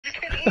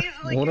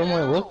What am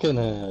I looking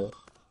at?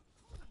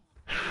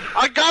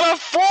 I got a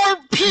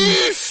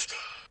 4-piece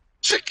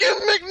chicken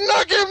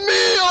McNugget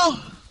meal!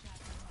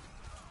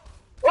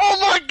 Oh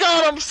my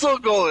god, I'm still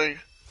going!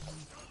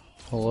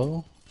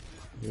 Hello?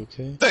 You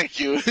okay? Thank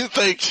you,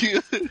 thank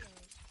you.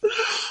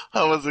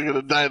 I wasn't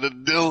gonna die to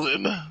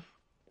Dylan.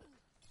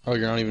 Oh,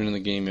 you're not even in the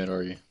game yet,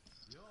 are you?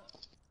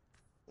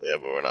 Yeah,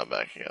 but we're not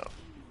backing out.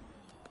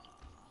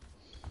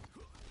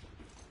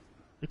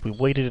 If we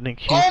waited in a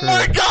queue Oh for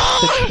my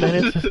god! 6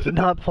 minutes just to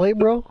not play,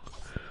 bro?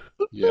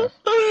 Yeah.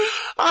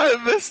 I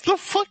missed the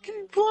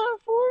fucking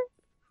platform!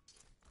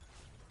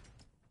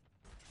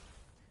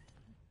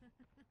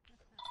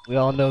 We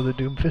all know the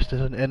Doomfist is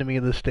an enemy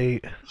of the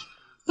state.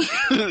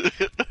 What?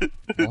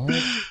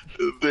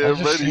 Damn,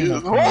 just buddy. seen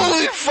that thing.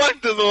 Holy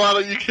fuck, there's a lot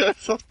of you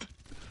guys up there.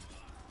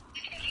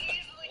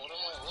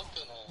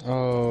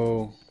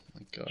 Oh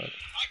my god.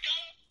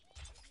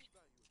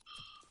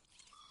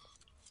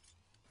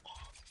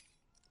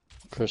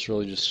 Chris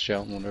really just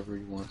shouting whatever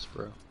he wants,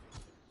 bro.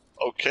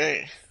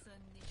 Okay.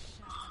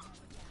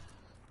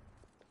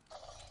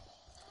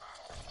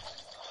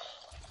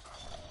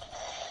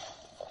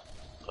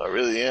 I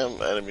really am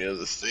enemy of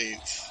the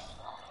states.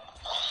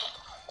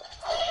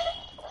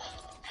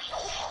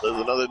 There's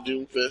another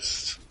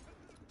Doomfist.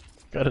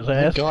 Got his Oh my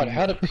ass god, beat.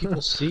 how do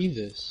people see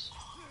this?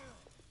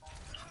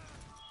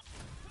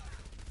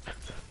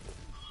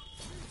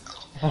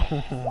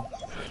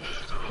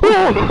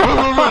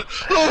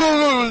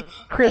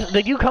 Chris,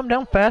 did you come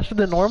down faster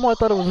than normal? I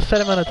thought it was a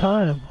set amount of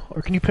time.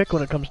 Or can you pick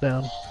when it comes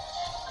down?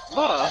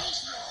 Nah.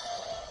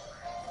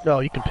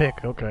 No, you can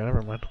pick. Okay,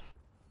 never mind.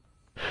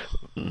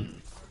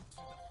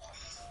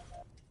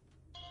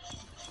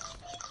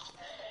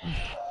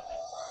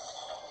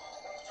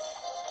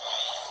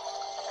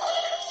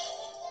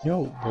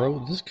 Yo,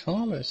 bro, this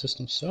combat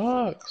system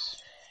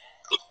sucks.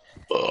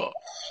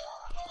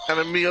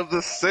 Enemy of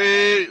the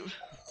state.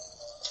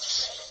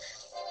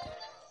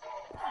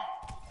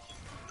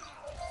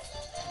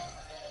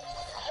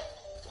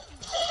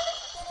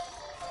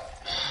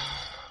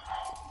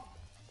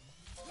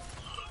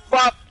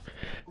 Bop.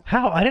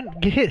 How? I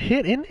didn't get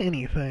hit in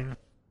anything.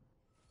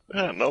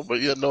 Yeah, no,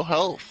 but you had no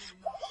health.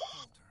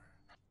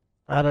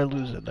 How'd I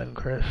lose it then,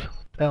 Chris?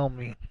 Tell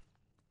me.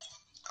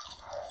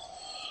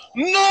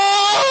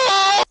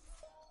 No!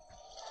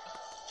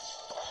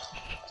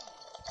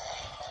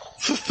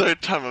 It's the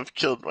third time I've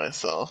killed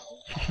myself.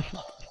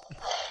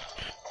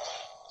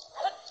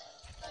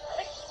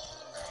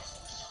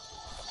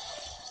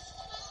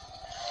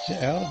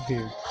 Get out of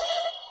here.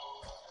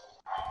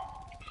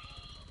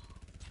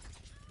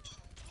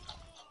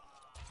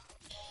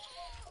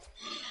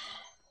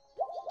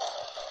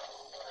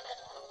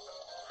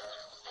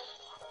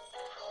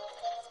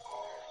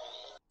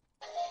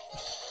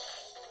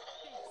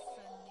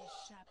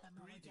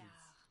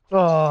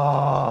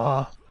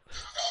 Oh.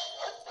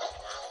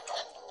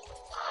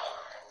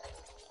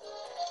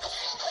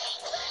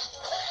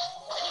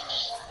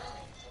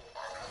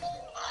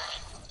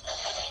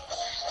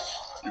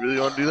 You really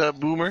want to do that,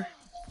 Boomer?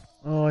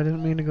 Oh, I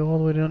didn't mean to go all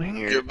the way down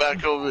here. Get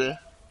back over here.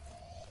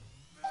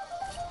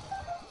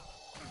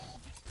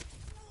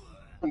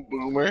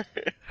 Boomer.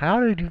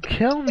 How did you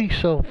kill me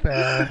so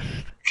fast?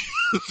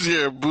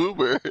 You're a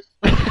boomer.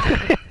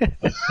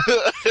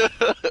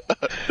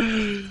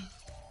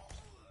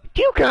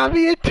 You got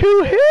me at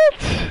 2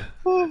 hits!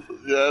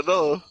 Yeah, I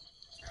know.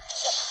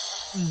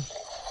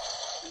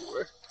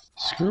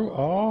 Screw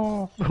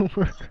off.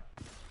 Boomer.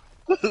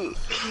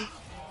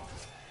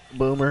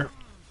 Boomer.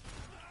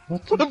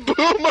 What the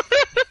Boomer!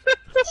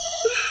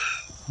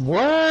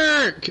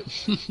 work?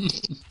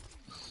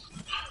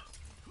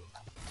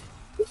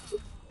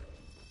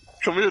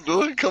 Come here,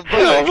 Dylan. Come back.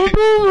 I'm a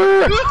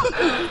boomer!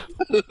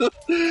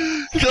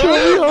 Come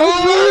here,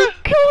 Boomer!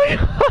 Kill me!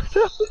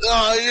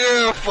 Oh,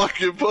 you're a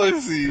fucking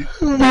pussy.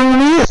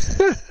 Boomer!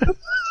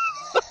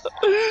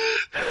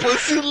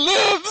 Pussy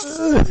lips!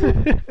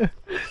 Get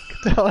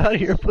the hell out of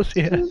here,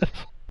 pussy ass.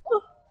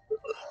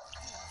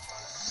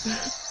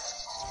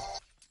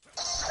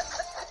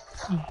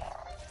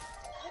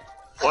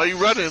 Why are you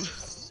running?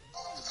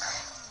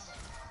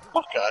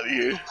 Fuck out of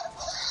here.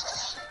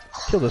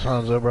 Kill this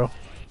Hanzo, bro.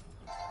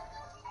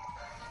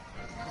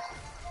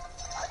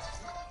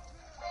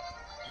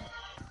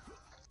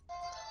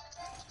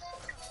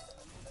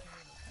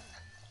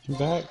 You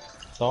back?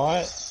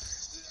 Thought?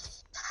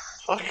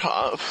 Fuck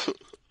off.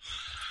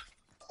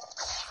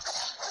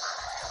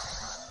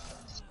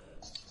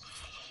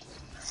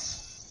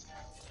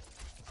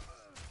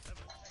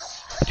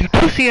 You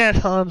pussy ass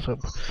Hanzo.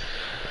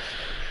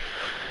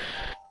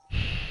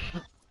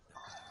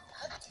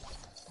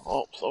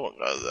 Oh, someone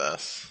got his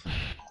ass.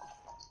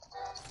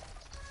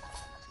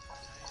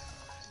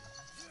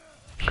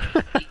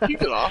 You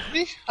get off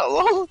me?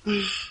 Hello?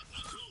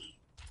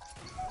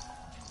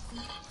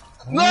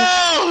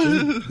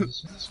 No!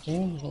 This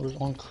game was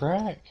on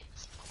crack.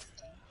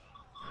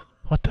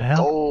 What the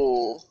hell?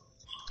 Oh.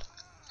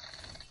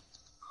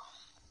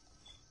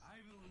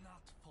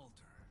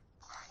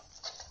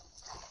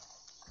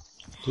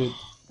 Dude.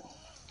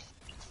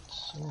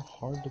 So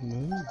hard to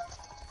move.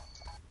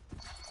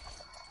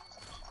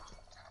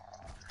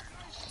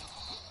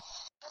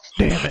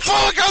 Damn it!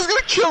 Fuck! I was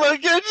gonna kill it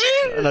again,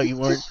 G! I know you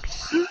weren't.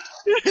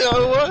 Yeah,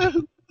 I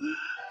was.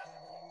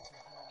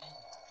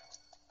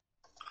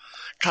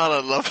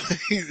 God, I love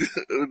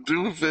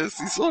Doomfist.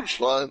 He's so much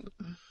fun.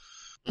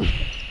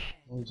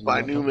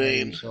 My new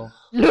main.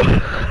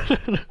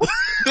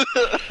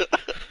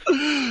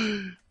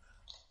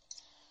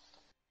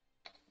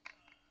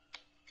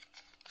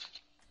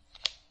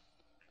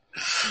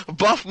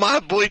 Buff my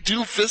boy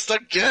Doomfist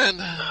again.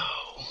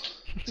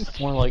 It's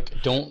more like,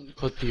 don't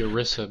put the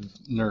Orisa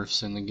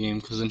nerfs in the game,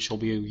 because then she'll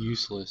be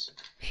useless.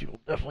 She will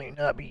definitely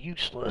not be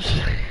useless.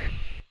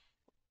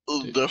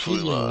 Dude, Definitely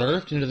she's not.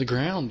 nerfed into the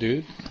ground,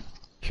 dude.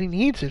 She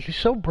needs it. She's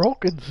so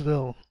broken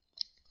still.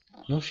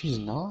 No, she's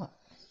not.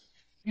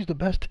 She's the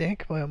best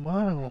tank by a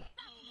mile.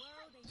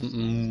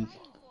 Mm-mm.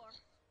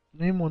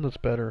 Name one that's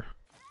better.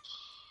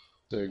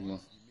 Sigma.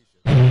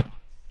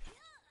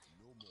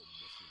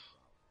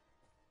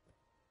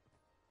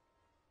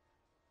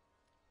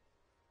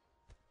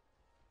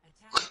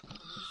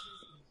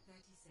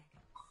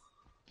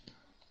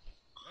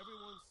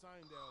 Everyone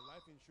signed their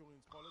life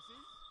insurance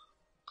policies.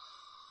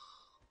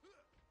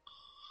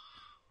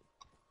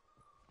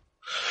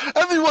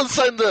 Everyone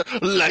signed the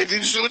life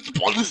insurance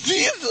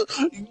policies.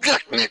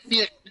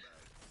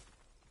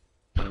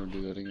 Never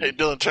do that again. Hey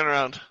Dylan, turn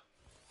around.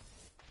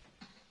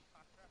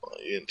 Well,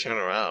 you didn't turn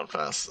around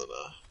fast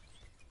enough.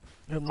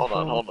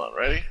 Hold on,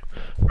 ready?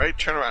 Right,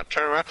 turn around.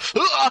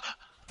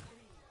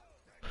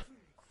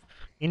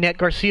 Enet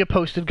Garcia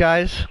posted,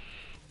 guys.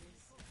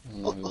 I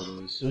don't know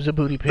who it is. It was a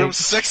booty Them pig.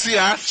 sexy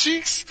ass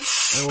cheeks.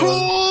 It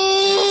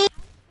was.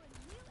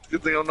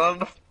 Good thing I'm not on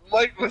the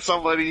mic with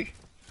somebody.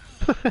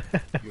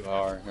 You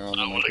are. You're on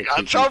the I mic would've with got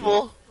in two people.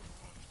 trouble.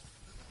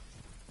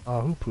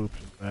 Oh, who pooped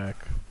his back?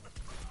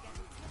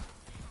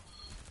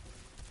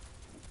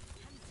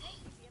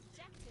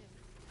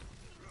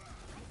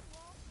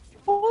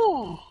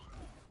 Ooh.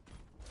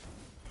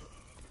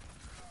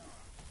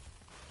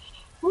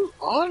 Who's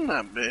on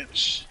that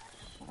bitch?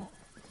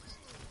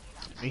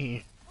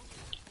 Me.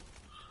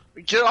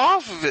 Get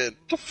off of it!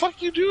 What the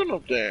fuck you doing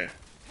up there?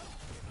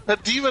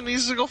 That diva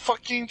needs to go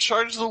fucking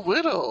charge the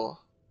widow.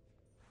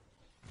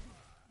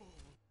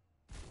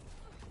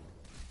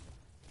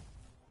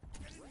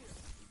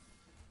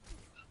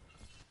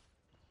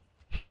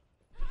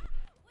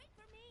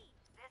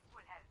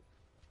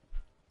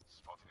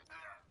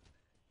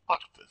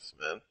 Fuck this,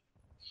 man.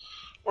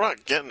 We're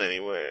not getting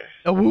anywhere.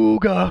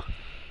 Awooga!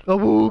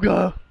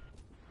 Awooga!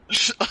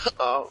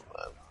 Oh,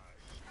 man.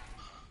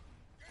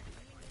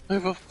 I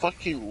have a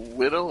fucking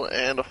widow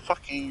and a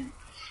fucking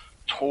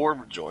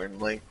Torb join,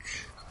 like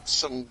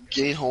some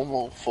gay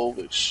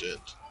homophobic shit.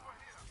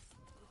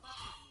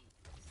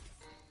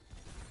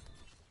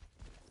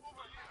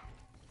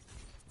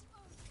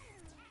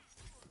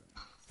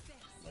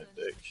 My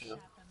dick. Yeah.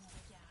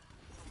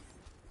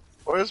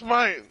 Where's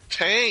my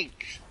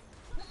tank?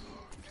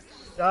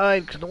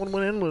 Died because no one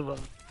went in with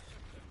him.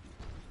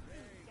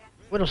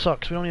 Widow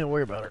sucks. We don't need to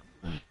worry about her.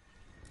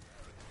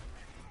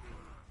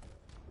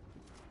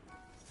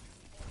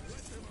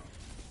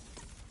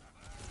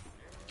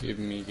 Give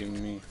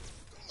me.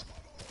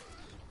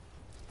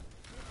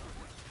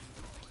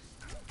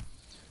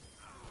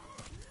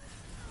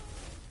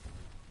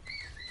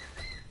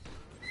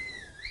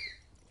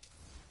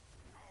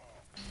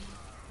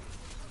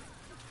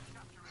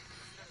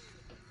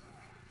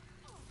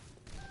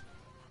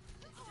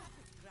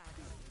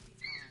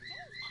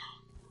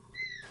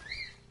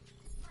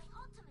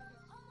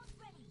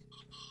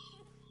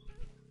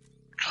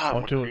 God,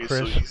 Don't do it, Mercury's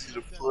Chris. so easy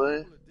to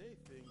play.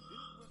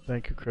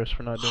 Thank you, Chris,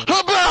 for not doing it.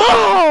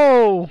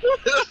 Oh!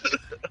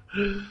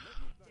 Oh!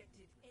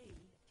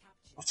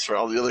 That's for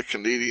all the other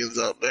Canadians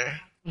out there.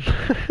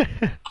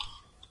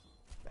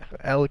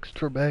 Alex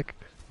Trebek.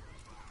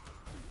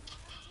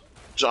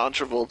 John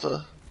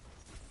Travolta.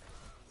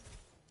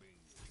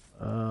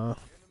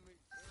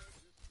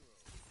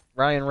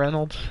 Ryan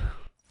Reynolds.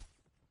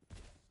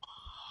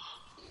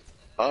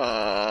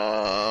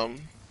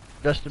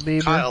 Justin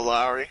Bieber. Kyle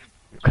Lowry.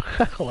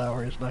 Kyle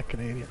Lowry is not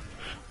Canadian.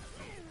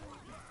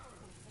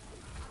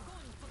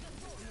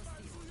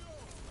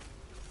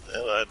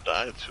 And I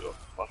died to a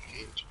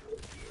fucking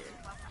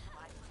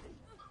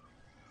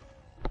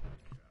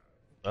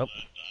Oh.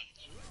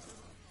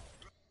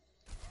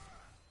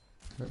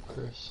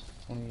 Chris.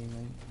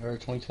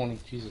 2020.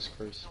 Jesus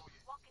Christ.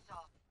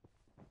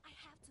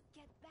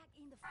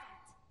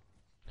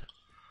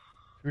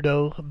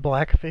 Trudeau,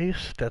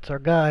 blackface. That's our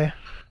guy.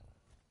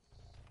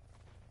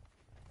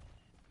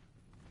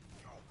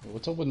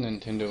 What's up with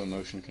Nintendo and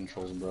motion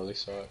controls, bro? They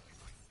suck.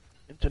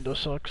 Nintendo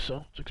sucks,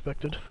 so it's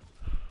expected.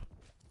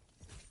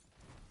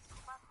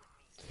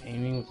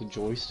 Aiming with the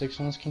joysticks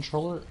on this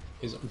controller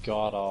is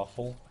god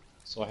awful,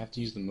 so I have to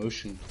use the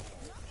motion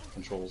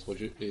controls,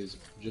 which is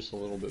just a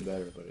little bit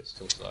better, but it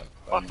still sucks.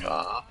 fuck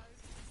off.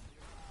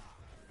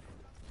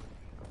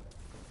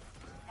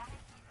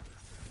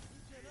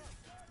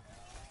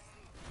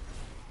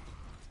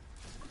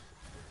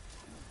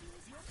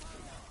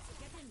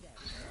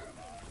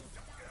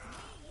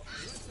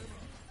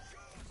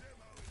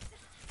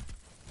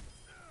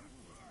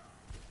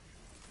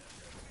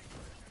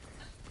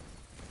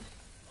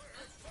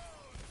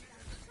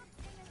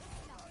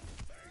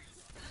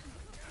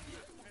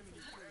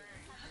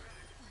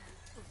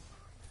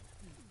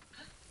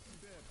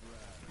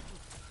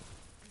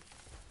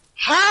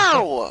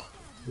 Ow!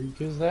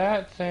 Freak is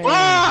that thing?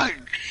 Fuck!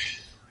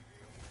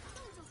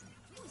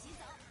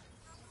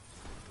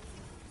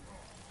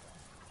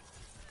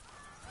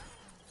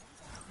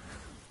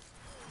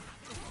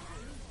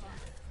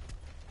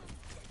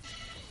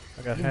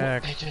 I got They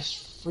hacked.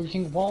 just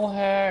freaking wall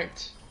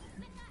hacked.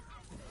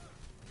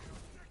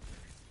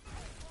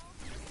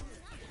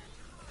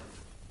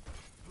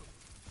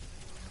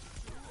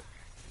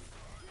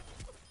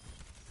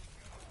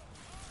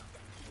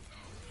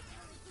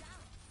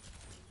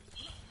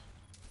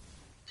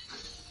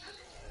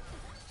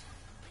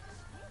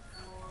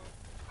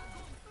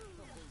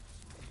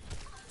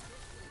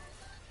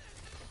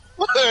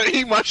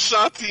 Eat my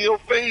shots in your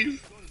face.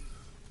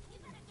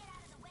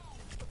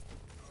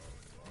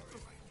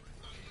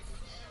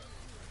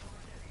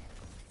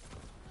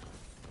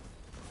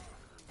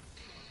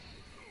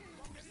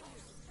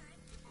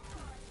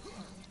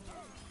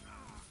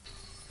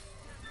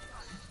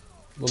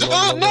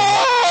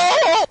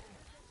 No!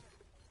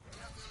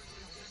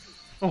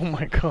 Oh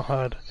my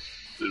god.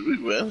 Did we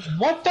win?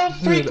 What the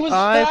freak Dude, was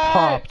I that?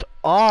 popped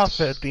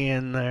off at the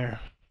end there.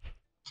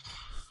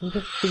 Who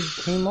the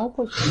freak came up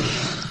with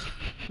this?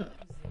 What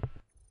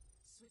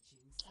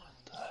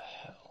the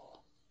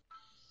hell?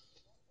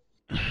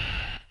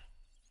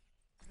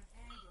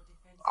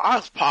 I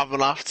was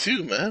popping off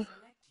too, man.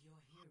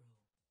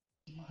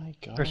 My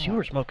god. Chris, you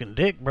were smoking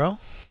dick, bro.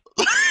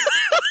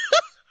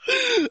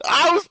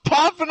 I was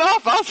popping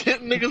off. I was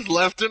hitting niggas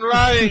left and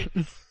right.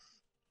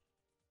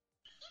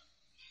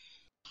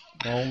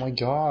 Oh my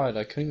god,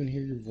 I couldn't even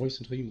hear your voice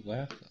until you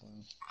laughed that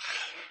loud.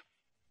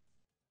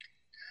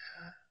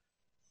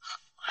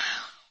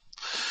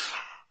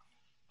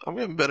 I'm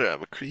getting better at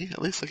McCree.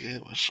 At least I can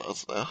hit my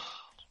shots now.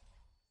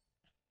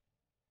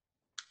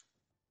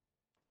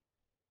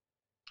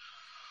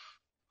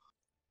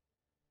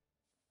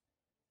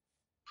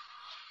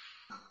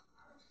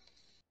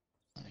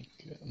 My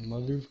god,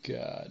 mother of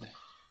God.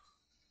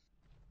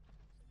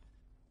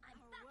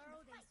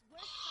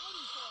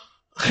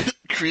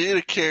 Create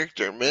a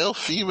character. Male,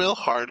 female,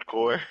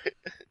 hardcore.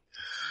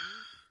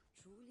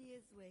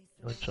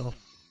 Yourself.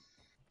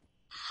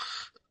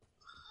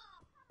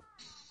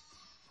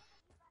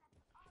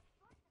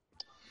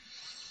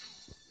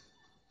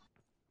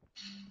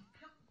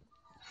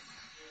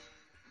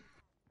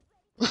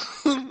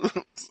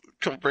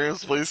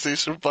 Confirms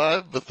PlayStation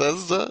 5,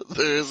 Bethesda.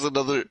 There is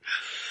another.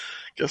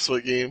 Guess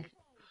what game?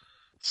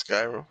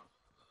 Skyrim.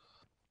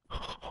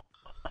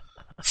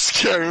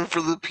 Skyrim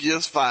for the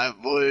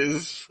PS5,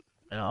 boys.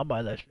 Yeah, I'll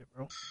buy that shit,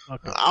 bro.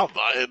 Okay. I'll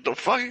buy it. The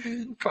fuck?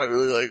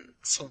 Probably like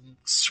some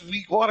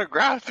sweet water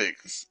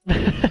graphics.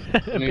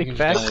 Big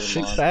facts,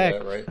 big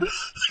facts. Right?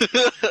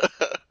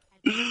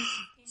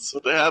 That's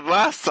what they had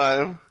last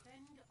time.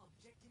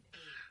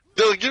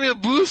 Dylan, give me a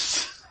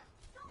boost.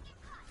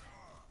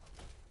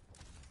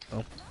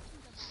 Oh.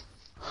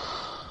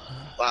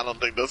 I don't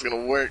think that's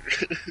gonna work.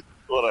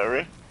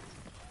 Whatever.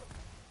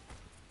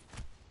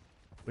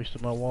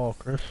 Wasted my wall,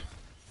 Chris.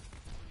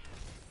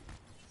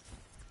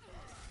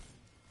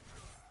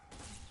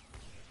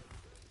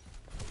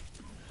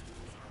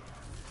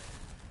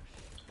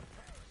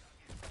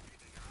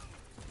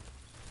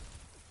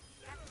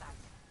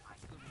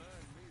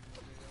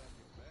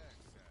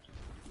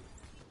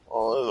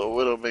 Oh, there's a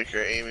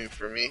Widowmaker aiming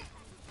for me.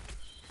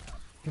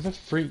 Who the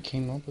freak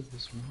came up with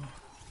this one?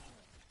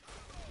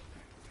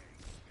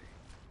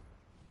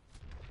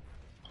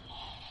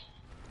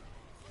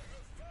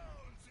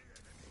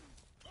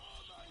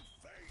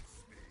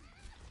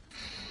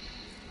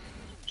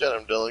 Get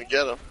him, Dylan,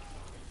 get him.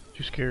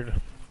 Too scared.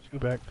 Let's go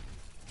back.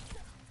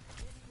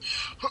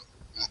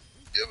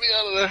 Get me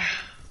out of there.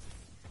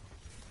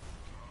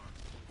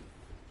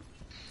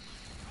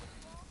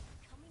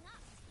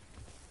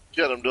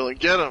 Get him, Dylan,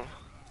 get him.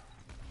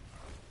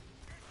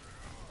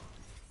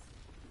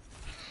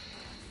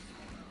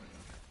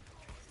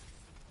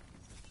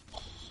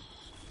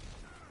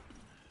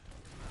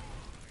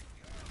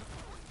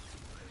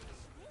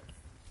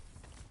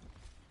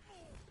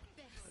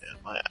 Yeah,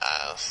 my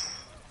ass.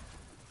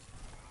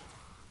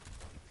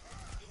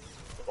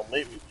 Well,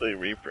 make me play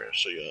Reaper and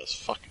show you how it's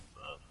fucking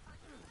done.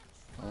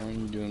 What are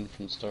you doing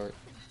from the start?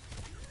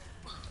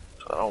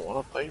 I don't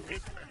want to play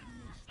Reaper.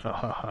 Ha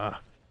ha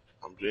ha.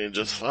 I'm doing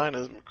just fine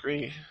as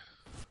McCree.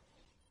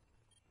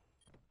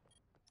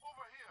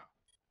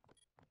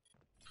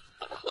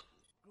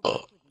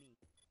 Oh.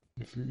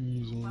 If you're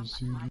easy on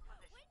CD.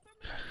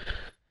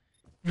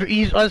 If you're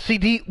easy on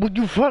CD, would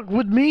you fuck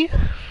with me?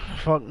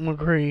 Fuck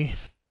McCree.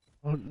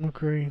 Fuck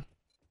McCree.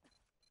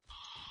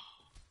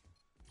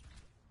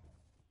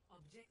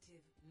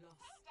 Objective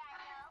lost.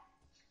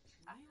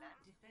 New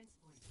defense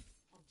point.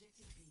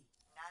 Objective B.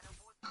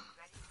 Nanobot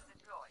ready to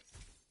deploy.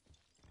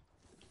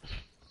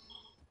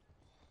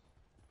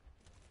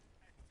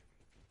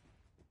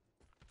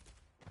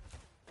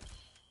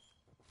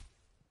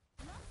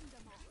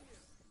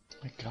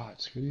 My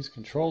god, screw these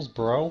controls,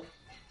 bro.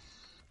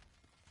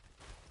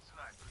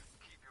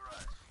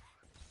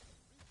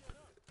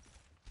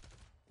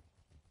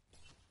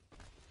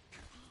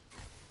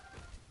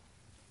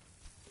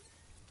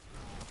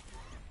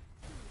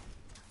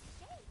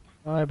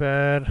 My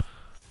bad.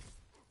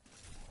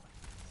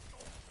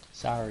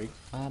 Sorry,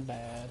 my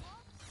bad.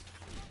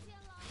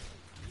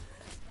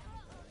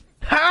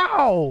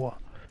 How?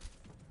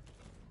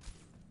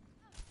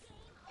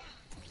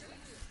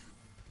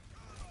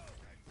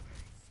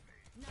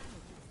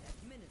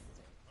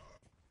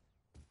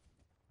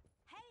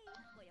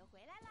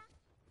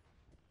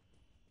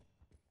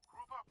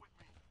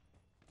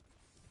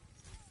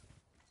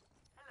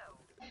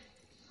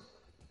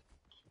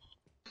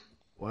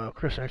 Wow,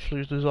 Chris actually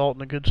used his ult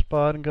in a good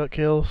spot and got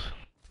kills.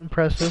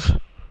 Impressive.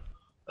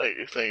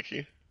 Thank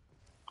you.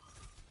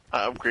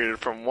 I upgraded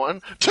from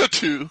 1 to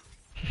 2.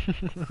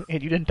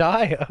 And you didn't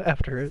die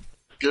after it.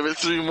 Give it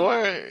 3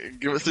 more.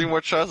 Give it 3 more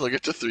tries. I'll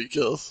get to 3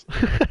 kills.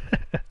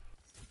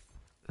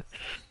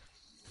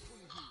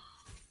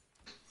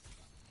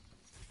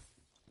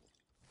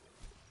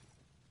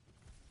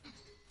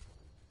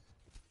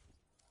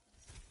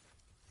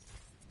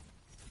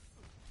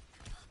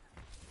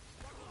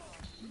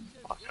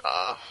 Fuck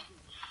off.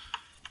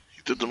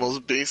 He did the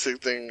most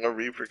basic thing a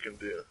Reaper can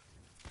do.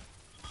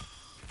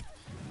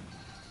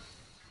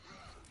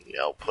 He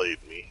outplayed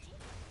me.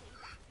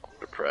 I'm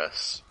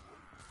depressed.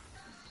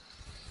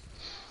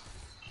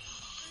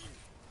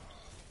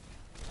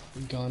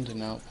 Gunned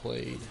and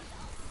outplayed.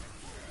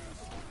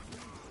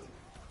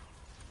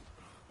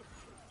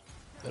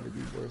 Better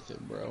be worth it,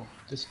 bro.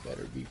 This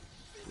better be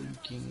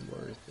freaking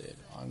worth it.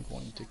 I'm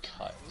going to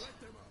cut.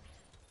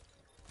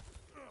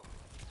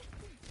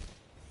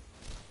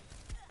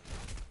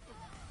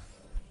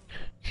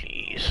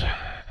 Jeez.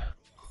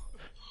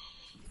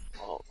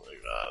 Oh my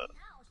god.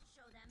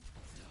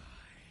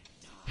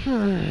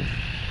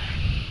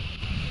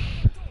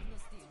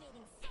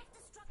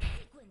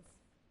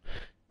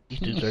 These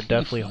dudes are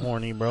definitely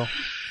horny, bro. Switching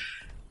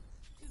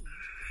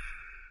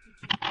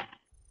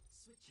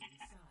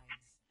sides.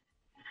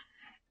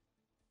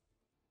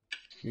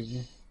 Excuse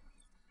me?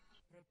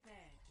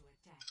 Prepare to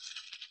attack.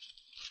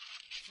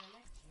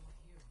 Select your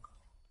hero.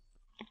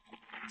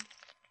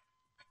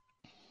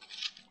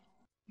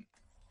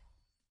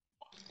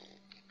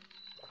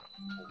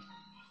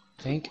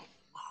 Thank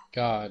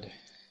God.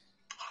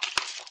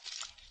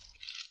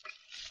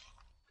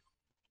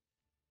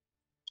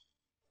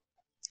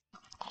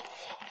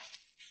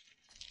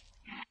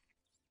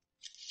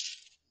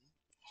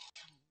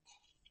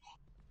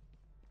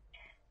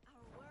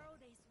 Our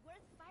world is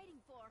worth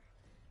fighting for.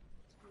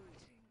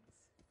 Greetings.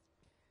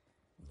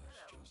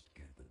 Let's just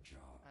get the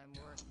job. I'm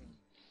working.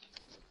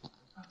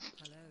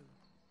 Hello.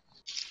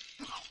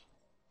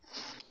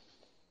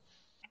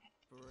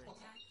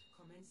 Attack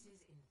commences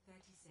in 30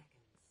 seconds.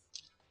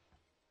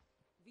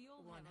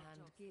 One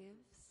hand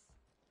gives,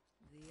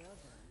 the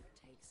other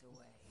takes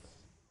away.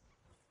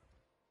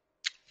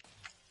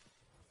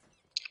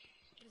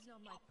 It is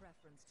not my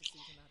preference to see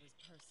the matters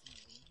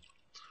personally,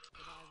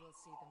 but I will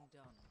see them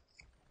done.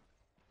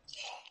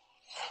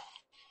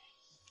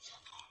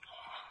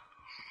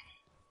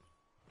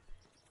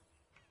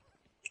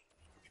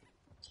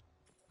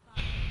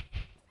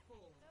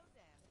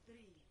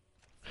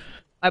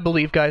 I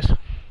believe, guys. Attack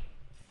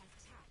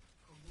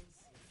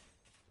commencing.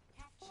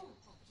 Capture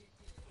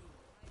objective A.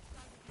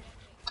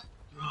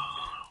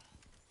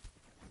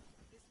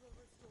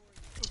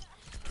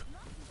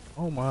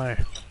 Oh my.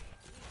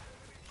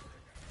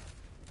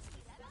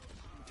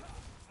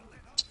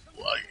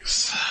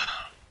 Nice.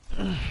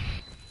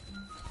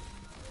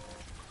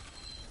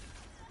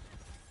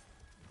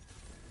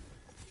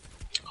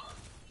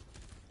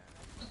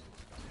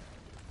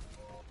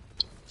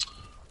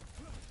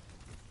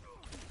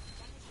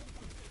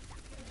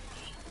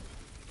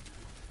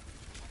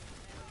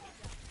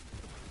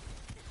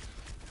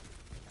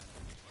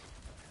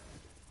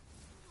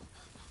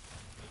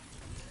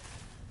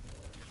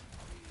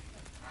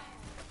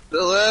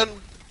 Dylan!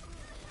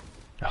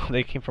 Oh,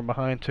 they came from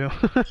behind too.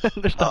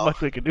 There's not much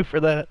we can do for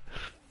that.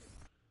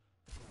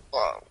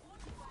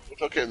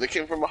 It's okay, they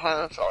came from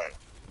behind, that's alright.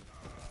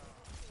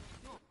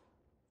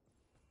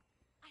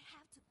 I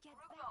have to get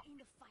back in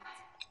the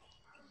fight.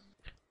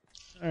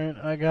 Alright,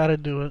 I gotta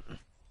do it. I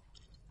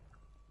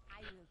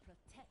will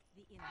protect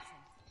the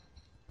innocent.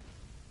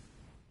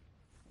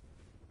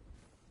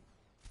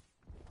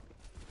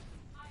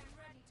 I am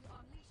ready to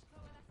unleash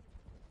coalescence.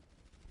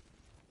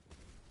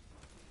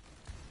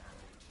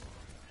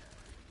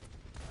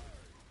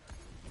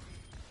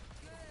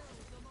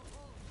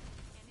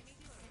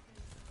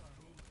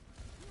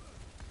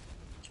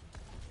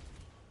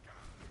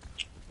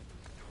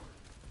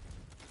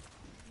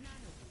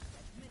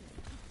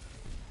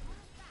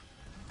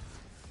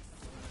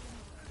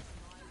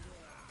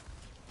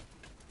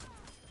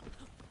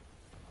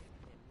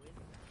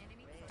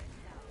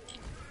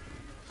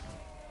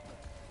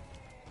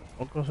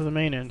 We'll go to the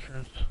main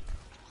entrance.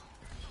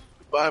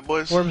 Bye,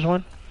 boys. Orbs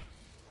one.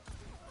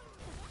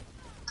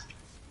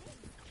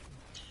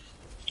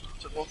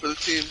 Took one for the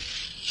team.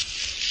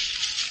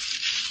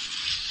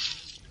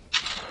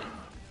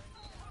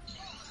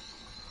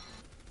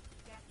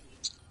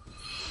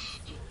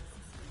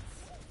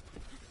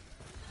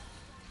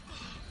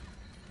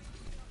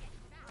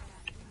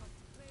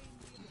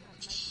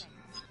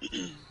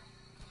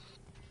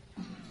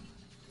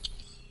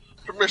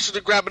 permission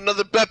to grab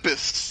another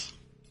Beppis.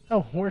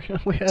 Oh, we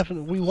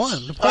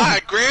won. The point.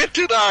 Alright,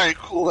 granted. Alright,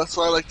 cool. That's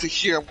what I like to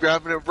hear. I'm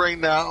grabbing it right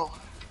now.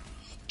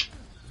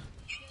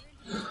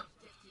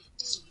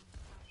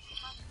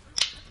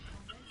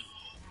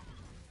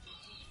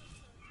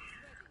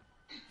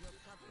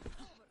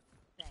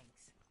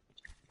 Thanks.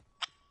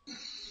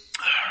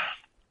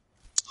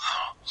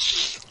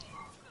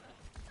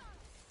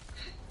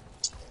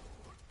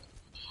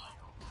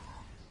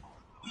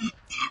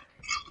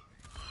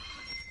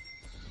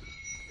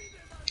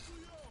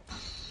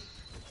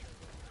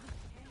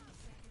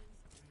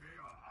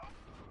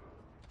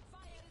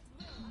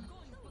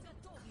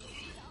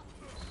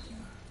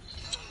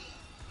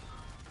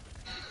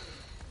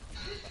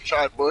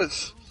 Try it,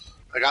 boys.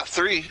 I got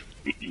 3.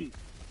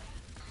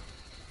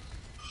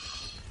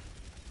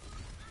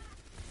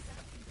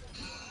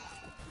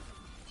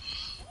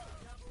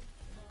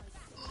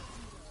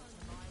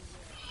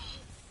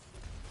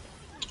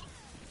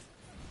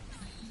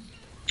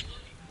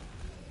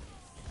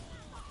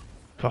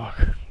 Fuck.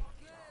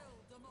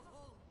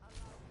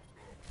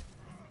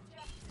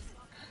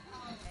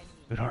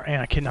 Dude, our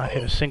Anna cannot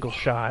hit a single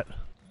shot.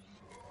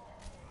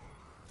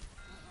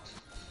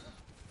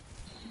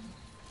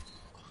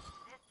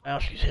 Now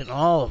she's hitting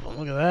all of them.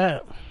 Look at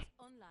that.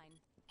 Online.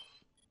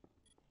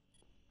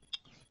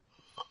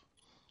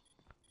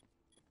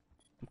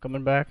 I'm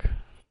coming back.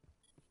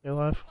 Stay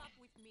alive. Up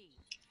with me.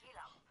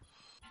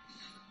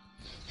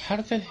 How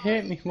did that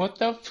hit me? What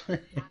the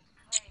frick?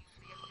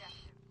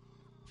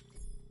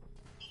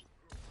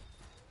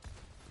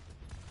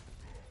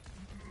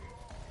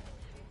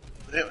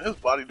 Damn, his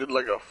body did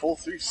like a full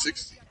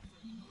 360.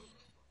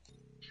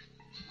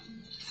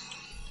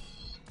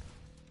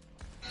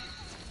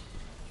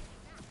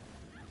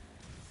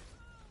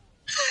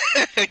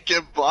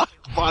 Get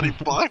blocked, body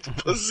blocked,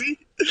 pussy.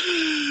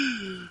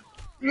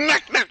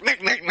 Knock, knock,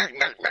 knock, knock, knock,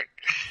 knock, knock.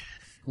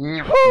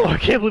 Oh, I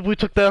can't believe we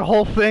took that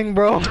whole thing,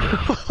 bro.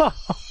 Because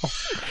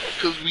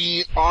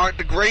we are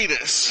the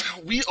greatest.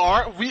 We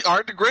are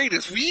the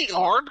greatest. We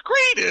are the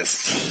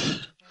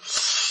greatest.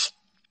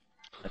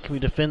 Can we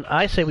defend?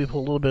 I say we put a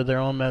little bit of their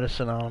own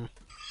medicine on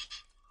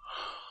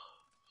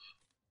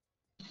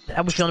them.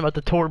 How we feeling about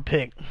the Tord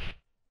pick?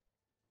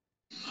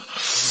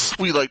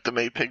 We like the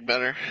May pig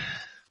better.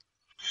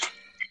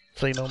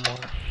 Say no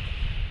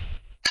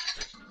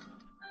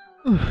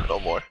more. No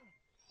more.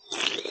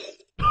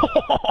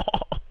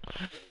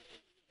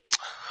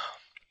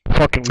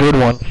 Fucking good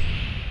one.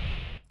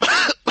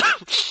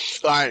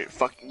 Alright,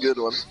 fucking good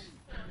one.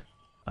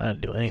 I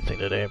didn't do anything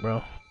today,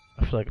 bro.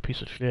 I feel like a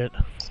piece of shit.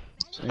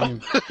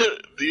 Same.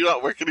 Do you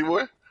not work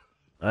anymore?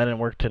 I didn't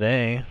work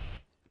today.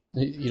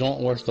 You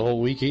don't work the whole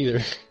week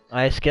either.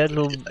 I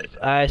scheduled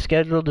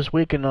this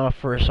weekend off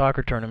for a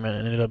soccer tournament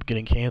and ended up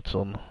getting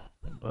canceled.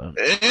 But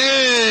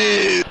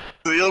Hey!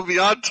 So you'll be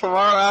on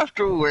tomorrow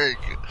after work.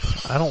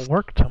 I don't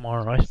work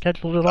tomorrow. I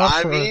scheduled it off.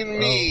 I for, mean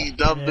me,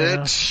 dumb yeah.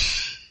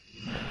 bitch.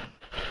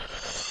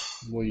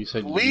 Well, you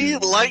said We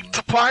like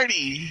to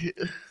party.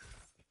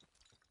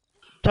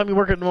 Time you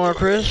working tomorrow,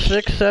 Chris?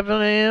 6,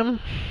 7 a.m.?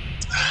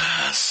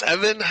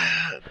 7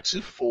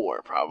 to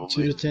 4, probably.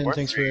 2 to 10. Or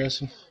Thanks 3. for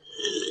asking.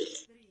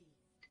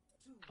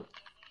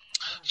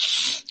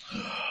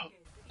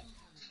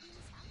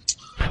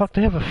 Fuck,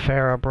 they have a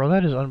Pharah, bro.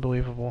 That is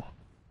unbelievable.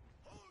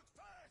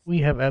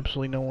 We have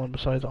absolutely no one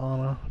besides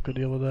Ana who could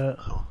deal with that.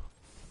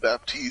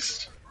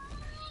 Baptiste.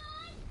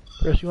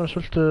 Chris, you want to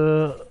switch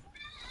to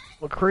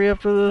McCree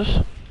after this?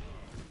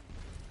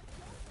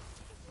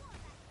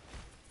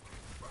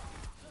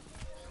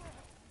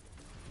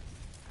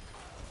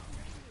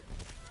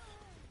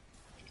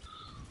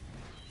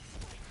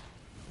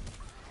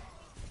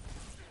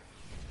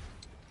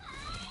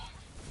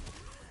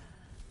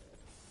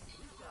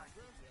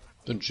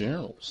 The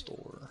general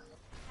store.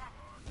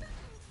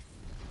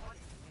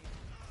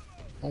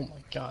 Oh my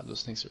god,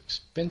 those things are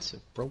expensive,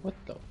 bro. What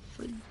the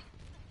freak?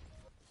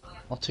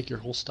 I'll take your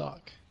whole stock.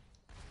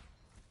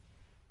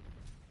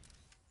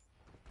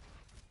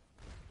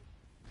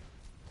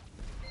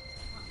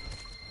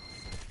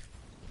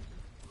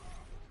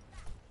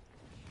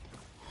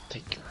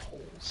 Take your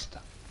whole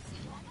stock.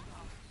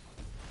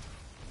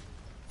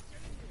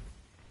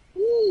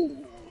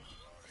 Ooh.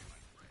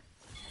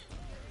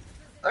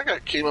 That guy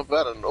came up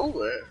out of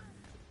nowhere.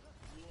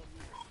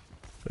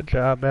 Good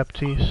job,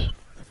 Baptiste.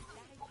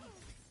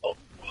 Oh.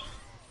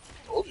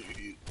 Told you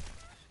he...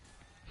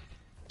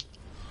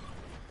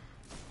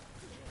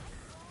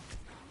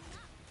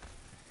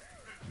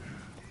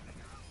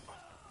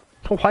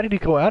 Why did he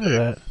go out of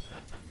that?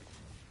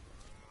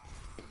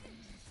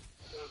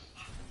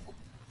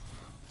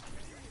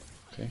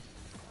 Okay.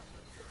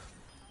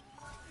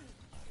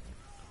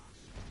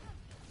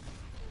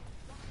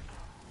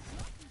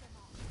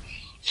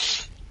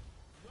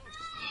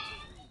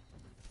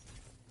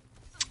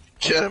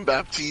 Get him,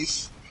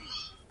 Baptiste.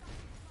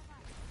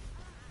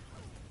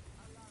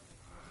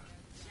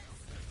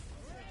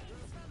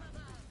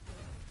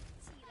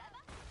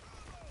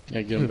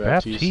 Yeah, get him, Dude,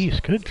 Baptiste.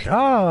 Baptiste, good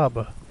job.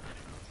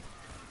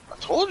 I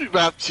told you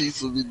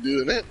Baptiste would be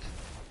doing it.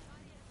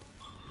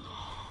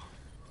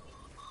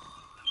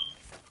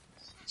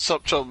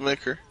 Sup,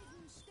 troublemaker?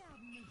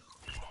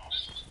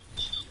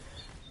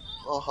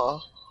 Uh-huh.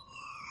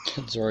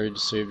 It's already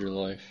saved your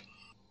life.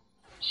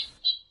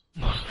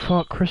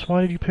 Fuck, Chris, why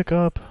did you pick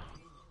up?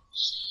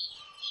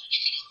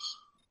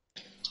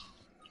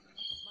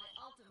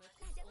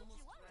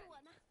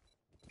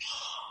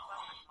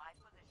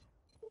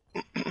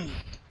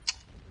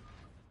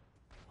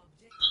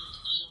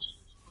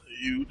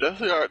 You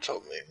definitely are a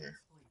troublemaker.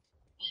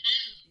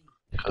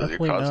 Because you're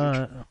Definitely causing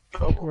not. He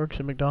trouble. works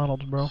at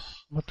McDonald's, bro.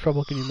 What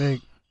trouble can you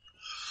make?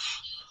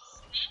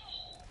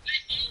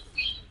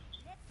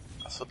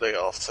 That's what they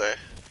all say.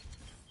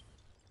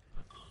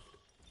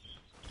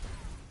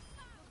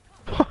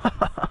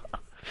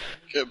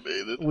 Get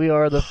baited. We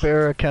are the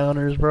fair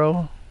counters,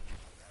 bro.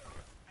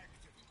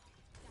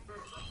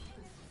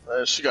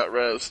 She got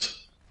rezzed.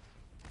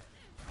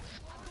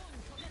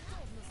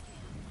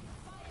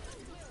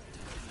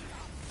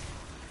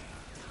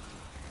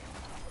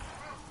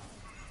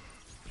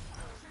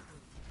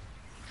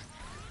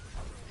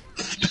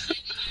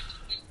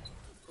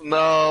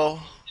 No.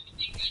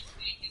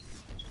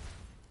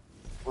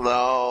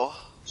 No.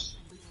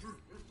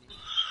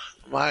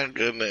 My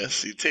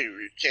goodness, you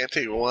can't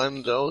take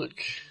one joke.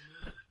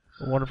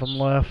 One of them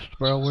left,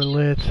 bro. We're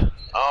lit.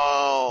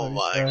 Oh He's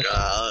my back.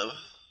 god.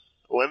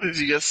 When did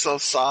you get so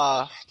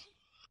soft?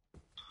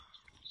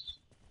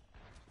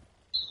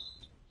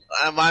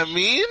 Am I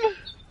mean?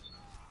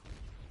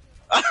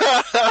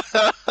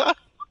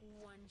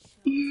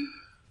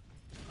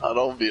 Oh,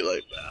 don't be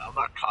like that. I'm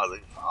not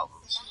causing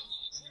problems.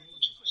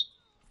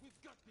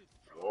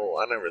 Oh,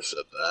 I never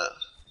said that.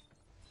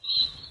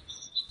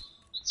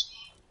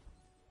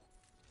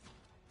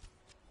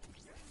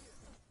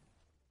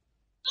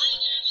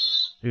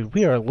 Dude,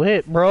 we are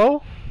lit,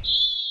 bro.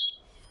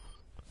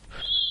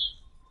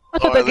 I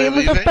thought Oh, that are they game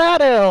was a leaving?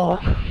 fat L.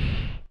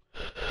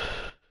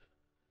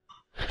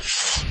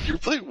 You're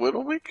playing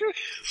Widowmaker?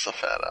 It's a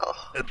fat L.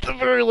 At the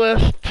very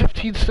last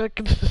 15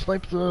 seconds to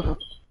snipe the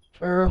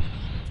Pharaoh.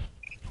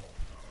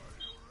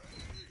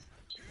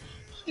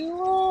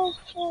 Oh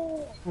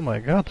my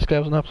god, this guy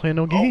was not playing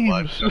no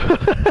games.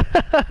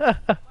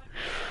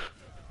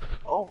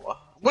 Oh,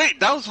 wait,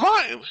 that was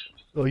mine!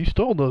 Oh, you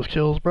stole those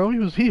kills, bro.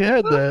 He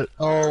had that.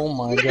 Oh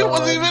my Nigga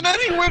wasn't god. even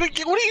anywhere to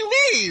get. What do you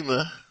mean?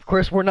 Of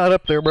course, we're not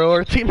up there, bro.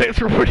 Our teammates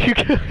were pretty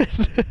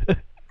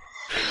good.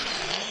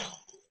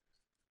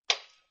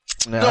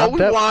 No, we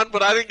won,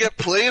 but I didn't get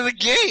play of the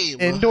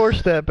game.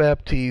 Endorse that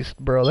Baptiste,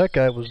 bro. That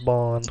guy was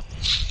Bond.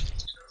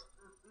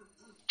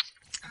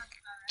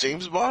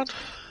 James Bond?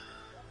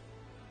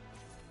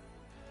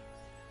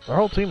 Our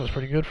whole team was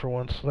pretty good for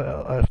once.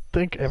 I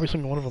think every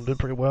single one of them did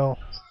pretty well.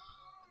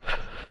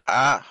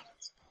 Ah.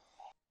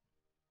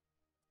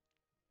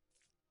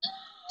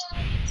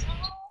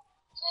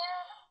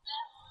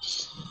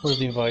 Where's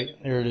the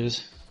invite? There it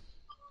is.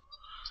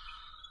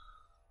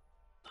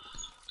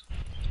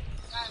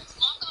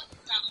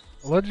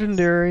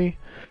 Legendary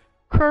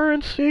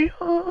currency,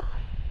 huh?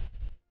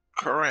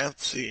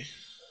 Currency.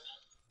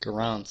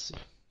 Garancy.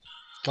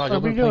 God, Are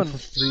y'all we been playing going? for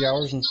 3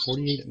 hours and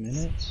 48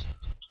 minutes?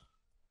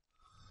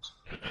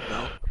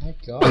 No. My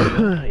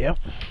god. Yep.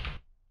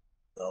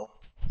 No.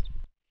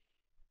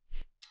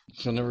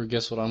 You'll never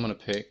guess what I'm gonna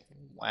pick.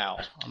 Wow.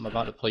 I'm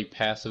about to play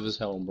passive as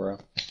hell, bro.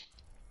 Welcome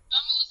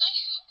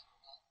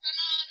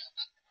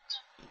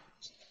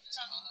to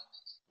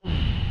Hollywood.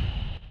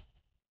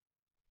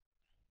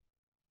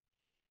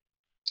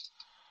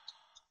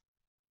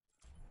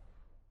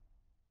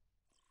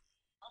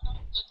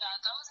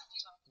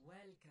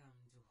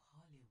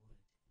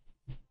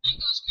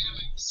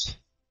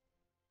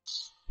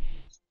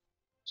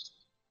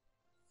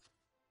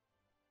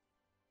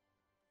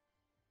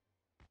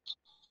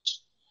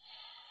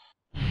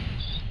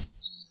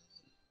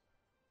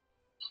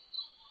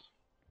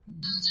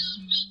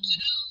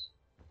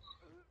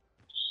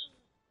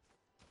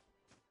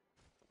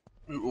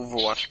 The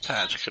Overwatch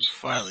patch could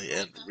finally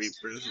end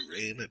Reaper's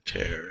reign of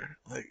terror.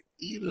 Like,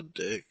 eat a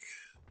dick.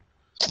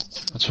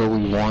 That's what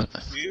we want.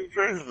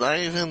 Reaper's not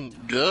even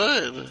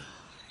good.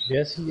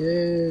 Yes, he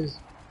is.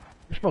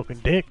 You're smoking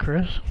dick,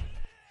 Chris.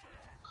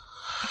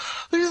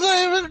 He's not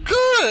even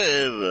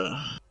good.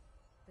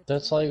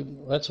 That's why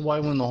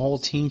when the whole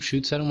team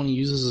shoots at him when he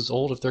uses his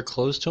ult, if they're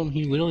close to him,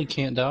 he literally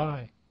can't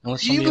die.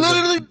 Unless He somebody has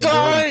literally an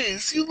ability.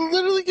 dies. You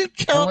literally get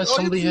counted. Unless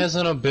somebody has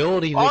an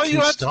ability all that you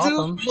can have stop to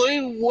do him. is play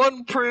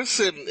one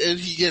person and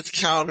he gets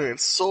countered.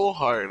 It's so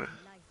hard.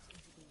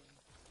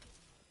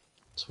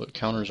 That's what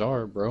counters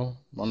are, bro.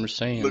 I'm just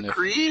saying. If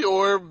McCree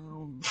or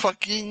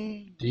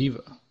fucking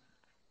Diva.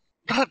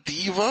 not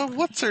Diva.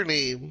 What's her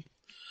name?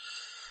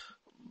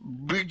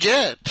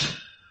 Brigitte.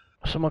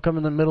 Someone come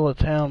in the middle of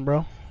town,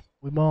 bro.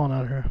 We balling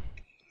out here.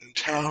 In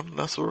town.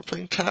 That's what we're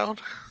playing. Town.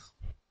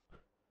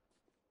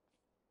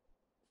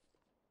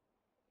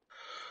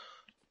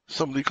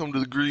 Somebody come to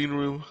the green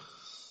room.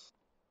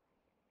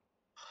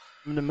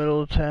 I'm in the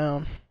middle of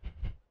town.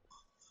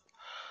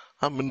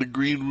 I'm in the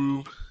green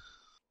room.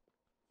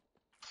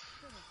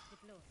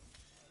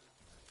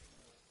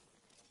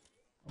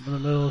 I'm in the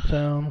middle of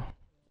town.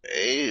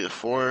 Hey,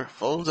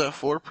 phone's at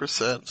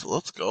 4%.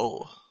 Let's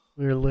go.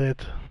 We're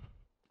lit.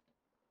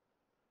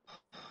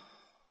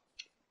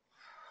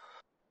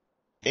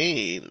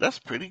 Hey, that's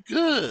pretty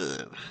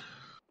good.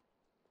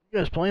 You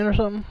guys playing or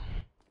something?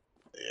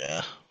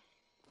 Yeah.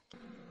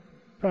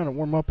 Trying to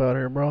warm up out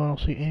here, bro. I don't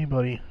see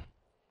anybody.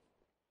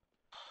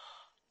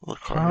 Look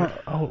hard.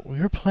 Oh,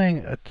 you're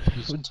playing a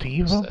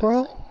Diva,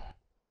 bro?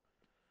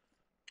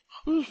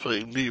 Who's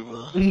playing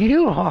Diva?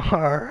 You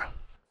are.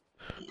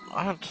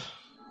 What?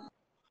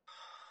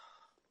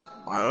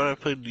 Why would I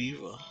play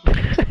Diva?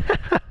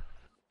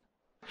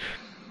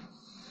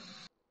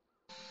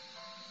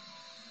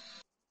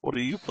 What are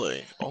you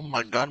playing? Oh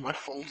my god, my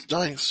phone's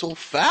dying so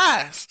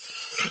fast!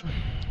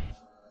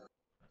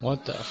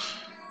 What the?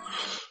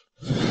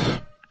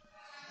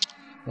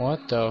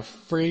 What the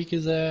freak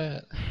is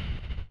that?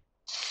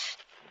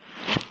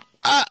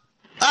 Ah!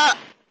 Ah!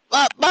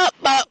 Bop! Bop!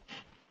 Bop!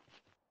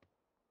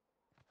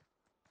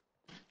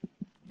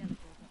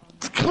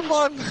 Come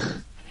on!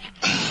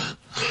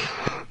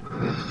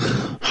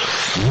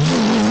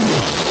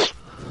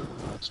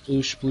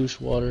 Sploosh,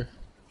 sploosh, water.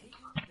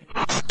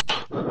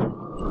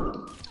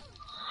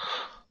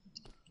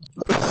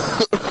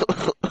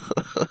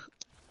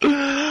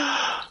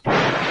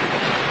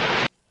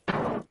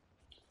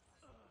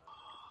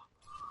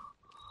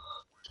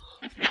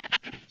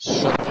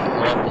 Shut the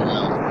hell up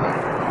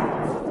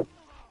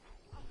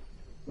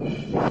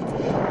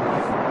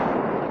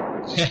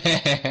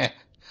now.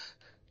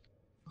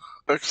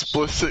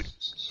 Explicit.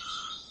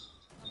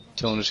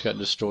 Dylan just got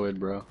destroyed,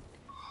 bro.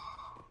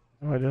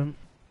 No, I didn't.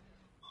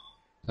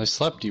 I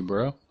slept you,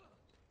 bro.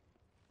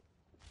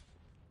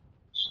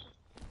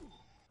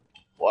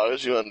 Why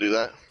would you want to do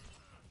that?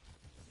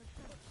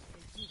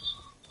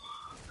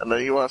 And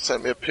then you want to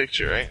send me a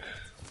picture, right?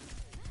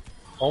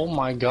 Oh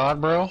my god,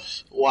 bro.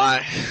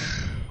 Why?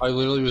 I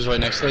literally was right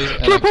next to those,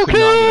 and I could not get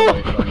away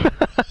from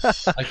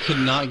you. I could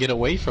not get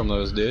away from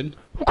those, dude.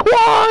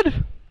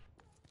 Quad!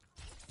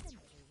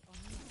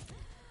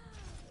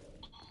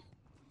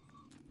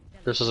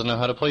 Chris doesn't know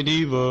how to play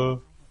Diva.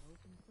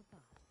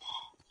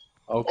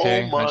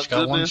 Okay, Oh my I just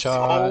got one goodness.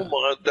 shot. Oh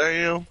my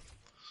damn.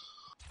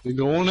 We're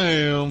going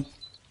ham.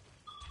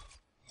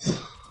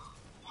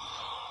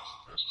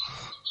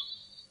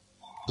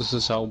 This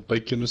is how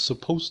bacon is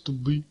supposed to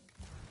be.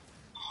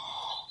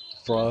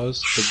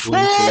 Fries, the blue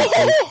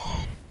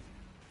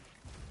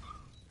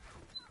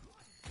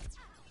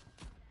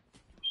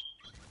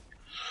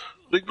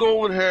They go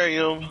with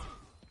ham.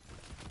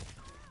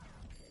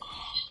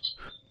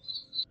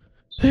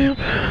 Damn.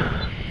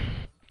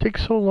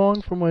 Takes so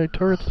long for my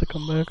turrets to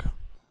come back.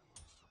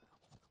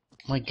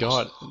 My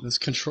god, this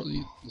control,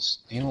 this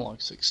analog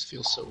sticks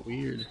feels so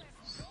weird.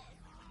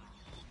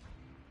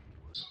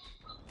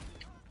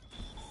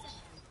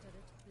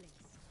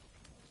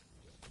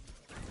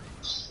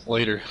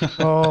 Later.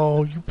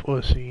 Oh, you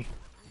pussy.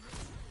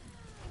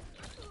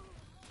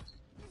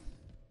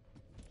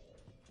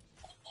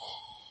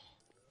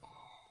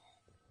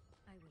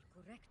 I will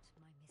correct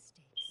my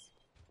mistakes.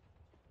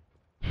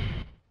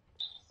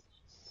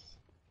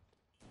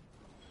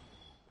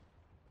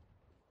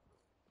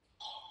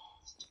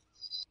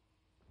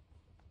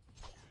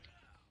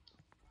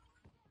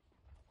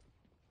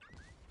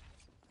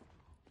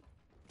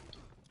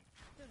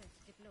 Turret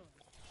deployed.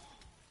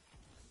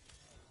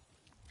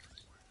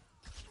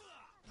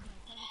 My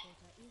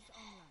teleporter is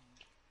online.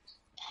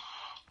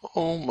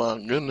 Oh my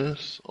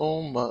goodness.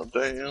 Oh my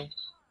damn.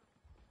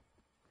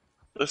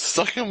 It's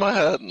stuck in my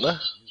head now.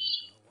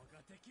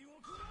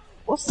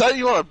 What's that?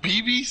 You want a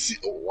BBC?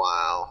 Oh,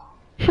 wow.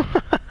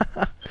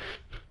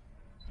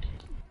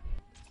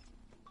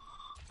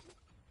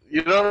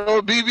 You don't know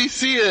what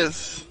BBC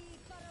is?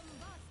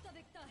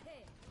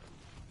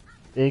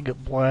 Big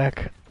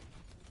black.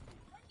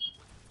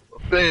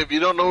 Babe, you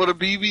don't know what a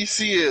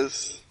BBC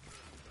is?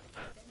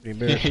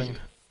 Embarrassing.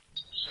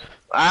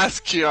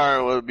 Ask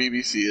Kiara what a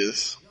BBC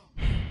is.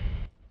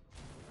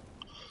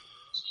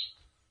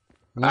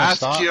 Ask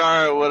Stop.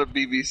 Kiara what a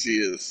BBC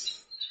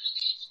is.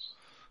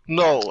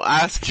 No,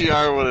 ask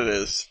Kiara what it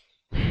is.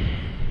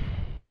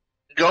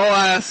 Go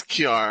ask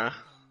Kiara.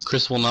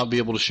 Chris will not be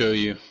able to show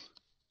you.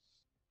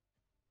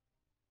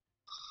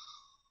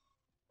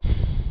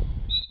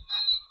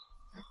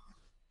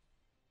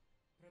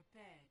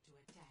 Prepare to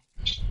attack.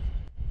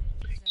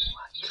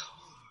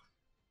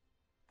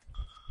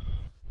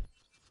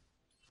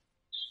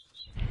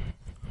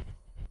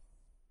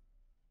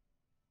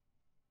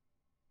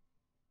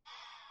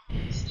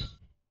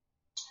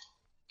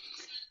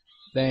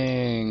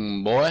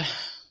 Dang, boy.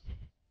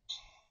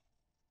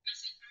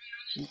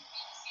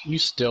 You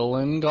still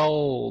in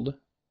gold.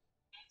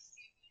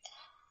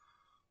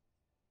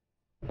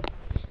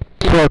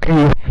 Fuck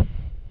you.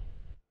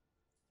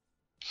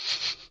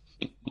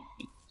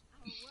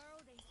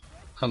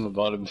 I'm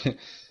about to.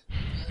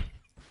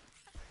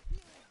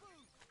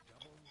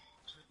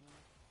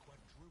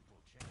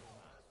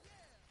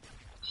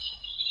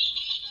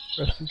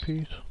 Rest in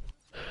peace.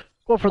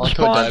 Go for the Like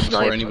how I spawn died before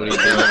snipe. anybody did.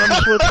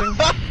 I'm switching.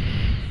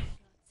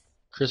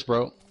 Chris,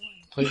 bro,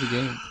 play the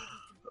game.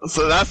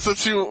 So that's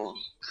what you...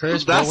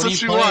 Chris, bro, That's what are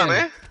what you you want,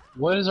 playing? eh?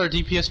 What is our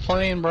DPS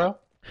playing, bro?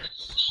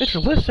 Bitch,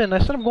 listen, I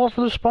said I'm going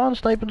for the spawn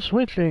snipe and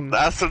switching.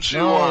 That's what you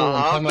No, want, I'm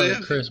huh, talking about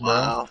dude? Chris, bro.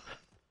 Wow.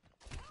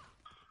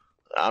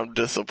 I'm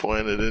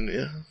disappointed in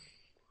you.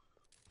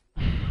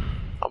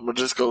 I'm gonna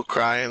just go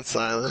cry in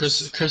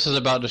silence. Chris is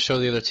about to show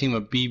the other team a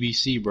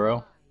BBC,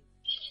 bro.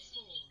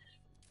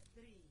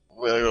 I'm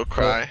gonna go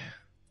cry.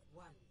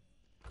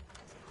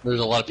 There's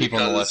a lot of people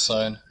on the left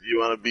Because side. You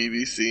want a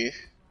BBC?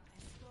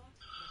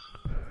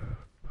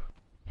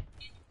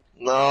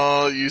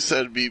 No, you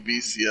said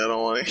BBC. I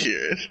don't want to hear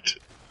it.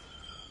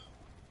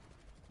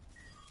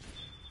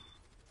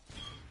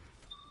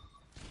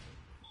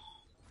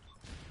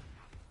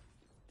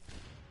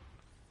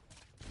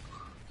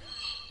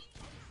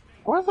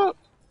 Where the?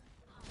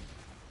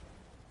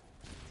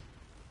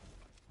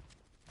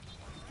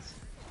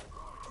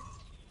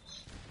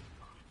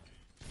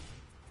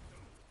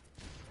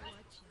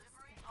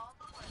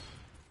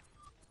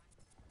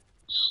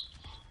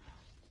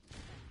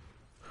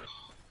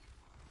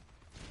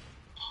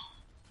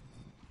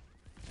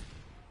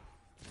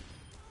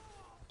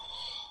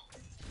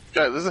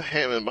 Guys, there's a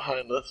Hammond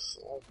behind us.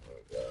 Oh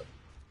my god.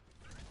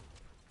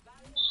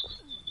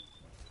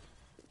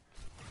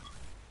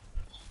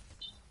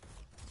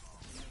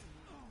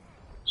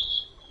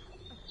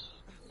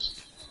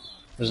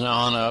 There's an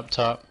Ana up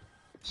top.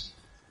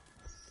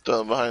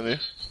 Down behind you.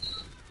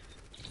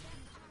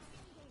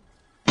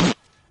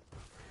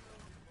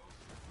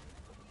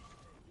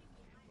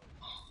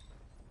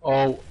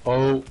 Oh,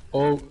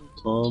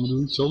 time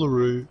to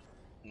accelerate.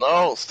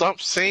 No, stop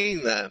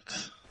saying that.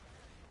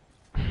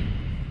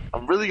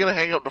 I'm really gonna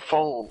hang up the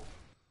phone.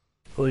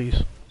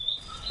 Please.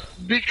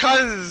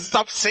 Because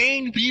stop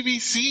saying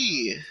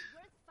BBC.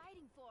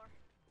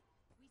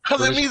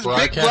 Because it British means big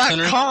Broadcast black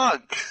Center?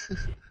 cock.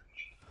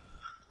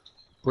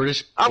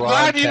 British I'm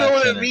glad you know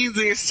what Broadcast it means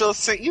and you're still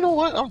saying, you know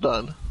what, I'm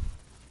done.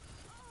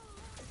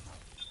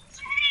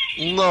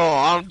 No,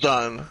 I'm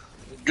done.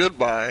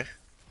 Goodbye.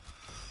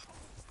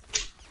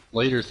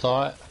 Later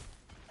thought.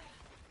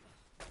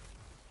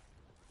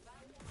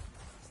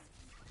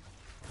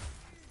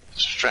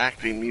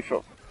 Distracting me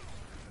from...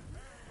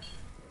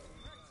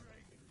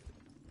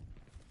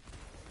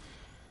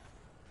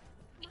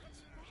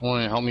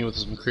 Want to help me with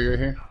this McCree right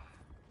here?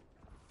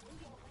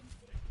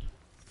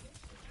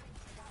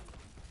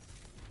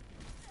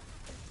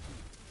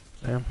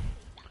 Damn.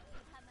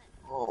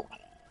 Oh.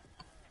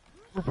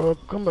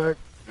 Come back.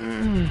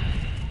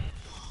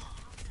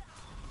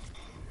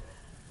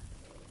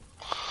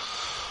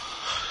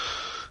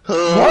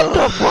 What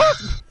the fuck?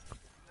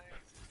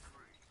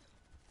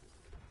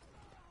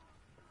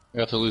 I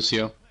got the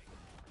Lucio.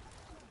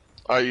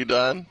 Are you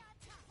done?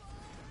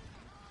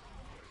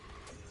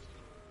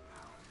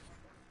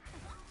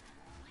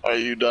 Are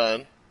you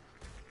done?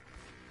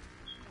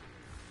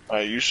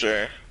 Are you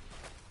sure?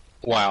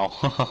 Wow.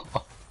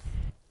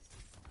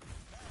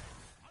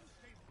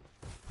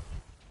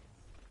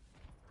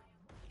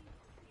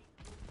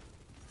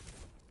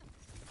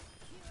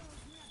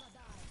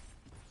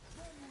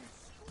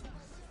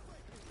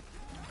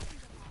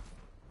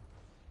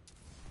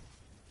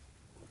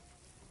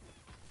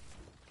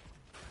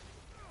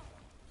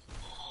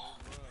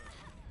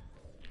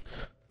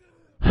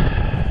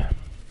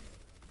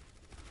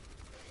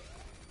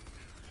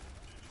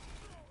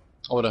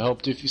 I would have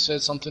helped if you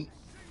said something.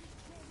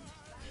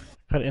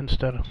 Got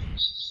instead.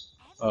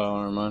 Oh,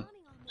 never mind.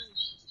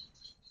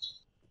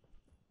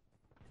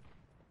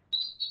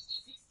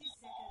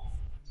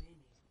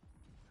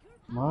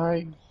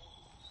 My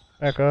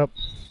Back up.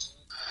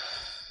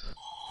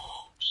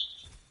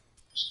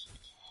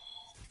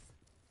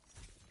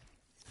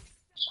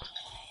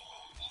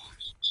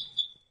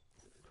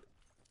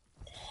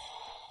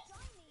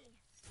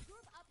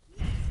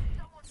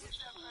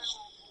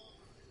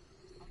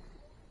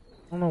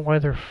 I don't know why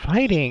they're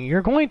fighting.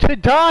 You're going to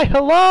die.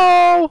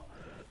 Hello?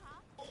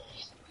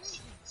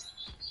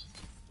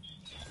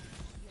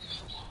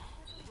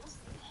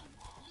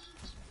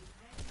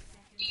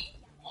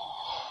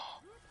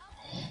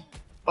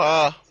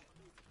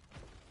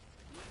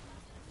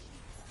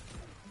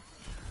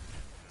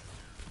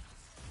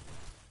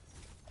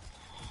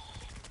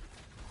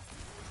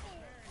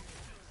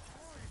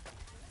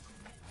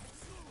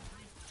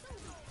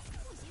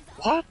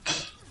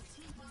 What?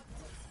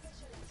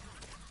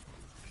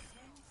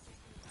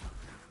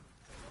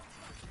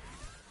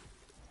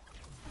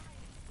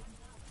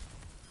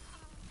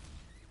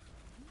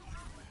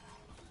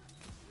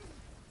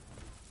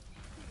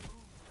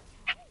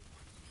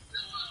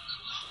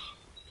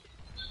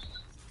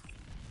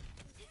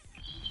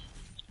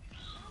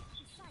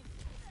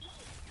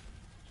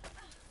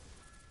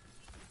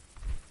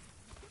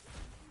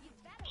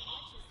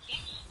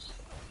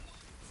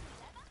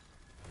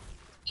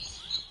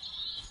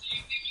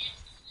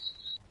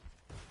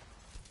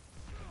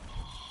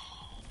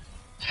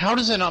 How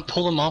does it not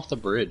pull him off the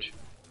bridge?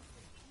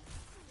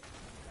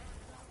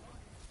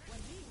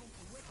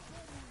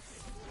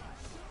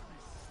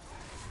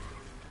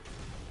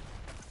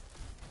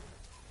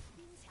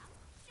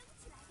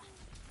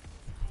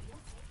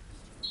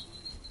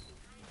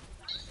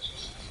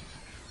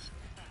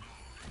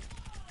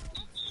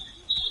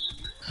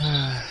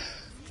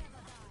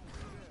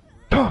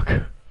 Fuck!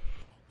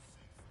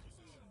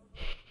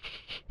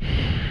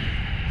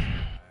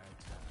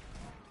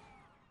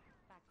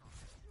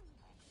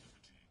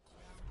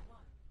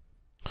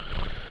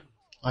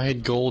 I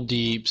had gold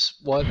deeps.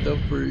 What the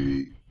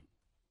freak?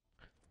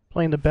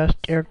 Playing the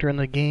best character in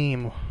the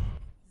game.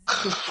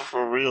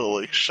 For real,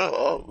 like, shut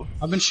up.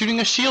 I've been shooting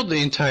a shield the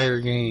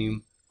entire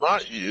game.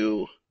 Not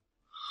you.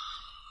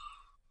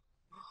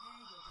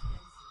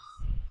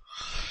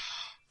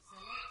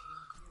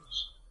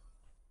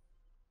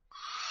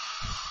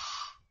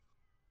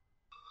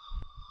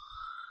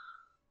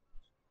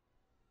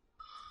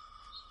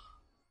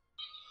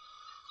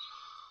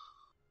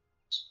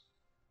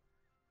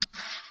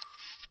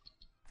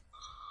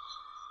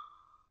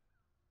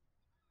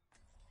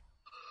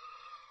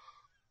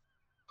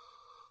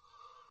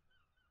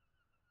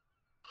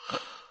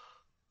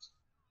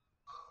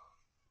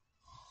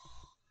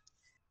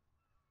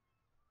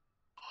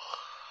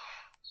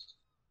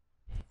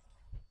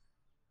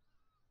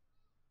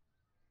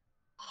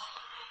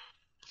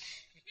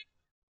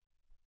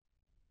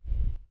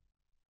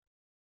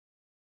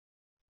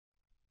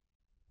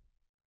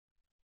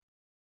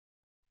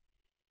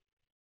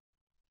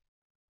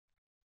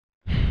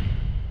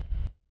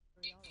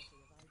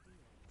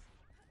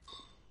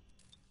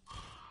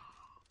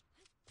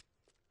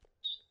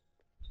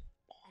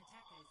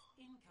 Attackers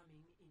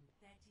incoming in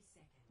 30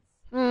 seconds.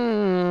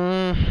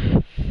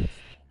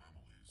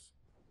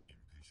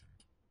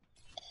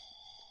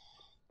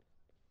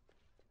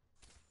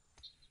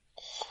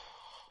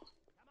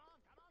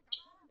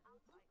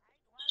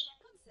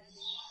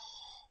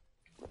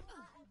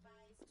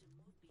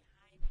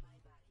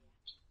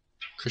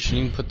 Christian,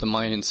 you can put the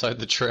mine inside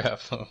the trap.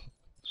 5,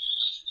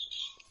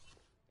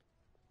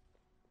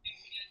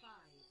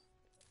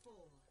 4,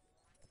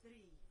 3,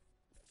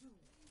 2,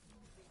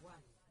 1.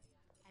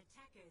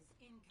 Attackers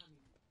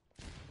incoming.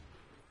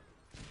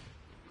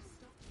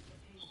 Stop the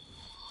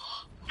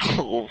payload.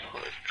 Oh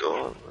my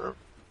god, man.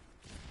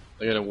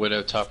 They got a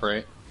widow top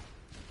right.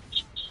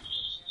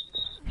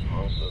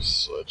 I'll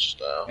just switch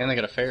now. And they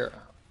got a fair.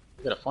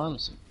 They got a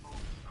pharmacy.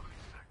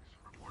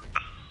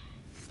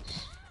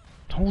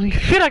 Holy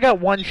shit, I got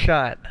one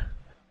shot!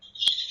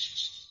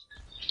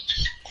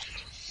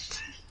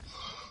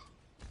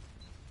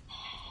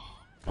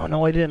 Oh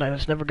no, I didn't. I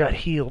just never got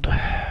healed. Let's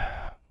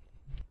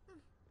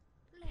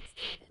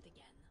try that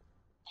again.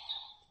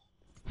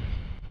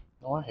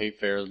 Oh, I hate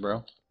fairs,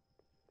 bro.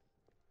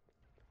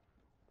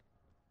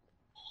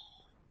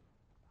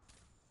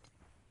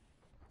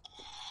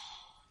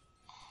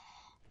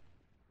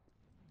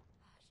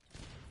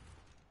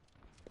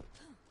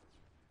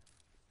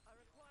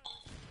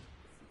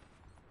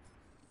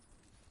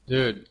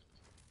 Dude.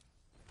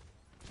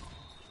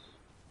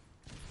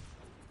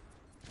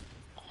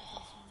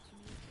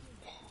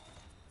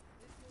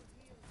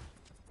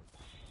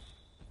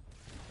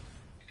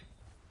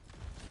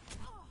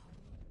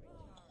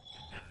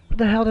 Where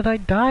the hell did I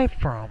die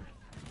from?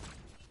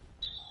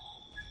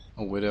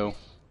 A widow.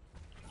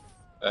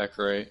 Back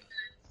right.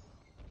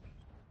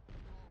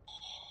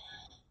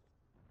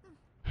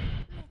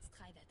 Let's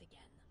try that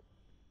again.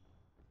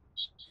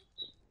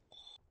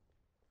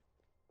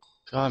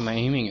 God, my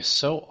aiming is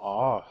so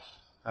off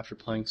after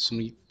playing so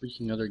many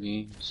freaking other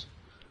games.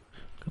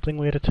 Good thing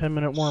we had a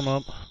 10-minute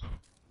warm-up.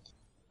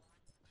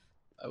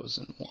 I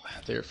wasn't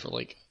there for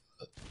like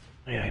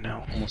Yeah, I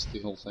know. almost the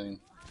whole thing.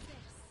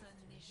 Personne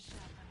n'échappe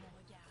à mon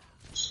regard.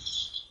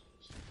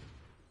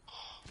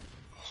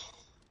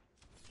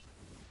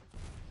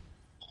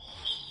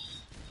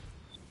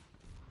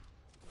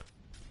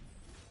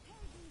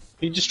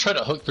 He just tried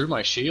to hook through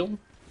my shield?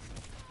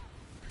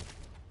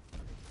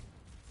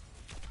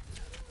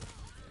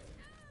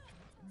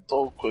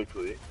 So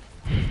quickly.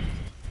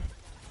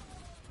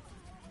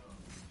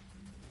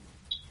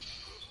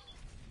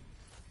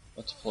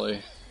 Let's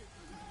play.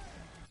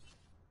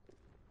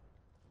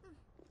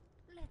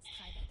 Let's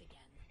try that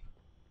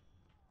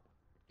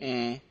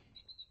again.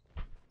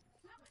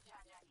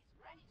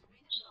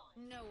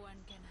 No one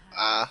can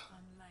hide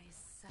from my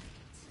sight.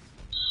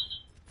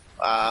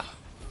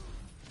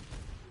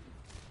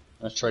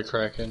 Let's try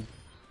cracking.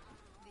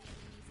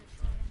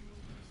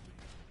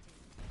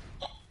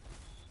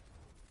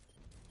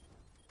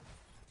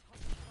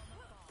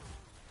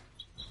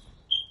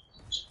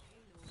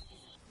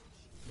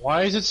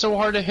 Why is it so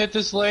hard to hit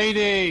this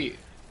lady?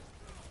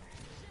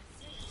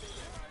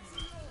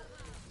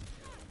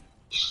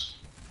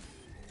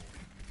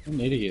 I'm an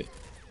idiot.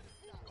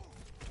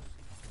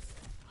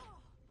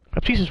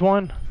 Baptiste is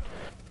one.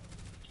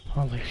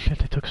 Holy shit,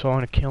 they took so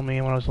long to kill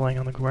me when I was laying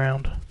on the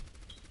ground.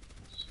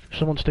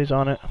 Someone stays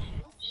on it.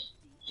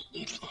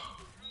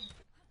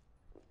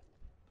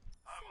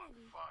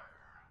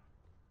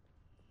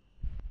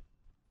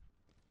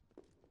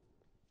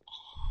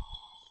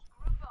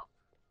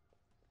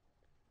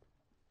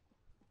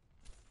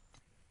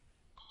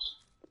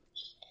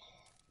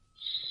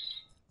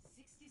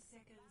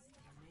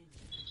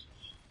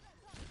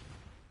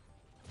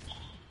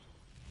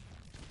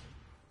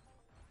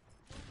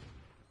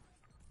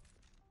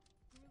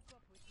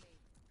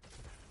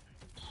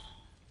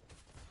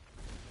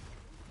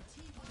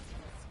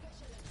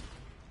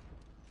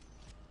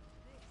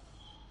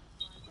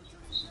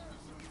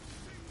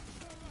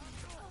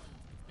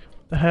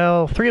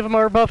 hell? 3 of them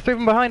are above, 3 of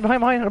them behind,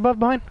 above,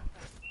 behind.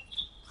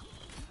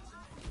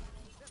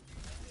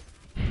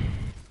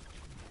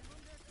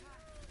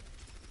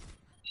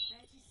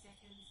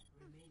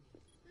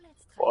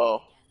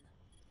 Whoa.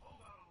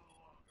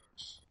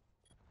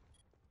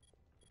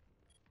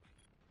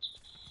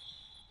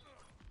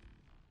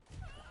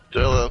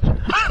 Dylan.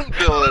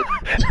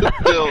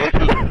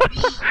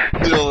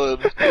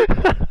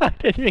 Dylan. I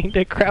didn't mean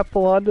to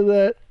crapple onto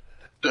that.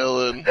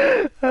 Dylan.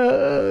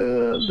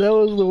 That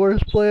was the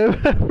worst play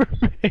I've ever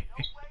made.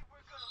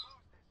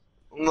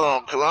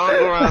 No, because I don't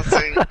go around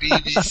saying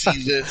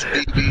BBC this,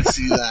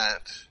 BBC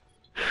that.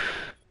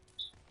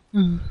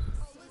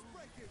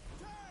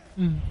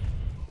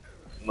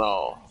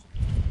 No.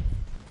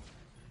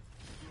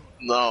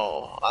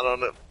 No, I don't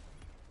know.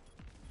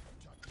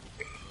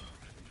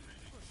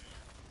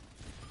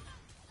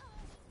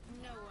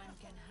 No one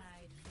can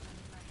hide from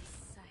my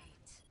sight.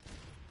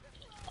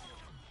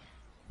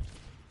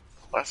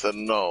 I said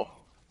no.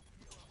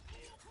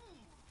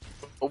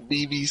 No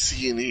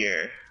BBC in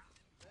here.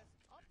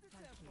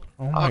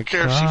 Oh I my don't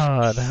care if she-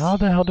 god, how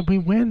the hell did we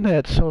win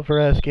that silver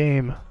ass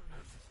game?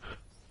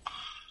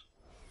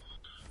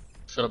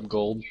 Shut up,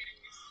 gold.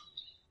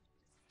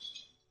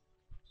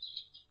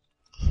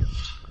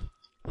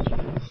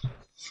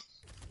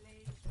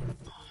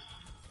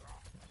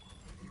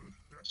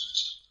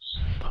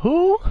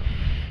 Who?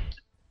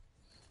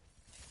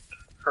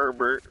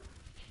 Herbert.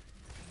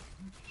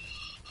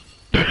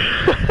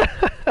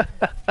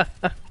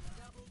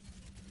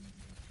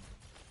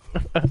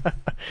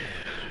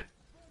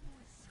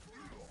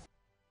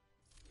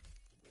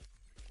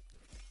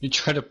 You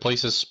try to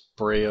place a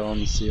spray on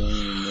the ceiling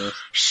and this.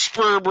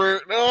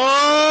 Spurbert. No!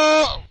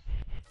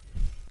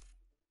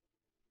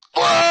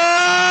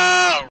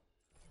 Oh!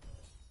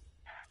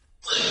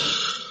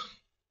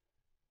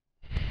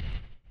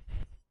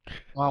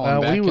 Wow,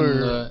 I'm back we in were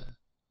the...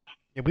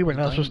 yeah, we were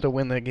not Dang. supposed to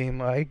win that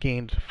game. I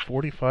gained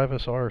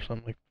 45 SR or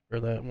something for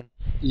that one.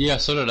 Yeah,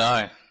 so did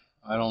I.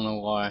 I don't know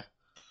why.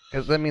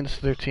 Because that means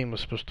their team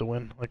was supposed to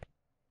win. Like,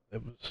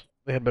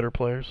 they had better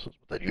players. That's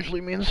what that usually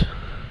means.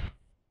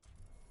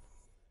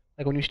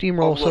 Like when you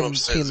steamroll I'll let some him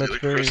team that's get a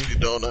very... crispy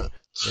donut.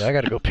 Yeah, I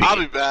gotta go pee. I'll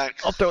be back.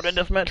 I'll throw it in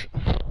this match.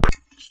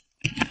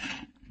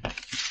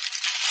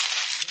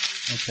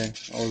 Okay,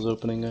 I was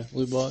opening a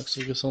loot box,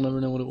 so I guess I'll never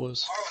know what it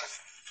was.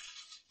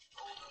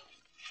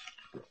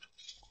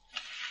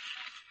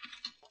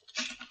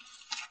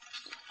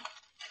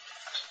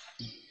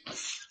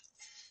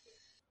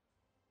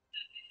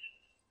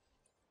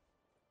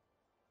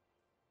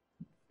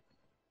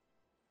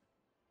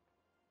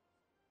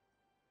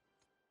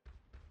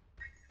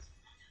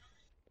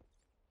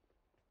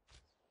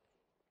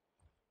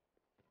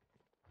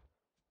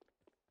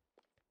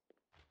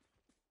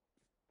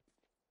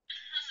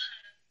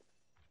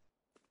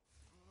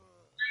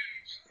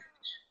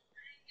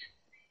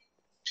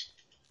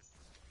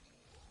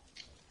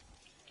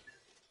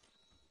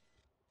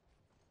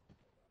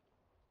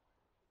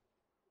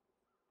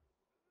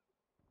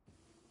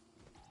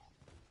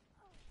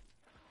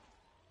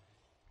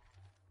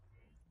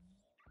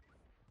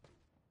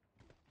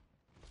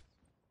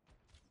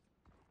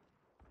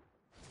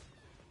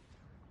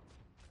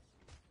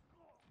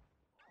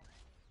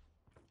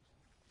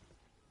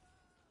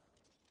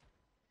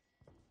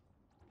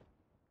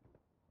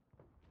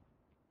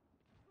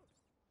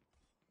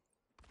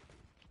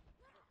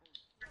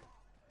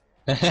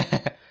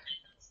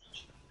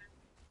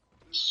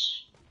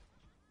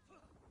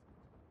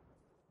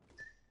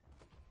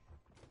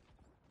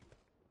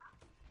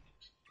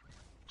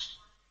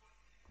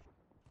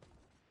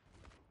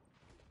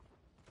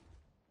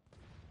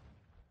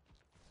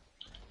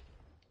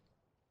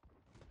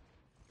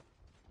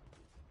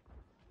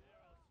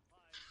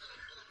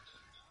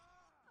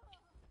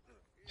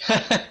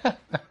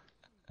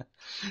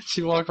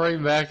 She walked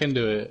right back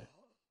into it.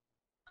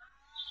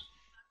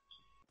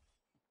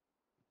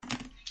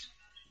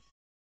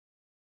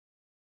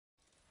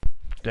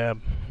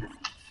 Dab. I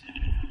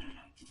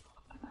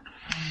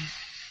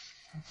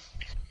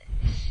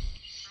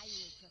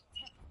will protect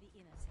the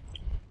innocent.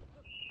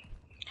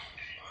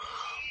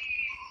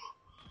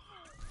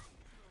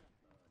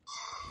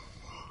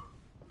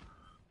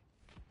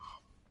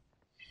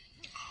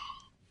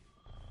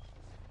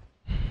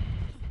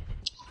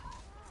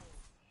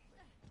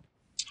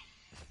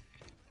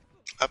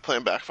 I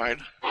plan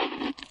backfired.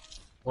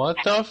 What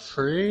the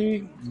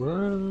freak,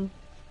 bro?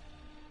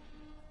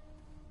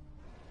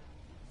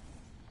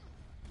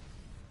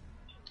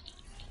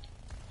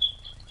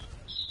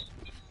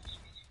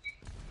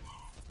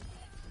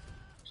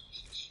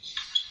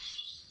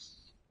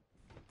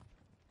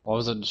 Why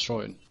was it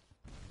destroyed?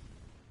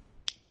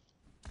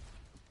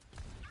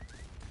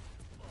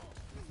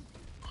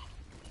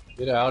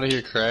 Get out of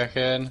here,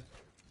 crackhead.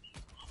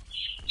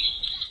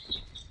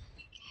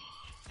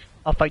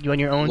 I'll fight you on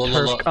your own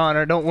turf,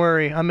 Connor. Don't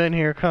worry. I'm in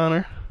here,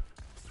 Connor.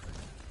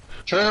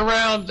 Turn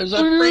around! There's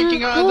a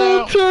freaking eye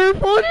on out!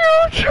 turf! On your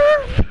own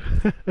turf!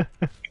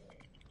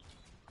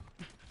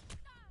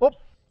 Whoop!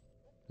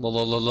 La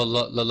la la la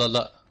la la la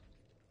la.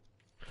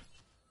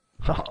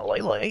 Oh,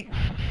 late.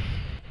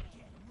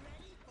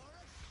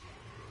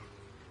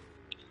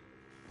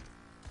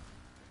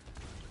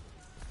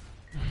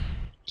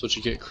 That's what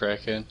you get,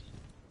 crackhead.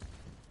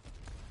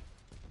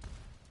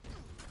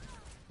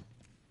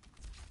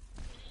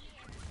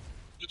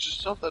 Get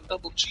yourself that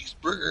double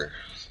cheeseburger.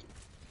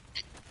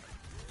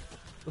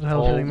 What the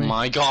hell's Oh hitting me?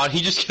 my god,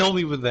 he just killed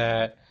me with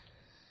that.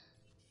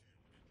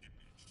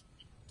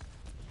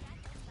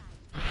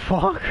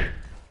 Fuck.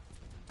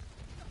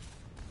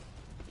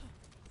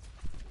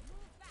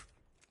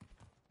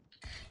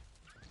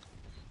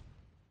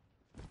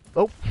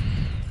 Oh.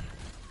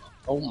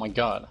 Oh my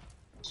god.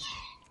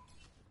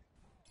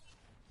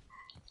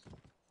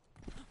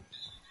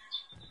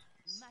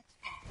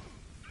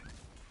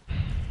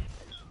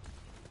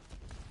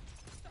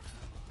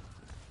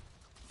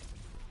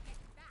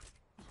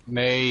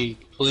 May,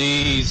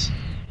 please.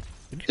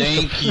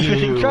 Thank Did you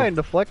you. try and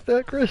deflect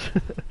that, Chris?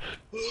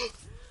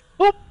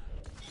 Oh.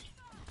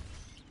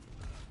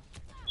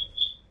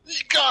 You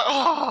got.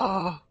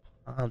 Ah!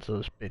 That's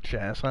those bitch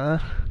ass, huh?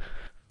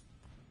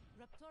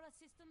 Raptora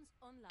systems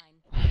online.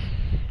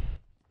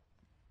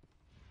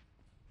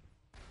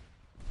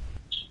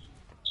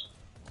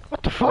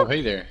 What the Oh, fuck?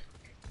 hey there.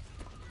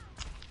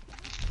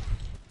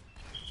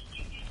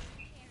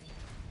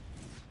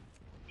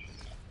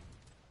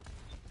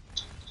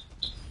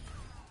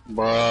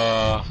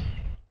 Bruh.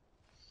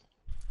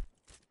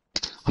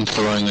 I'm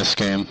throwing this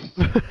game.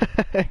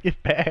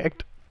 Get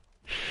bagged.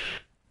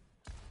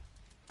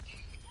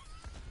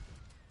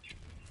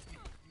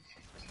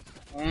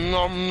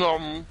 Nom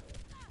nom.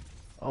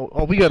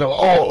 Oh, we gotta.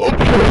 Oh,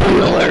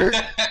 alert!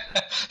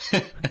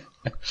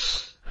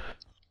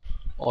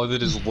 All I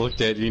did is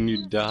looked at you and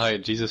you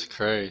died. Jesus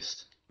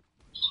Christ.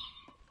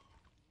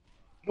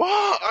 What?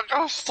 I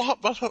gotta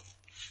stop that.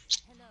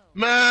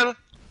 Man!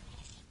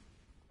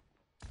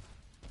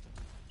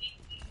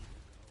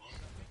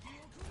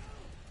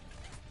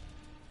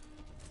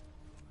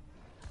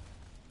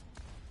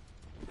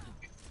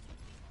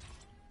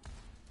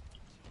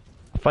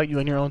 Fight you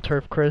on your own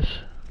turf, Chris.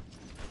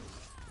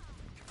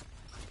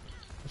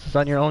 This is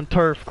on your own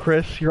turf,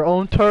 Chris. Your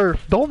own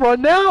turf. Don't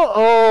run now!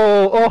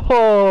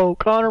 Oh,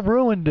 Connor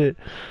ruined it.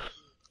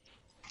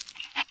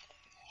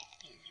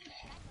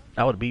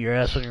 I would beat your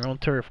ass on your own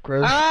turf,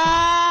 Chris.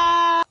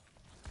 I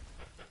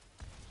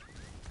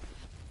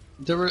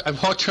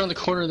walked around the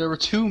corner, there were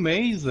two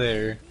Mays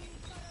there.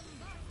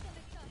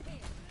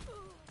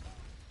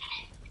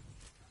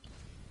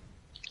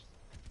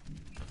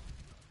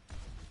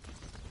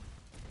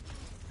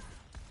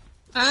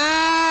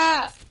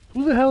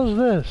 Who the hell is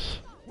this?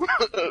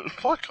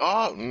 Fuck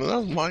off, man. That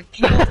was my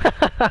kill.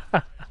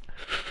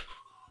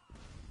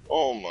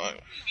 Oh my.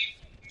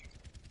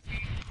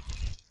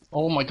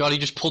 Oh my god, he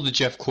just pulled the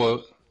Jeff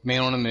quote.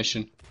 Man on a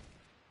mission.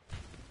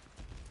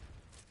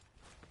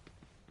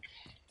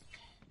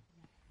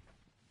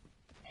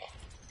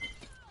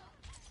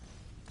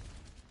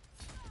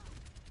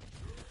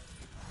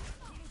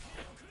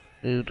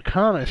 Dude,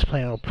 Connor's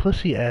playing a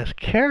pussy ass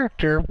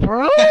character,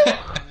 bro.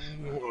 Oh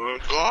my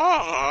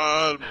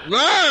god,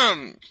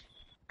 man!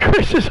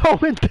 Chris is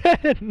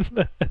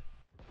 0-10.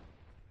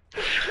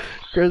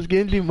 Chris,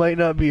 Genji might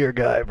not be your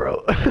guy,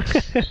 bro.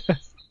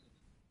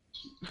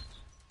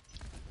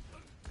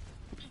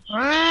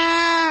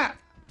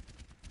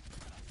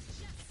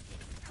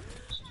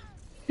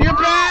 You're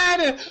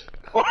bad!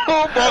 Oh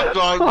my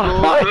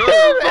god, I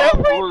hit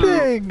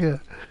everything.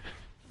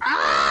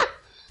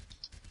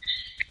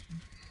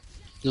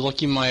 You're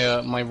lucky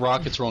my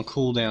rockets are on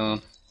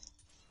cooldown.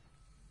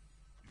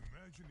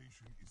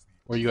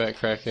 Where you at,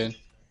 crackhead?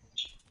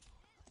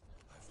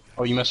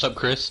 Oh, you messed up,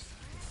 Chris?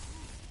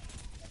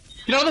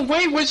 Get out of the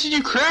way! Where's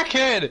you,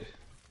 crackhead?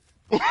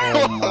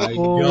 Oh my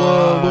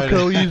god. Look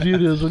how easy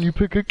it is when you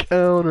pick a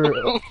counter.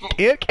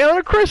 Can't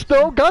counter Chris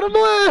though, got him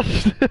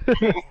last!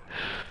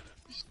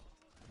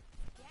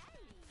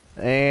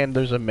 And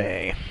there's a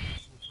May.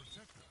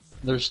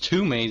 There's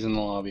two Mays in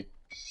the lobby.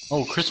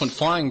 Oh, Chris went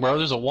flying, bro.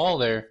 There's a wall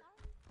there.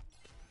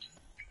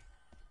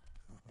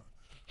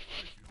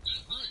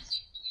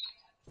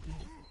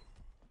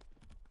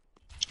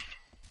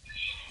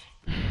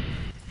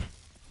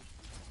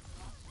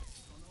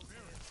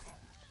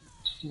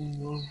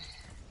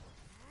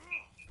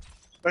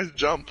 Nice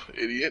jump,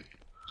 idiot.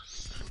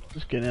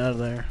 Just get out of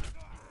there.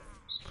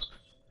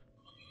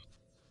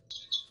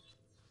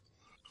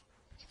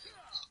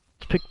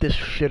 Let's pick this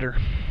shitter.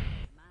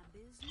 My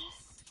business,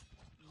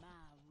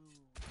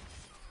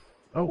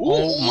 my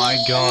rules. Oh my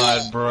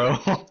god, bro.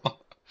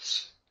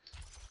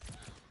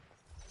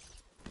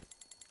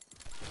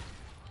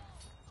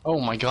 Oh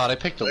my god, I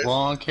picked the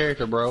wrong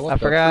character, bro. What I the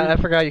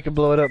forgot freak? you could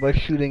blow it up by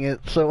shooting it,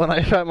 so when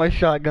I shot my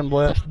shotgun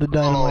blast the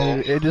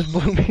dynamite, it just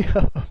blew me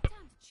up. Time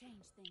to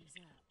change things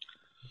up.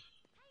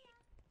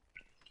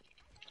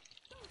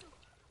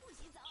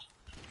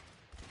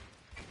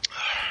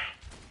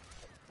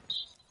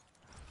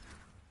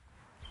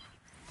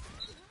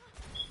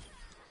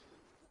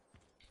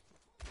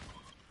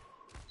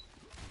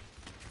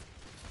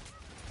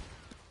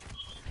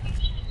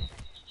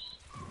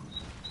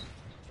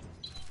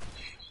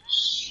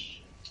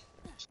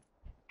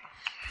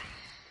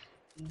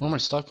 Where am I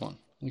stuck on?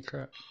 Holy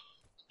crap.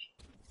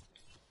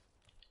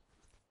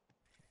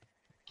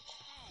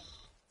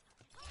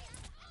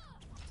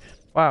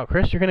 Wow,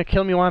 Chris, you're gonna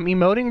kill me while I'm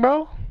emoting,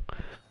 bro?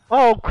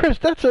 Oh, Chris,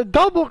 that's a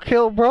double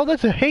kill, bro.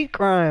 That's a hate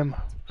crime.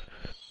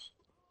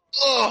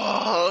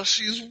 Oh,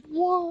 she's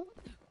what?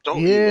 Don't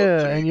emote Yeah,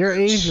 to me, and you're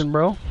bitch. Asian,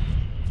 bro.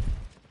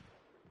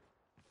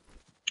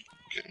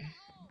 Okay.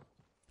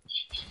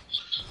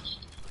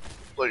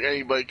 Like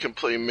anybody can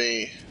play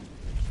me.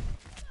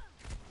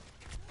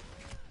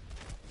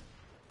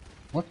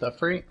 What the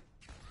freak?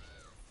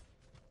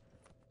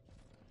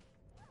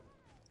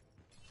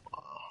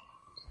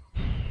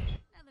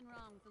 Nothing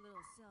wrong with a little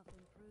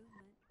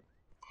self-improvement.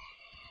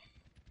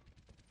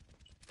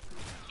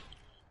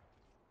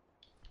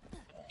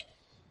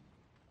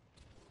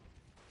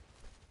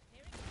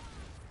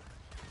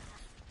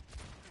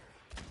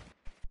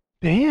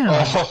 Damn.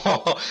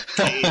 Oh,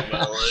 Hate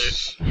my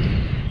life.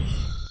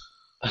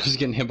 I was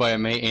getting hit by a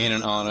mate and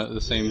an Ana at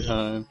the same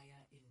time.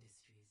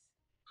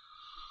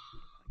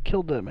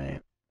 Killed that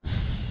man.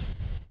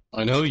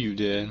 I know you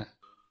did. Prepare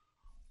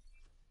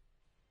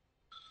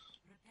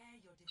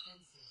your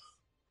defenses.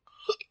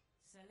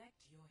 Select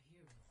your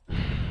hero.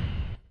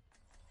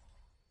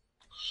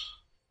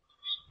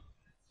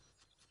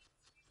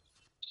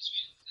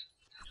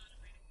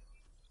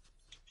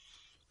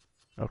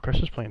 Oh, Chris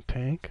is playing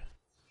tank.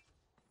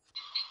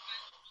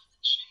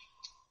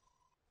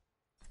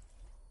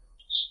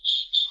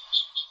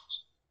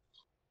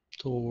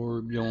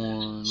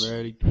 Torbjorn,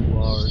 ready to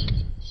bark.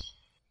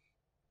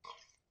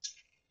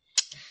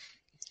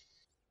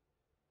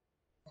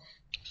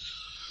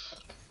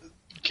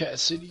 Cat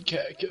City,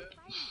 cat, cat.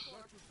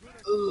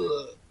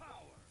 Ugh.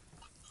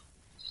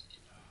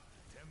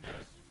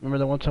 Remember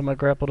that one time I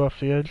grappled off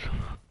the edge?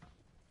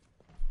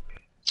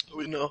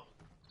 We know.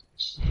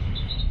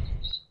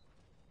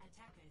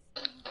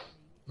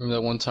 Remember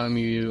that one time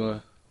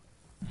you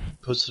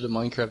posted a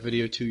Minecraft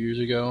video 2 years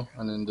ago,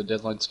 and then the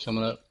deadline's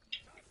coming up?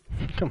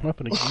 Coming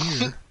up in a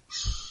year.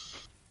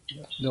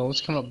 No,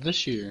 it's coming up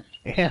this year.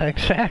 Yeah,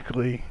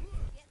 exactly.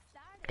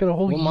 Got a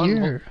whole What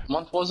year.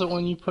 month was it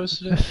when you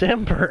posted it?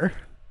 December.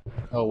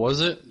 Oh,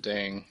 was it?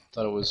 Dang.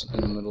 Thought it was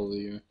in the middle of the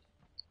year.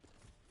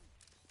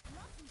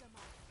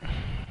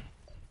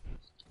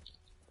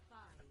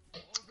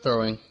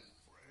 Throwing.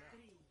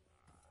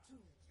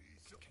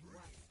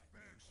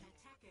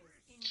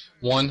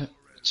 1,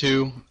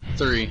 2,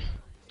 3.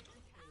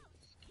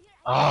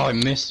 Oh, I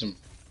missed him.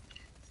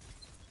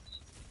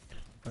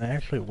 I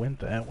actually went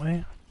that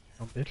way.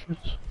 Oh, bitches.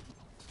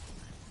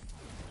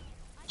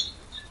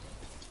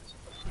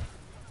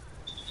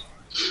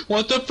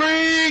 What the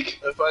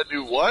freak? If I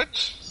do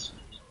what?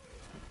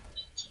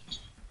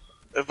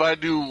 If I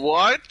do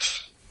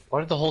what?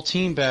 Why did the whole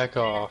team back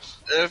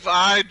off? If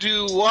I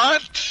do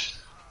what?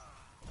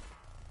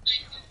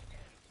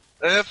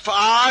 If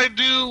I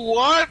do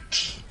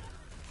what?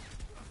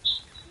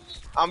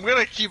 I'm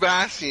gonna keep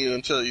asking you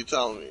until you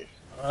tell me.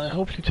 I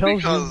hope she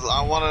tells Because you.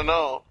 I wanna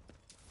know.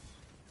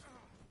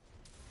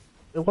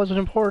 It wasn't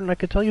important, I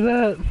could tell you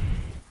that.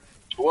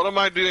 What am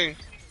I doing?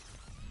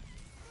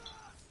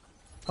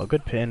 Oh,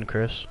 good pin,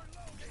 Chris.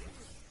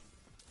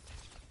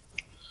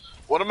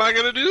 What am I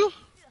gonna do?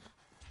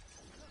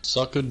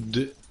 Suck a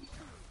dick.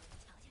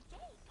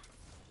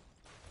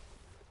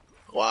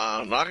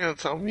 Wow, not gonna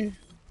tell me?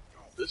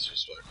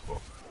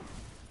 Disrespectful.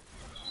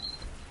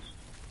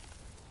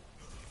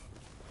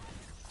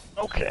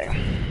 Okay.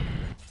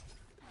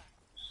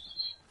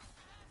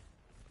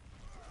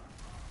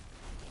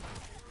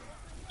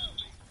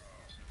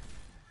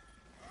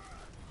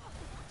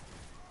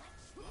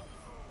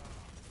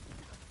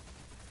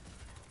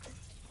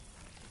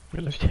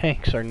 Those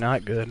tanks are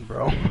not good,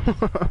 bro.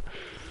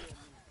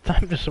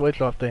 Time to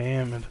switch off the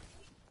Hammond.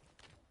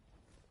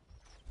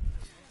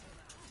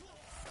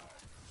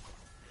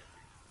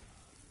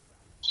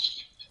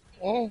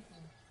 Oh.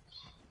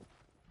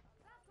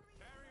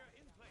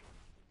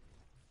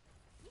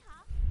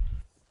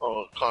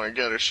 Oh, Connor,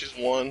 get her. She's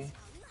one.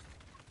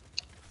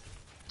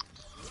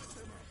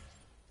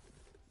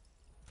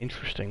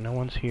 Interesting, no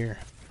one's here.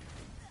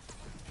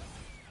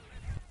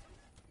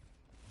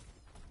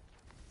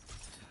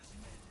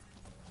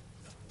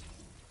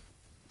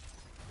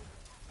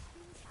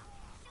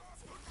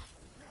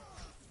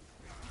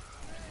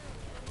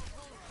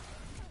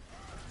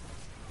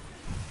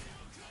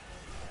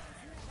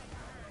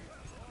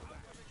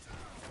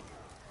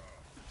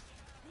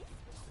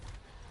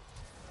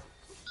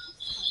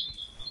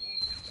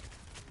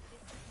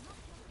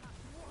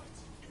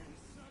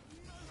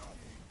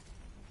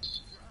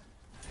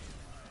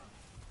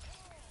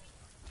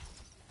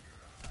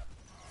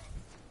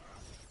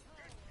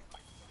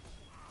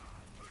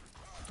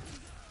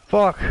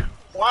 Fuck!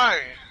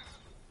 Why?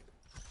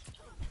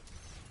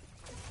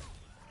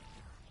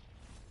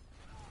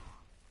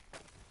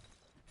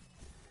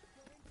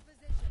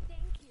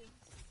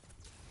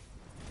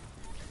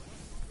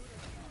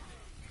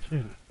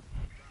 Dude.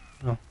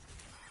 Oh.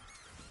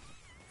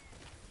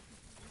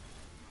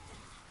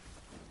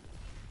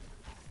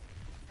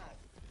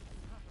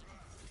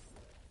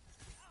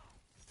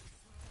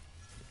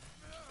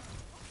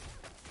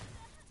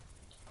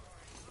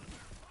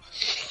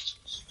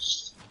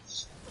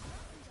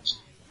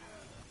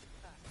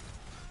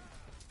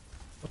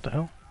 What the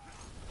hell?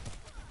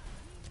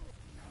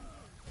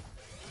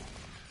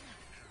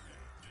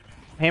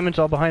 Hammond's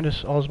all behind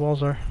us. All his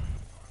walls are.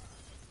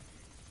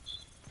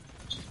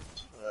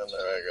 And there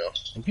I go.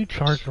 And you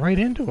charged right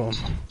into him.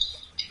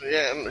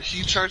 Yeah, and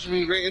he charged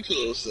me right into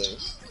those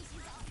things.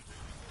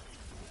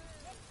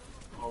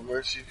 Oh,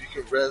 Mercy, if you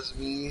could res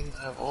me,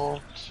 I have all.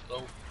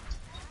 Oh.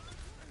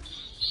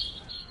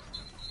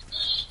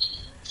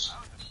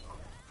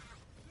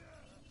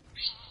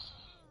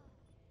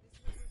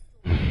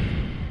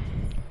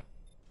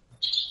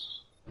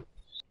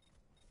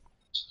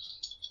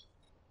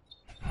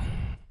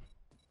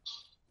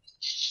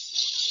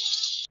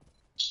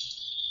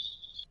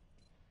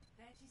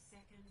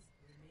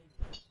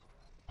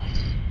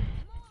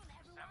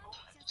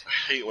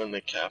 I hate when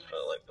they cap it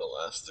at like the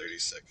last 30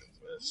 seconds,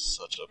 man. It's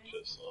such a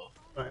piss off.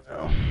 I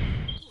know.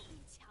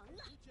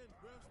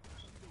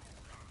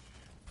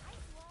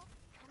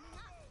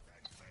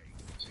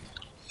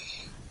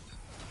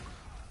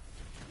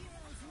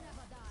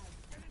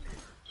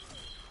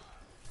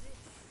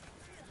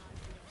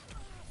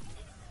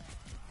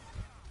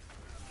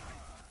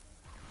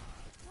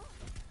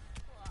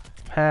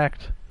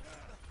 Hacked.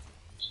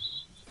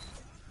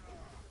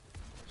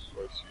 Of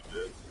course you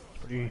did.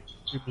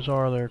 Pretty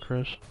bizarre there,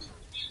 Chris.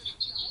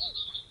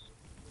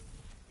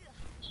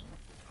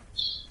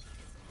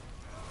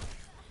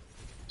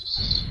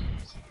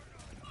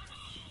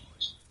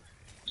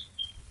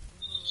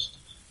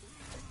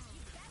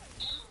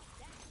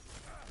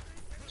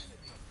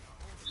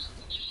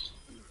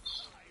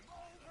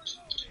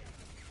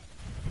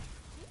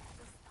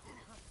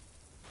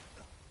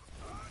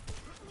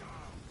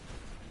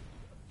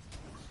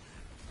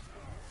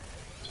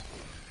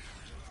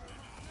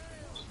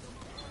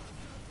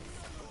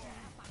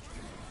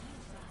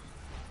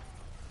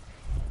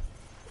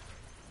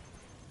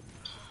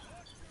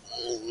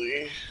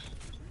 Holy.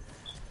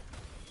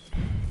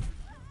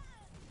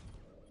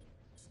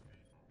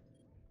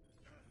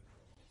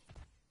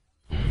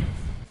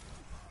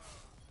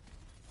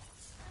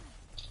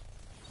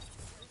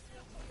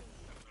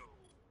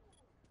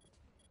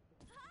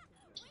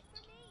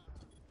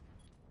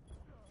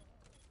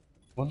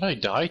 What did I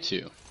die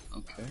to?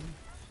 Okay.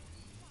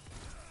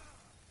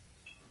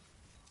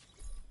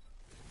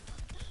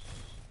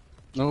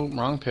 No,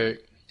 wrong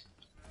pick.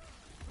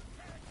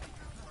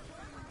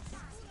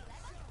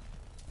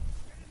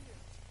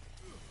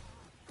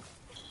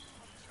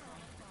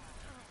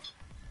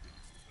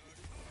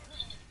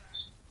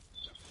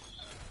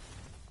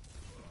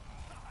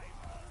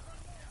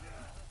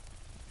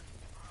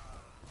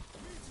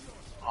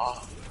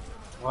 Oh,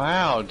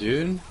 Wow,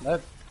 dude.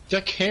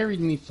 That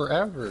carried me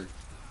forever.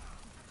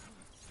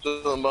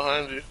 something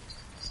behind you.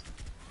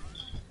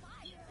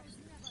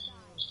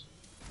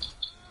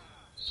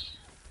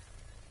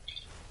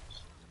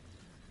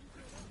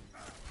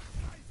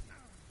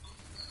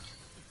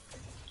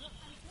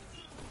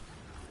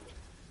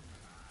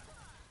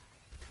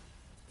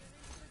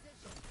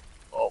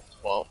 Oh,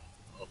 well,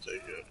 I'll take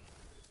it.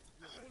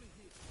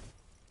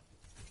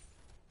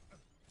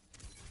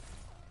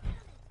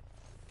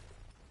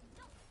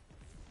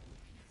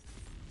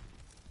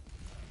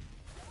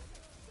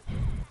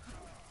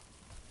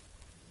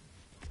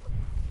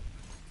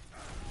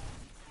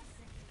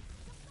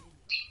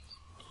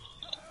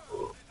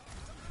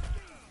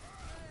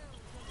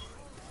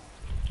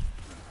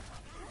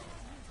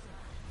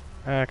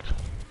 Hacked.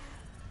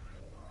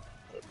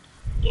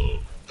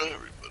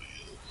 Everybody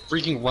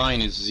Freaking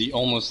Ryan is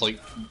almost like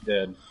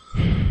dead.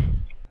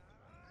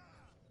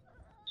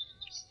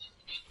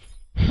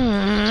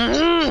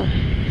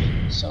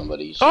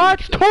 Somebody should. Oh,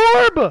 it's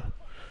Torb!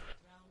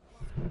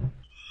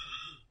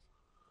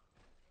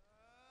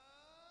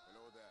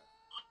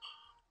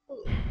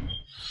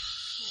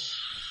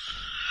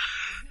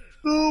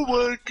 Oh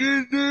my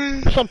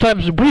goodness!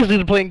 Sometimes we need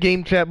to play in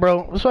game chat,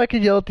 bro, so I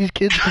can yell at these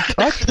kids to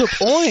touch the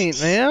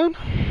point, man.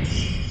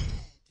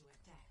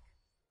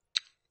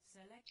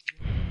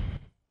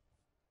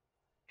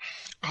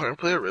 I'm gonna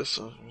play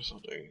Arissa or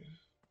something.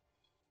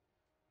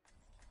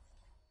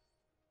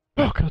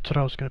 Oh, that's what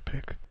I was gonna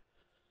pick.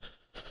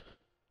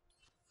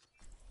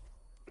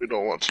 We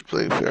don't want to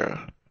play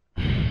Pharah.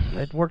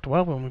 It worked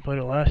well when we played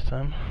it last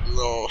time.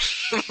 No.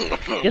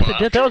 Yes, it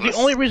did. That was the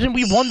only reason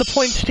we won the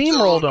point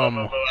steamrolled them.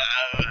 No.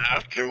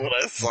 After what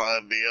I saw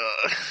in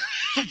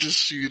the just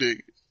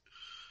shooting.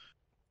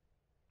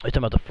 Are you talking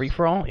about the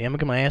free-for-all? Yeah, I'm gonna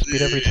get my ass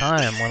beat every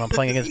time when I'm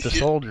playing against a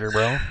soldier,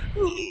 bro.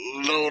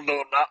 No,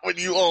 not when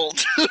you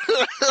ult.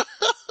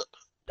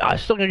 I'm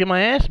still gonna get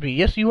my ass beat.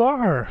 Yes, you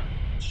are.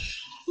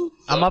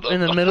 I'm up in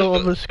the middle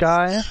of the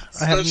sky.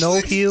 I have no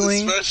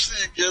healing.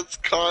 Especially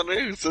against Connor,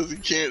 who says he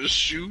can't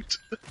shoot.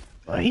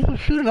 He was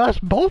shooting us,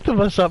 both of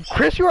us up.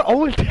 Chris, you were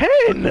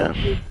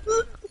 0-10.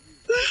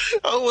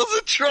 I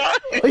wasn't trying.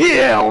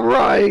 Yeah,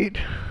 right.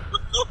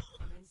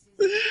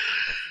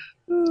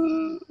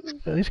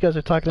 These guys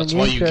are talking. That's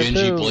why you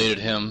Genji bladed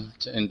him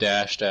and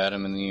dashed at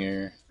him in the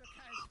air.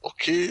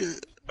 Okay,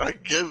 I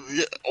guess.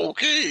 Yeah,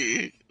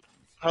 okay.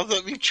 How's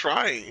that me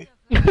trying?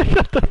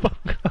 Shut the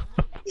fuck up.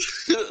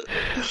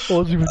 I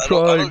wasn't even I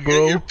trying, don't bro.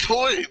 get your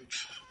point.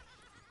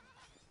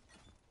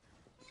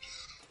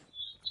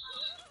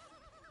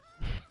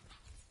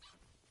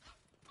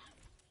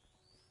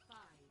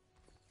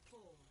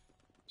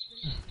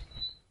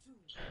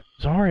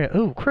 Zarya,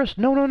 oh, Chris,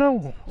 no, no,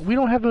 no. We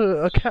don't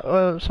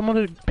have someone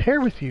to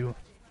pair with you.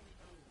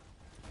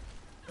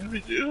 What do we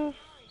do?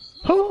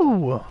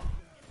 Who?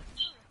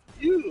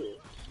 You.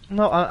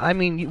 No, I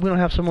mean, we don't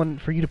have someone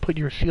for you to put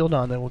your shield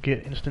on that will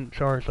get instant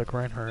charge like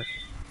Reinhardt.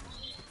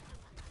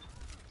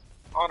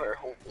 Honor,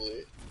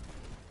 hopefully.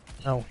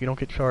 No, you don't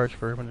get charged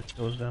for when the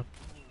shield is down.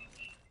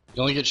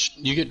 You only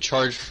get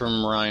charged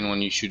from Ryan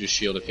when you shoot a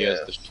shield if he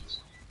has the.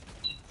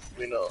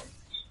 We know.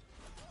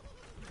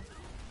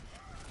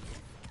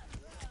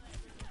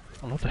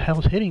 I don't know what the hell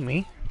is hitting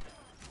me.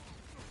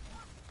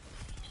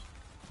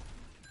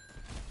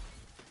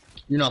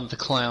 You're not the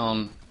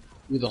clown.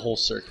 You're the whole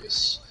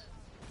circus.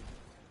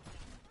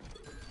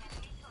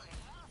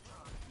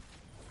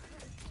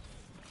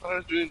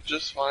 Honor's doing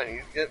just fine.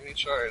 He's getting me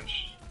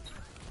charged.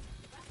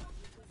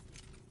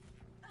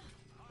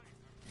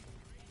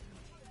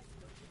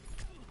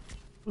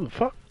 Who the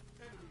fuck?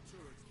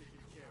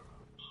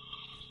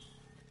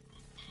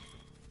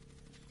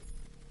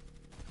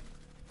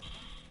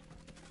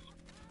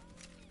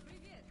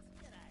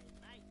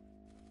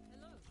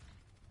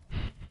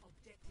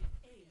 Objective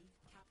A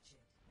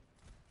captured.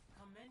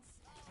 Commence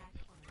attack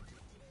on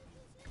objective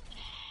B.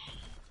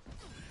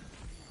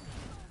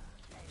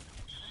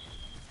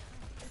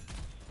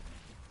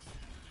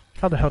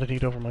 How the hell did he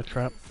get over my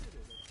trap?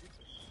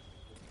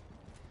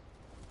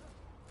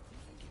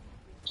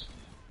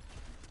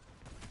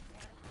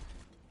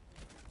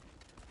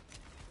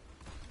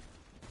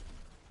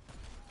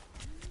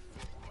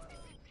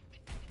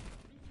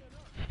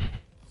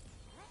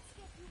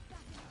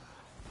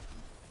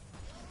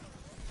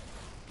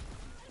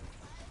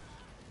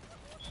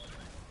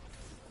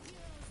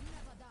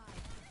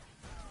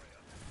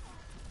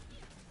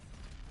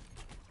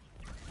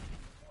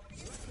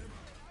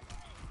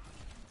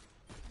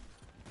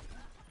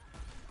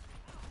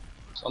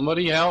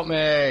 Somebody help me!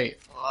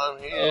 I'm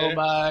here. Oh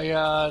my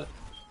god.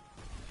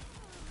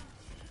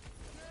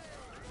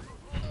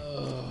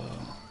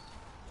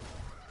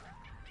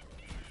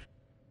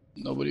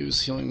 Nobody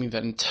was healing me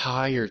that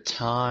entire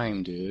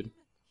time, dude.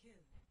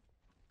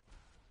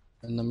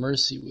 And the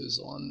Mercy was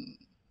on.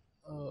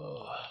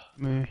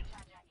 Me.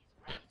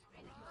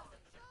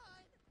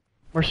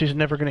 Mercy's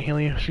never gonna heal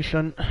you. She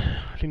shouldn't.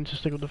 She needs to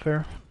stick with the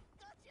fair.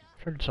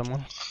 Triggered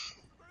someone.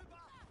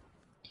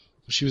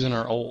 She was in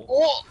our ult.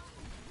 Oh!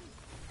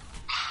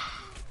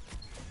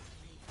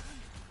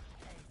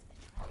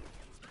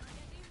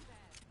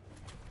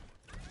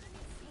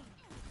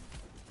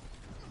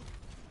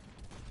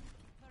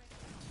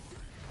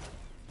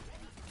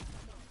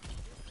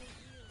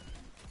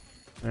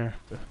 There,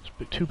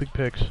 two big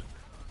picks.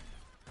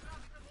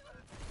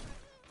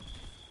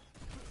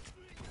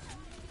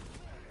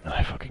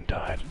 I fucking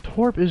died.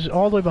 Torp is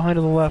all the way behind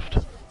to the left.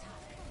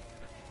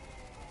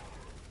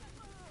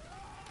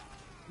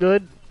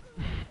 Good.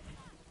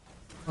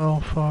 Oh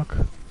fuck.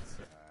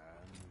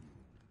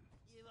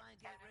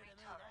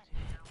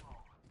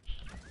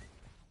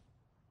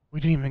 We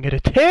didn't even get a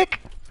tick!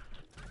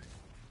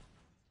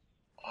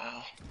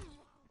 Wow.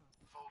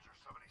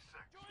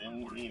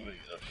 Didn't even get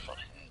a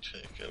fucking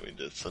tick, and we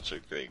did such a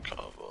great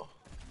combo.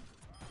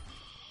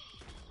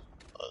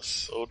 That's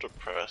so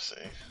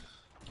depressing.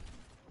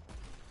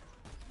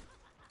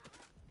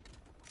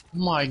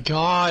 My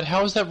god,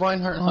 how is that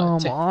Reinhardt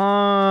Come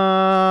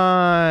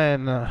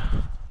on!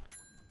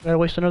 Gotta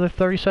waste another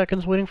 30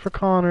 seconds waiting for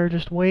Connor,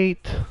 just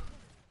wait.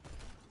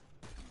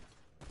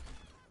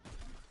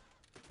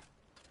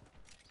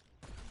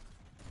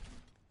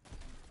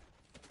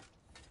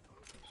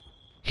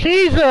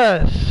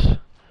 Jesus!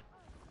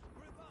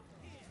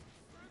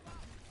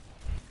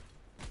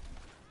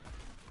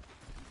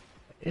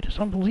 It is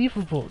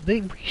unbelievable. They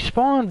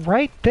respawn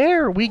right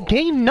there. We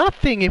gain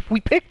nothing. If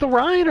we pick the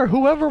Ryan or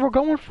whoever we're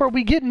going for,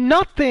 we get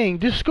nothing.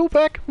 Just scoot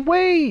back and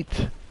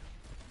wait.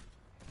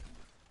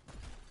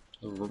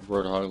 The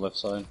Roadhog left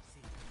side.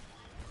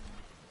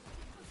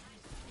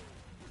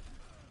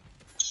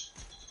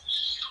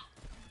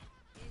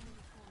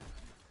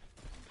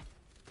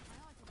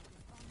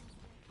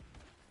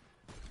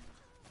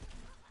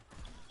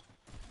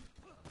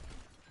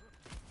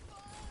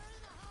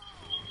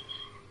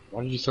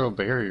 Why did you throw a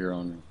barrier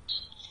on me?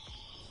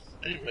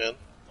 Hey man,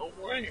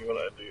 don't worry what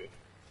I do.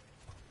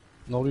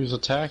 Nobody was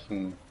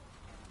attacking me.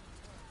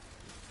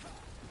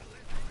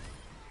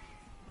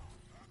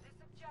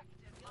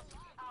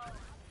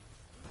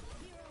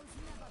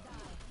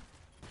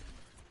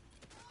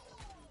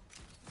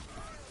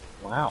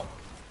 Wow.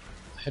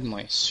 I had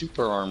my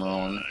super armor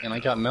on and I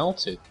got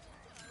melted.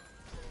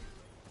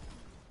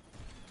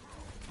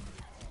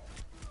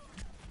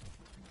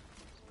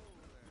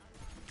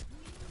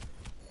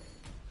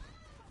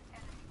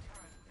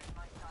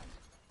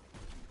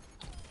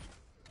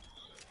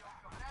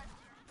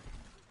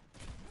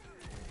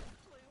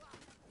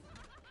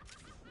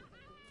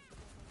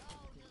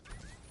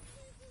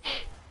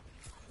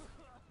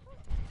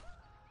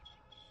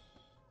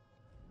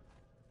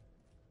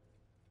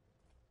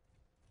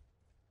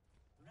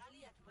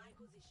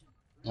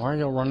 Why are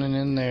y'all running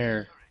in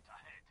there?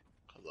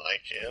 Cause I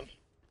can.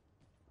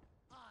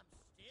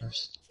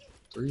 There's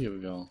 3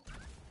 of y'all.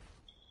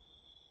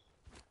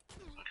 I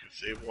can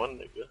save one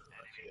nigga.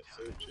 I can't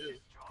save two.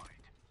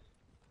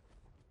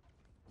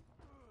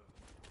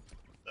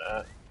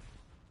 That.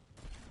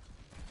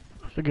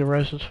 If we get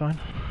res, it's fine.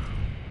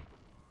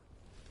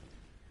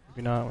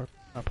 Maybe not, we're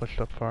not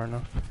pushed up far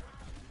enough.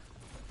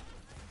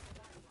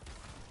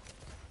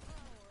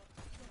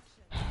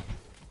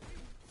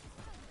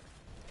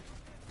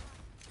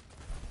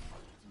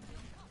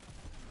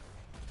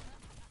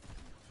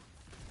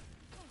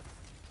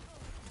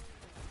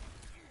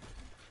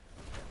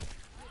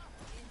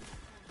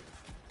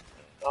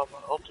 Oh, my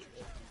ultimate.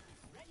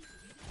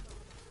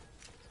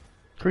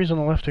 Freeze on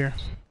the left here.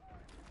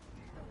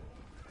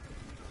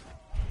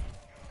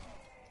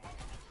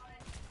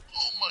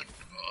 Oh my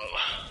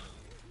god.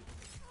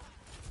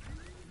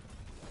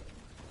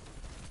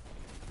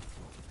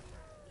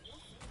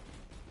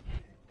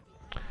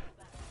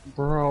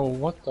 Bro,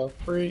 what the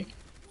freak?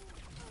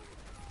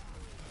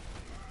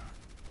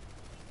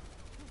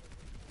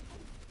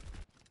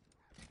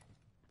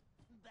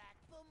 Back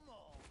for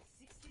more.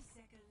 60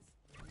 seconds.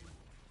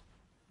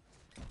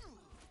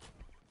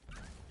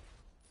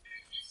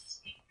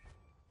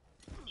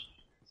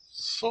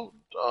 So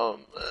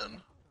dumb,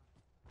 man.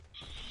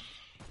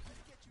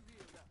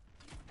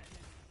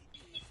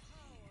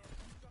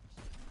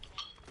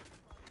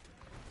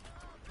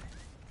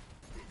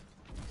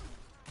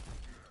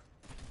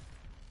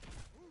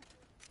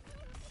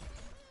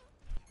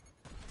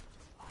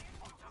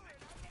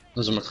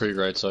 There's a McCree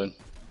right side.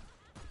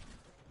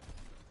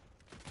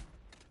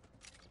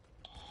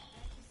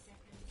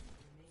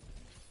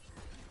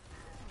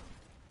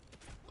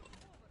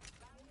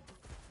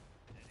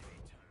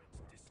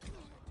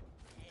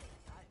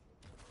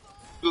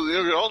 Do you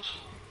have your ult?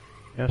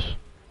 Yes.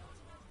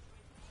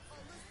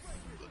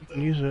 You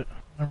can use it.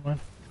 Never mind.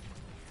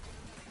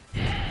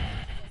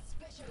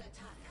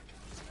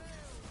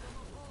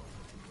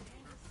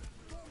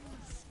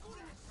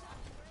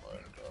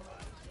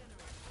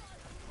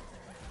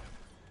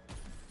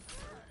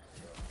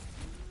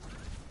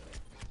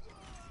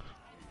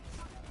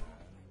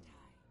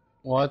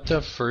 What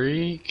the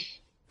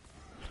freak?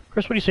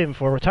 Chris, what are you saving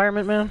for?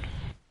 Retirement, man?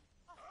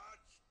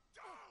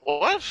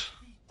 What?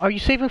 Are you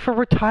saving for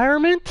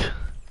retirement?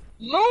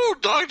 No,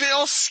 dog, they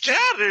all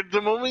scattered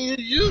the moment you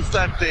use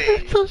that It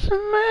thing.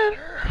 doesn't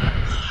matter.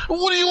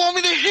 What do you want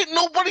me to hit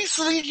nobody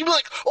so that you can be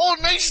like, oh,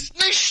 nice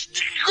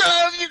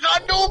grab, you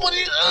got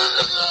nobody.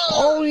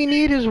 All we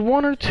need is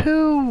 1 or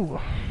 2.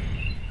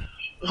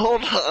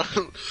 Hold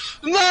on.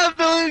 No,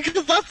 Billy,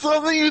 because that's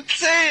something you'd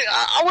say.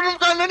 I wouldn't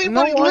have gotten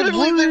anybody. No, I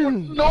Literally,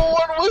 wouldn't. no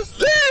one was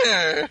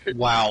there.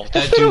 Wow,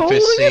 that Instead of doofus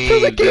holding it till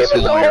the saved game this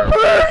is Moira. over.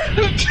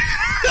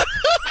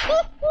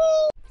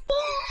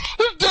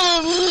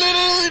 Dude,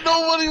 literally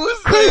nobody was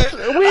Chris,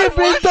 there. we have I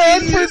been watched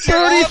done you for use your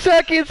 30 ult.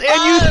 seconds and you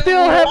I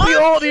still have the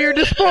ult watched at your it.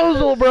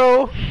 disposal,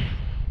 bro.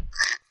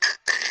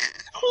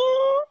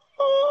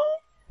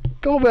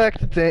 Go back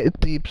to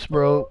Deeps,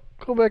 bro.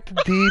 Go back to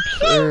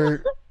Deeps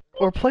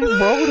or play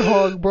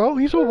Roadhog, bro.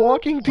 He's a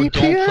walking Or don't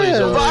play DPS.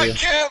 Zarya. I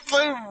can't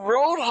play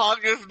Roadhog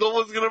if no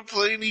one's gonna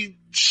play any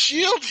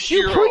shield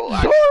You hero. played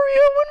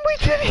Zarya when we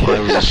didn't I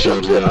even was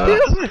shield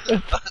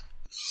him.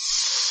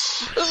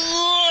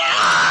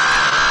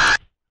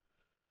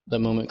 That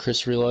moment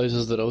Chris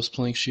realizes that I was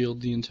playing Shield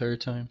the entire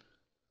time.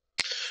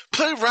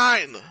 Play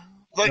Ryan.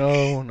 Like,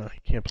 No, you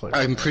can't play.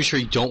 I'm pretty sure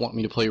you don't want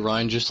me to play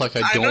Ryan, just like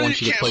I I don't know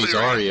want you you to can't play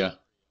play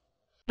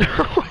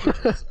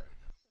Zarya.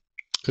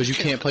 Because you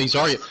can't play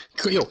Zarya.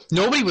 Yo,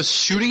 nobody was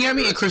shooting at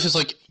me, and Chris is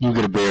like, "You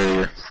get a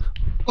barrier."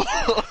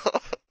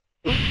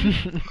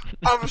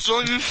 I'm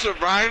so used to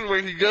Ryan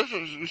where he gets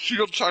a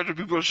shield charge and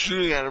people are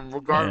shooting at him Yeah, I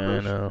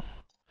regardless. know.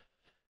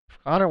 If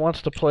Connor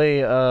wants to play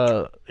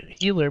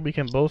healer, we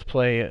can both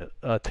play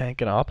tank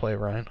and I'll play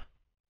Ryan.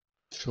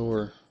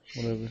 Sure,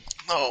 whatever.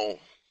 No.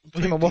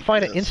 Okay, but we'll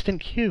find an DPS.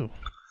 instant queue.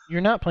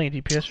 You're not playing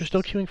DPS, you're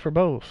still queuing for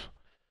both.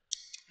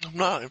 I'm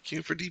not. I'm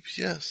queuing for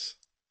DPS.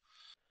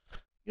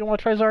 You don't want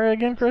to try Zarya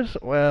again, Chris?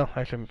 Well,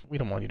 actually, we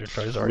don't want you to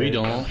try Zarya We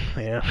again. don't.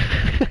 Yeah.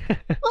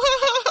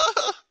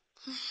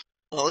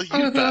 Oh, you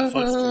fat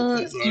fucks still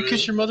play You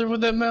kiss Zarya. your mother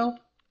with that mouth?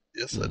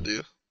 Yes, I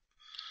do.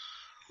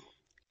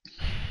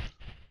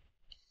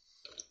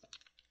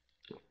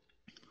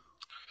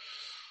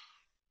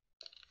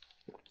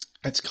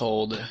 That's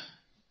called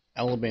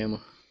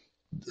Alabama.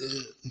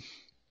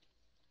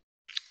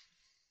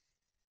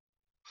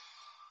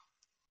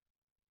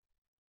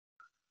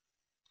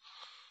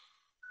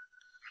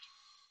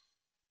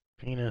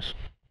 Penis.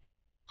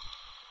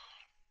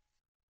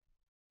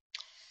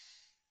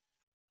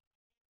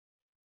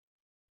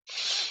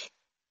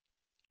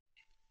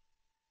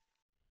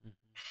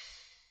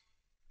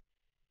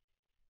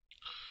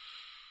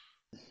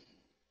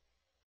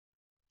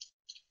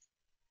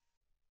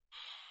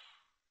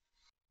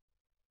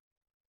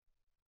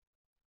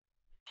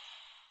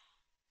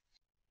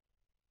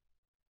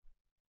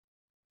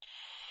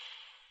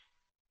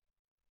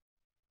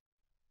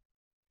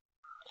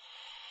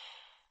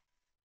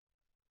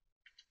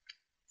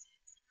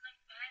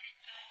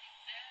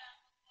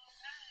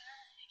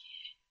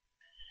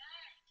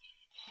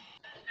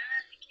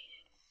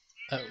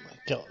 Oh my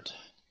god.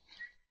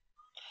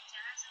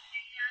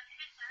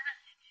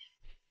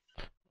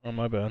 Oh,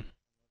 my bad.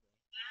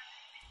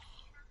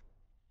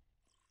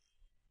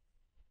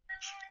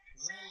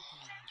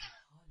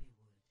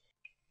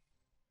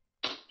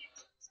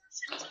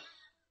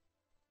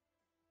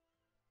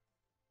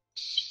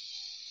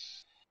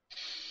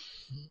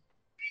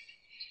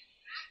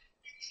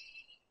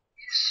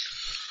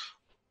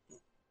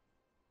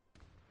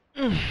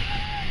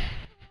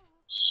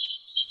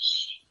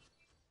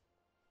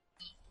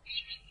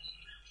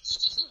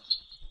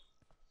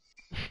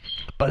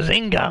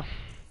 Bazinga!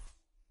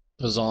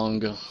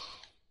 Bazonga.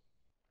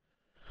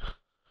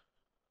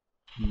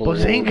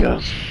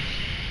 Bazinga!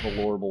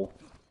 Valorable.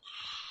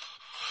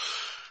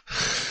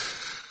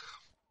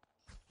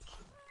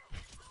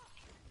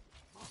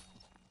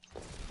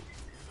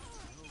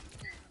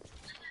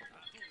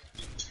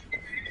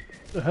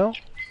 The hell?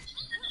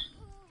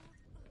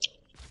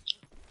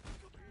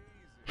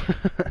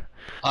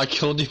 I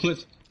killed you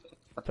with.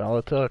 That's all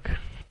it took.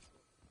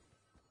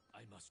 I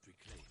must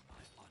reclaim my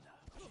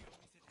honor.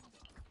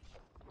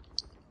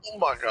 Oh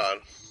my god.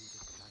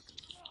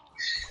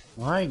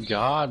 My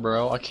god,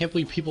 bro. I can't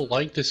believe people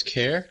like this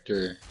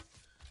character.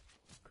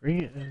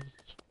 Great.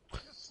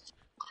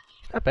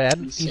 Not bad.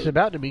 He's He's so-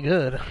 about to be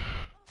good.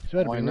 He's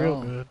about Oh, to I be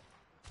real know. good.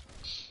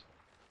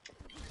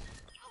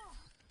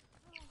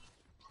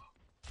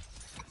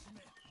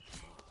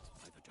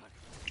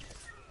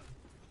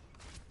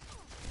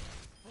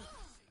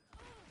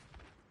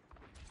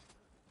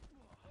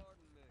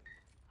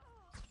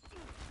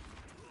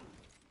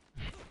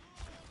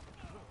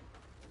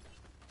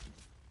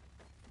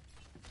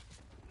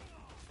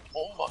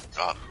 Oh my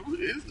god, who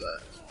is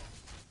that?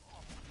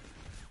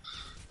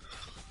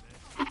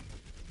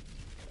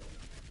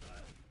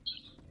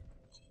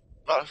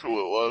 Not who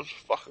it was.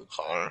 Fucking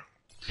Connor.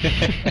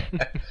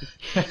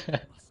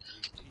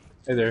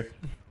 Hey there.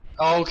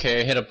 Oh,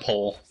 okay, I hit a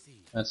pole.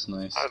 That's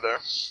nice. Hi there.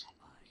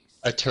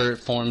 A turret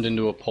formed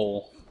into a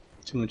pole.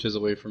 2 inches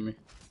away from me.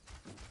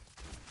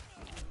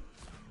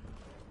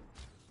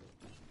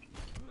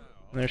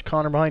 There's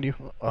Connor behind you.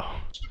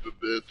 Oh. Stupid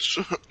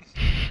bitch.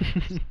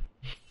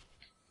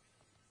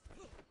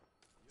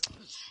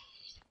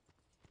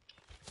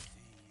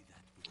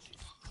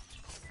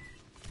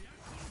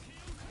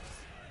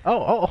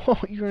 Oh,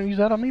 you gonna use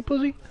that on me,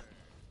 pussy?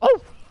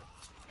 Oh!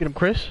 Get him,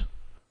 Chris.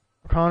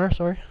 Or Connor,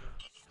 sorry.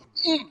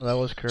 Oh, that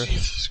was Chris.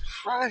 Jesus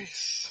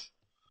Christ.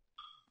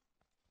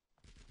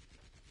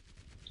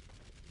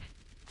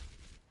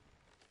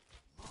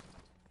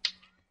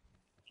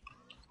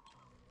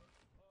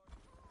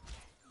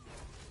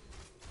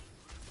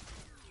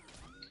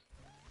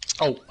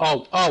 Oh,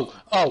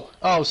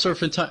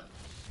 surfing time.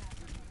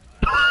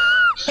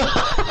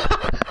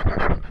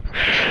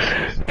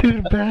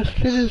 Dude,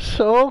 Bastion is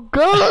so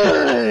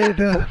good!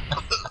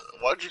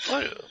 Why'd you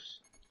play it?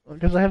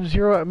 Because I have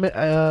 0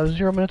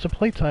 minutes of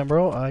playtime,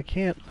 bro. I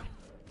can't.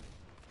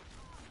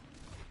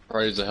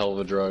 Pride is a hell of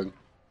a drug.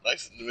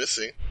 Nice and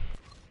missing.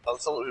 On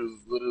someone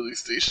who's literally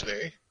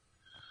stationary.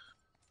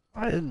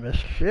 I didn't miss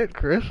shit,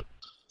 Chris.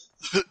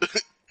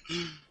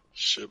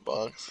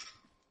 Shitbox.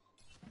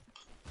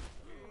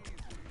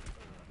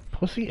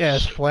 Pussy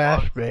ass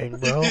flashbang,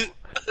 bro.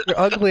 Your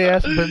ugly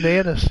ass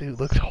banana suit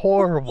looks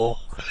horrible.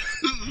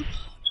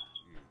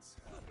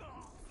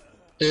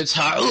 It's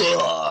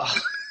hot.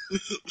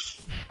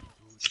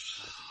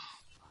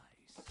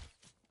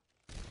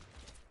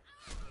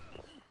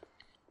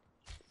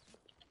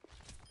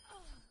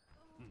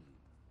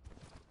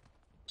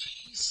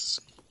 Jesus.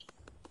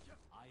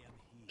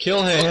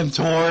 Kill him,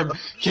 Torb.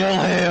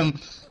 Kill him.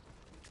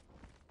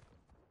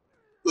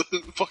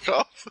 Fuck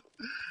off.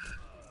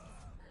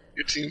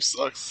 Your team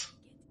sucks.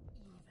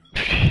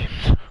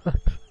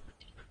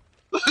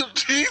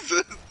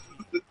 Jesus!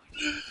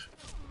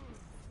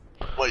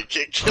 What, you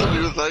can't kill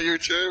me without your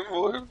chair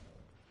for him?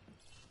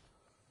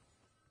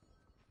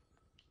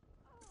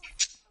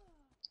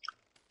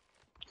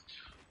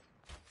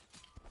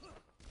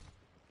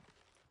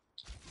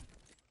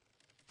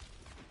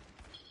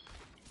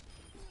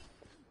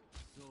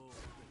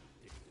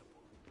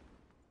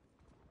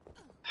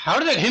 How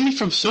did that hit me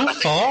from so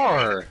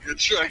far? Good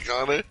try,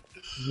 Connor.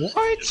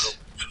 What?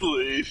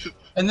 Please.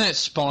 And then it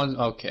spawned.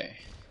 Okay.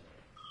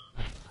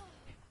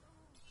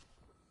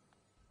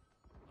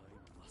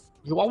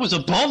 Yo, I was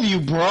above you,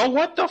 bro.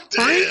 What the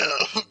freak?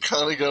 Damn!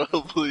 Connor got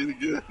to bleed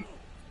again.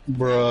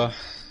 Bruh.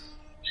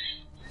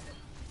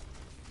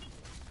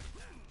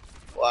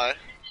 Why?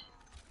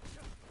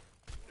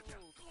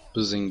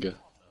 Bazinga.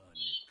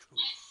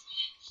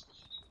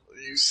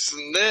 You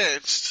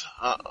snitched.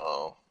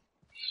 Uh-oh.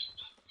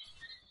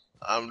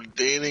 I'm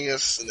dating a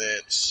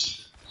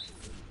snitch.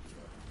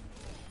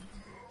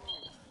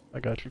 I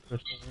got you,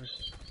 Chris. Don't worry.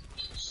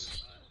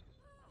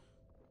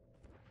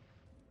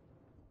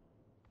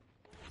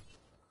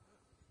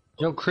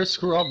 Yo, Chris,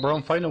 screw up, bro.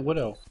 I'm fighting a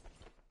widow.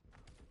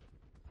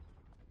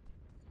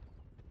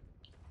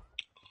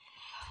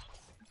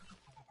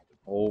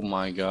 Oh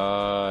my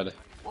god.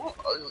 What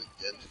ugly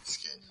Genji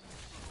skin.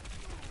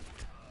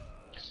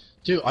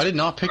 Dude, I did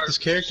not pick this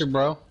character,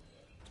 bro.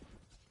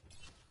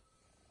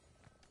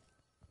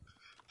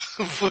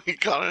 Wait,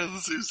 Connor has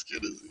the same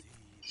skin as me.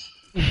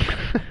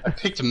 I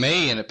picked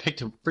May and it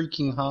picked a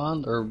freaking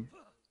Han or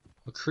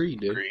McCree,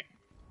 dude. Agree.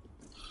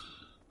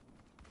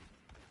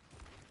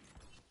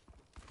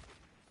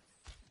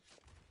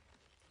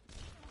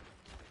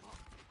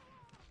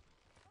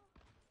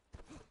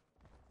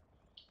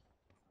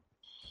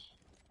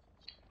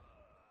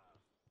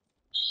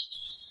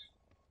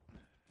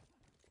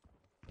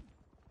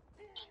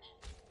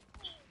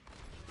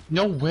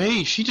 No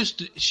way,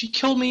 she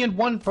killed me in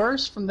one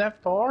burst from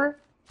that far?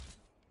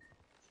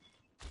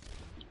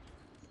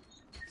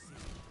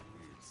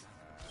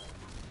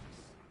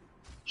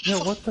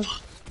 Yeah, what the?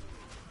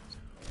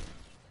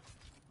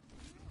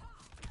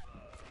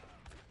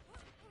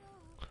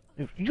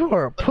 You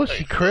are a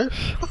pussy, Chris.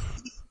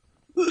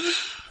 I'm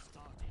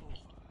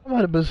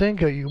about to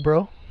bazinga you,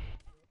 bro.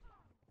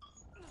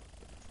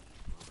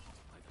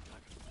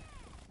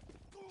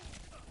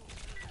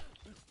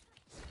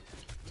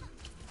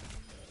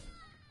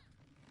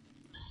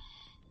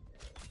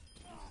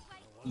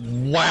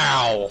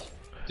 Wow!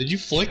 Did you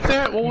flick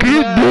that? What was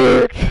Get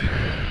that? dicked!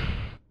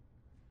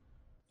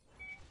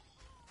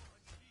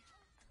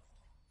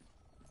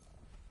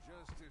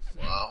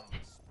 Wow.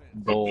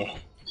 Bull.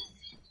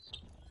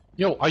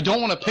 Yo, I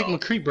don't want to pick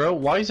McCree, bro.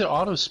 Why is it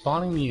auto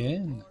spawning me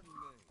in?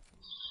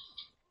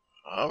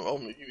 I don't know,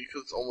 maybe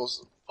because it's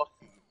almost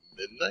fucking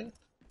midnight?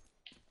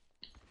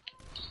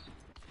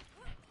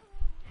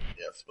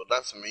 Yes, but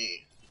that's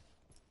me.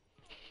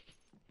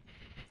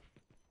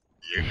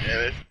 And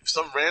if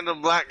some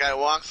random black guy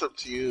walks up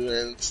to you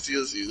and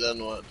steals you,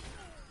 then what?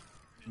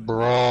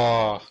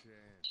 Bruh.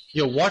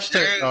 Yo, watch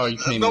that. Oh, you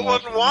can't No even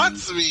one watch it.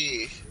 wants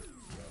me!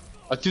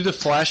 I threw the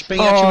flashbang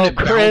at you and Oh, it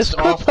Chris, bounced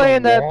quit off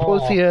playing the that wall.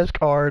 pussy ass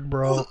card,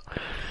 bro. What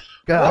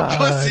God.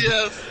 pussy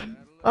ass?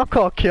 I'll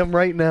call Kim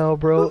right now,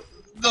 bro.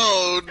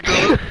 No,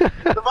 no.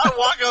 If I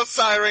walk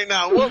outside right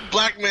now, what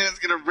black man is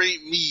gonna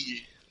rape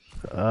me?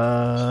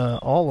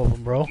 All of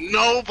them, bro.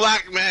 No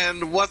black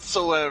man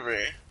whatsoever.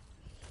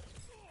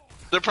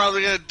 They're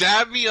probably gonna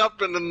dab me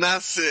up and then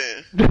that's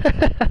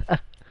it.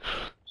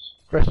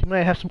 Chris, you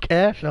might have some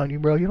cash on you,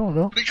 bro. You don't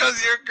know.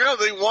 Because you're a girl,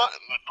 they want.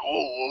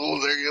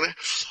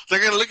 They're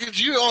gonna look at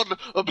you on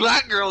a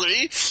black girl.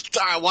 Eh?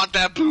 I want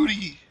that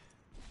booty.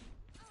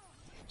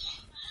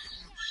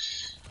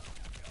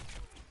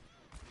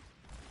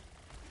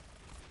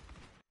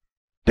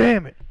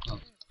 Damn it.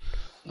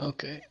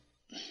 Okay.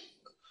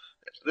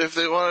 If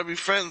they want to be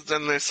friends,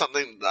 then there's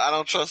something I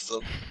don't trust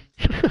them.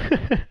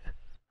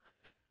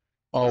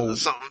 Oh,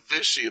 There's something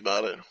fishy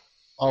about it.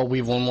 oh, we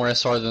have one more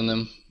SR than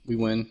them. We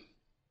win.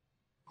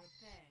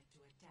 Prepare to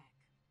attack.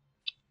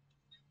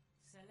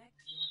 Select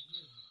your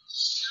hero.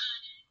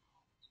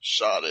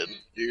 Shotted.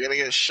 You're gonna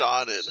get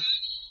shotted.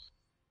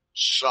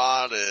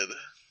 Shotted.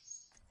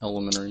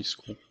 Elementary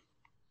school.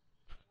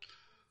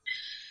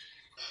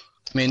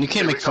 Man, you can't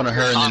Here make we fun go, of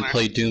her and then Connor.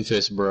 play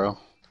Doomfist, bro.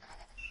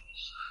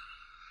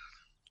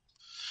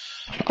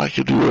 I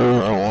can do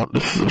whatever I want.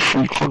 This is a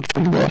free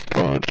country left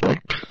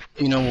project.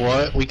 You know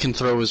what? We can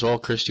throw as well,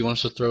 Chris. Do you want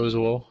us to throw as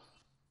well?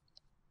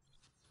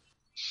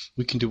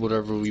 We can do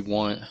whatever we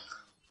want.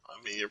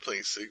 I mean, you're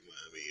playing Sigma.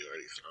 I mean, you're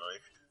already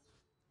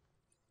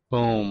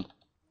throwing. Boom.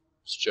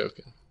 Just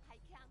joking.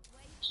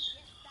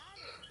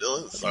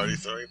 Dylan's already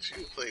throwing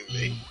too. Playing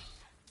me.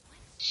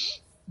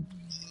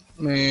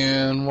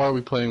 Man, why are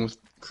we playing with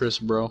Chris,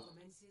 bro?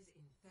 Commences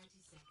in 30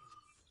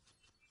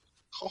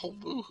 seconds. Oh,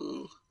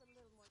 boo-hoo.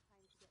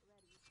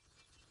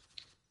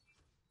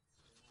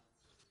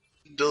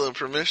 Dylan,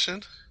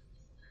 permission?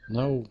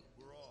 No.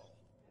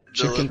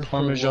 Chicken Dylan,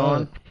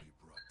 parmesan?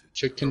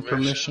 Chicken Permission?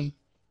 permission?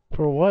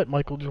 For what,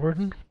 Michael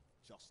Jordan?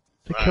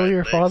 To Right, kill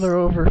your thanks. father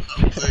over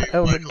playing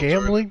over Michael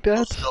gambling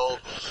Jordan. debts? Let's go.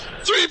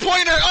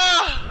 Three-pointer!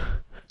 Ah!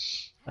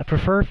 I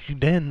prefer if you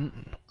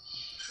didn't.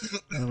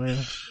 I mean,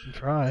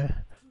 try.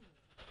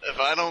 If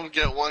I don't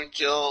get one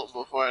kill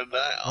before I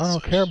die, I'll I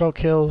don't switch. care about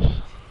kills.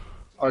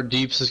 Our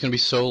deeps is gonna be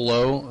so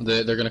low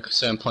that they're gonna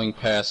say I'm playing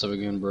passive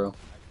again, bro. And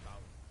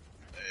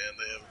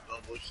they have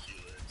double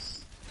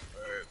healers.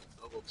 Or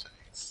double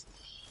tanks.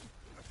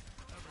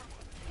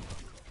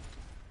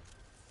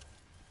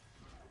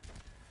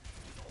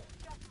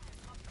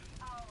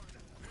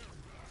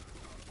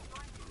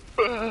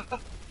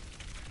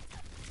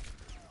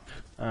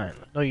 Alright,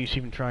 no use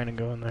even trying to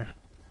go in there.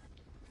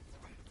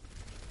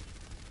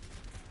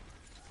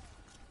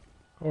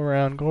 Go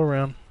around, go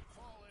around.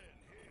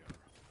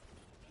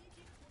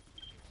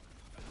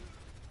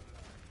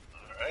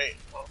 Alright,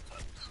 well, time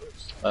to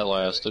switch. That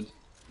lasted.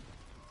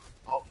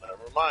 Oh,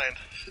 never mind.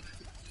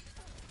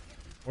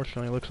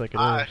 Fortunately, it looks like it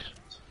Aye.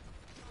 is.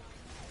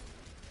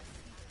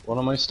 What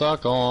am I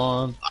stuck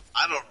on?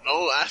 I don't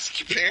know, ask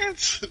your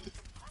parents.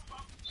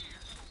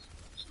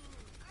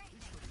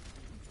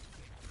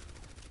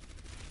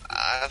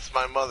 Ask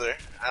my mother.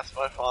 Ask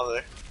my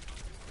father.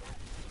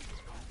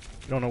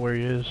 You don't know where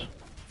he is.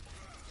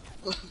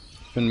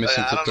 Been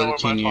missing I for don't know where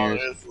 13 my father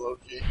years. is,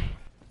 Loki.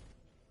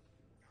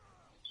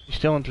 He's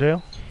still in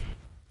jail?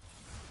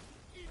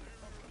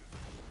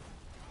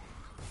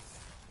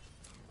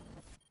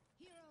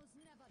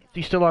 Is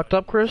he still locked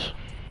up, Chris?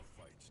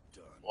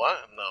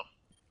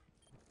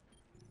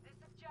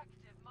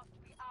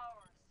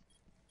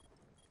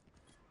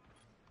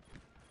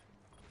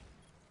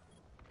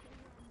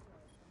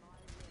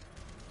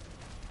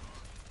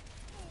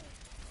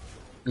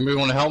 Anybody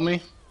want to help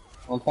me?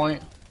 1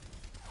 point.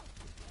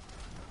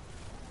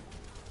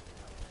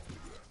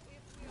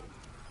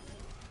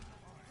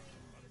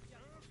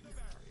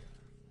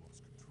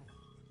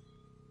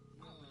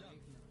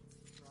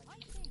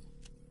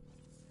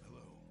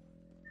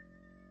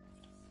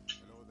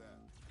 Hello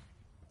there.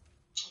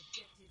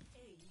 Objective A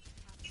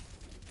captured.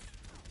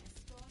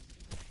 Escort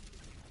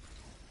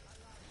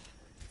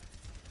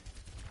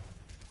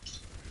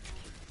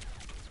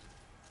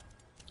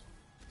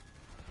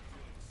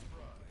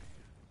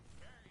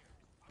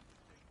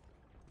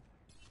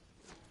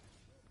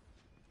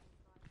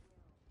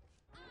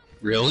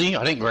Really?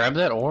 I didn't grab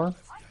that ore?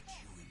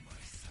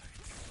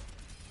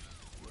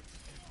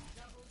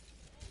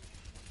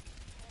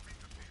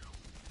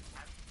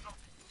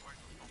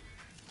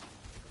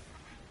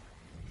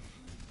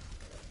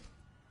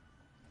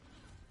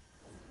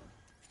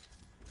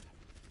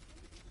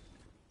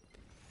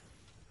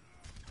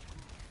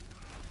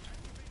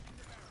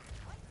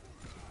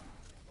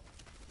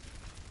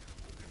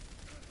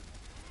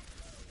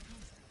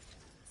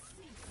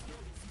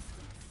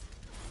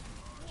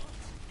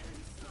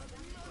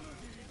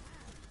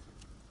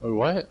 Wait,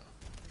 what?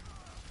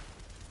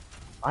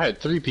 I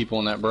had 3 people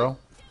in that, bro.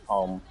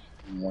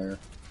 Where?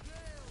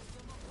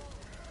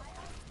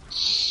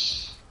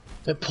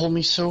 That pulled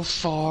me so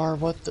far.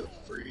 What the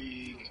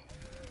freak?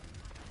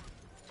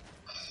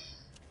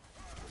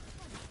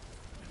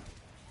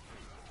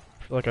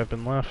 I feel like I've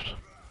been left.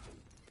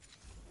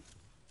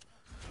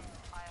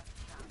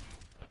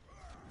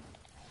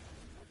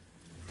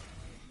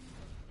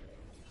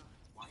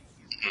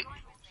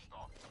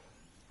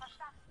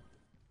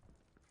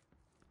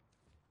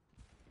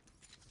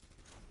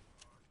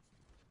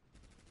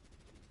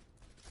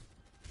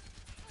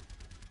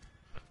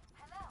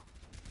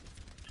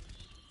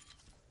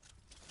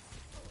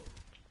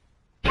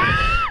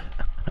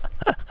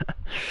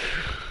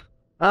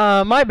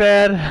 My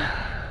bad.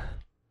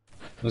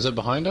 Was it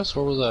behind us?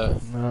 Where was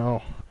that?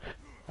 No.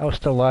 I was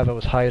still alive, I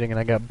was hiding, and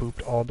I got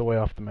booped all the way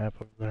off the map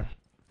over there.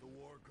 The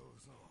war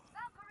goes on.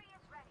 Valkyrie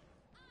is ready.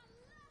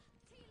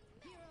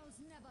 Heroes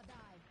never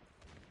die.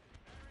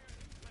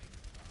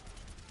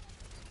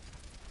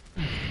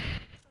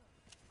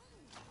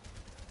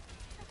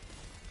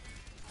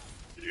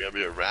 You gonna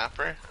be a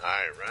rapper?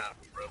 Alright, rap,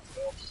 bro.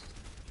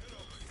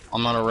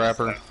 I'm not a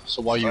rapper,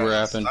 so why you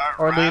rapping? Start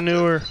Hardly rapping.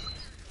 knew her.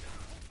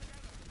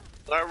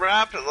 Start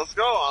rapping, let's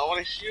go. I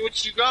wanna hear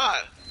what you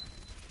got.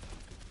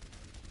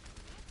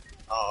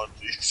 Oh,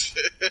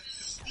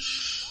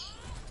 Jesus.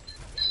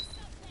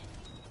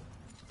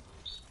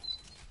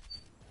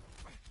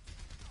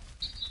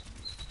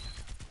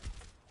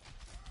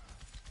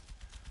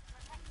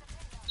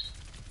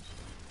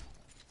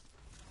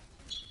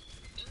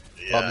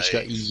 Bob just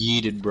got Yikes.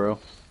 yeeted, bro.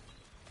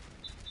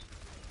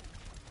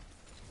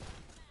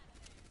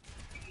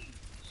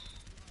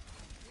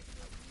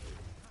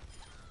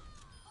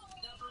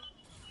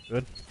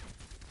 Good.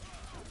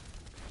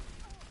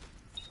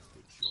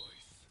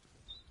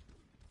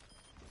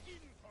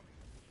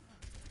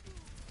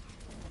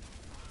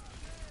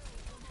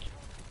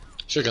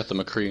 Should've got the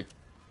McCree.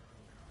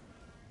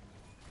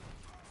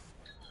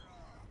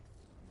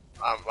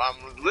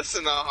 I'm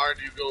listening how hard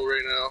you go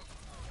right now.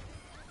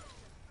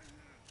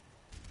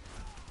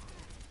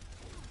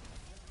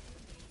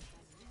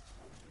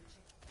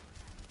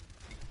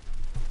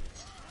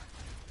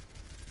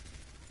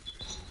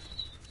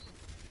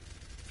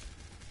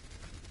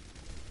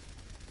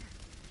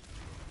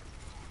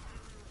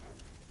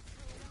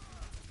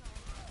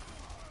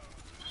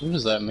 What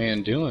is that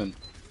man doing?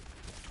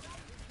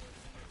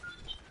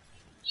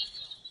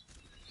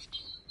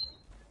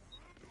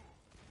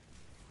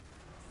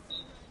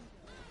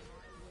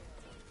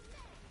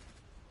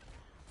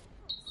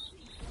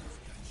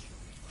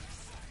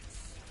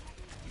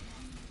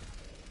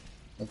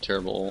 A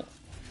terrible ult.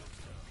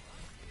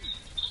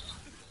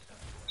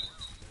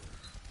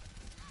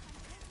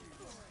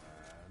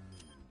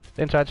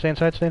 Stay inside, stay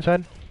inside, stay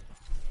inside.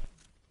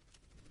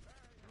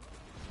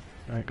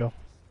 Alright, go.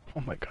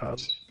 Oh my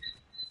god.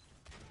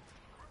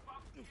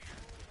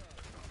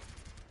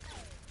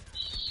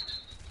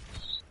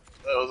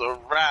 That was a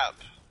rap.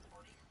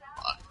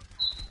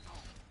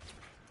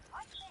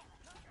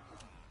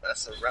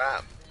 That's a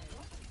rap.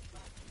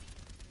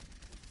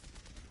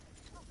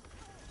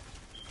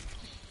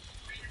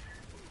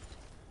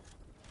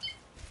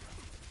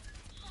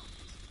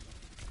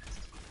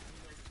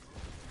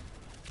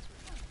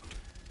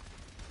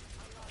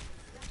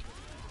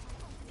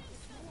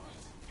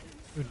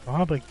 Dude,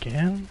 Bob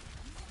again?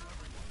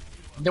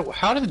 No,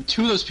 how did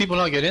 2 of those people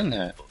not get in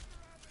that?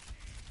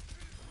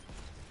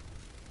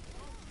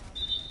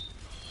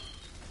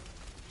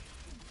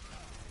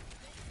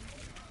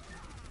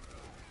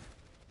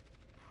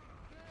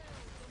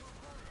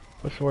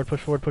 Push forward, push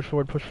forward, push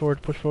forward, push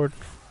forward, push forward.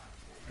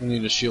 We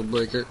need a shield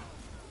breaker.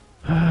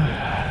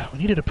 We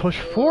needed to push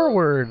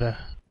forward.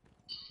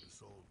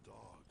 This old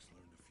dog's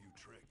learned a few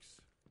tricks.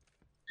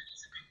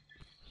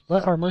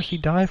 Let our Mercy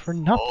die for Oh,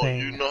 nothing.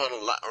 you know how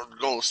to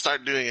go.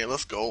 Start doing it.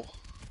 Let's go.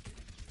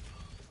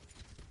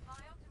 My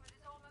ultimate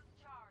is almost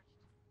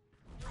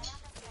charged.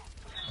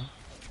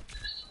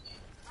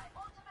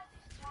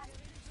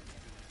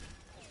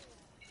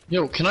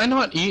 Yo, can I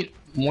not eat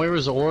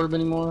Moira's orb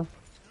anymore?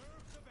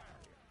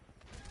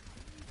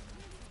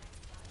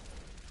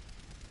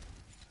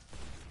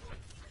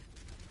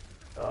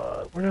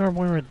 Where did our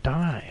Moira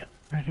die?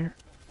 Right here.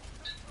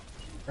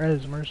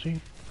 Res,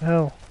 mercy.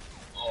 Hell.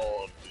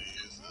 Oh,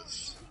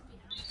 Jesus.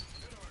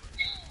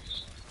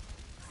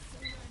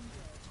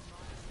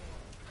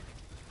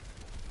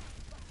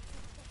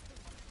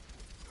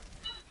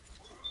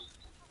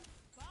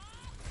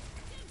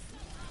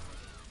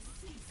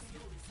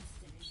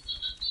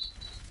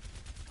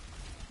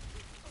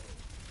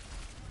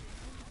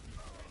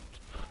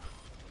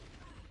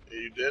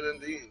 You did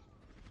indeed.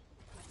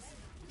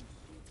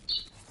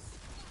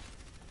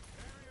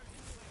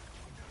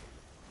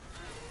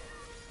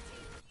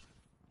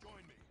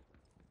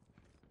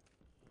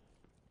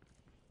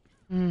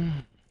 Hmm.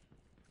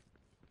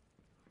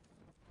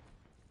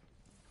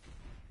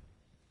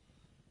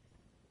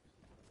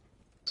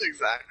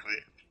 Exactly.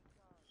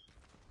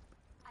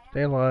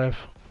 Stay alive.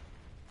 30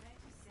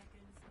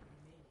 seconds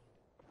remaining.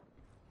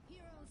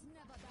 Heroes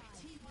never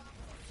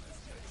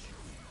die.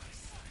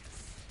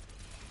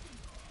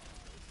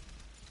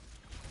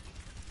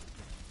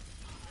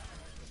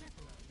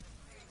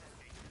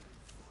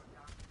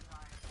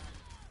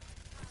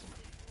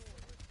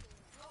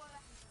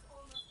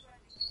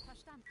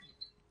 Verstanden.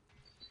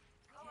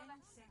 10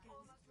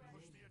 seconds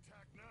remaining.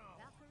 Attack now.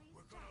 Valkyrie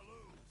We're gonna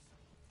lose.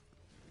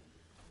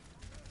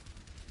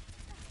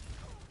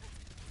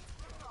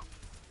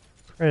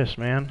 Chris,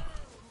 man.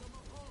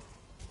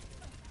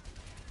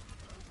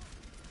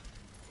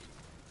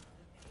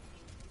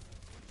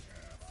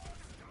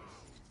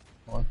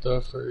 What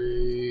the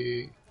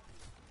freak?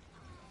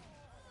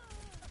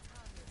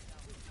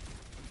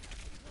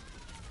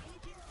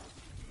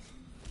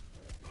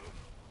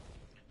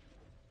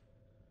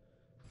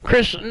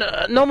 Chris,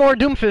 no more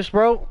Doomfist,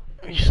 bro.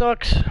 He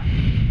sucks.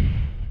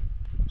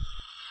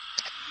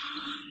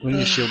 We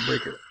need a shield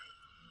breaker.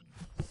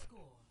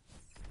 Score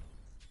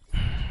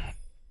 2-0.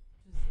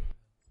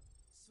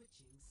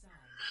 Switching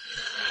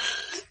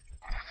sides.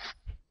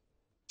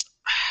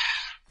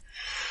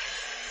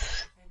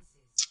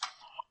 Defenses.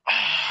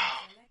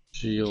 Select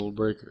Shield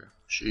breaker.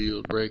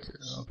 Shield breaker.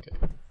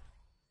 Okay.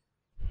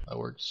 That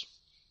works.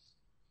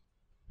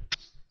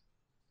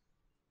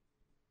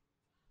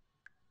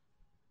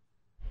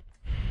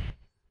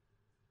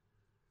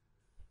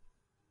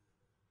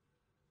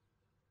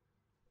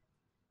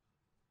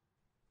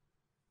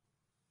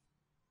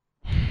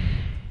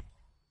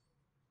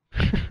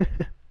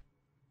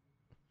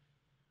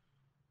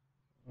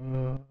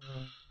 uh,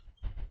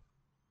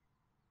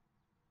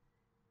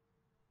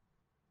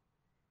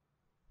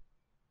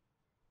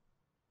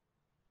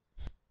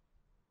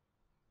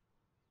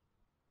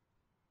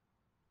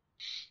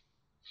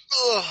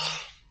 Ugh.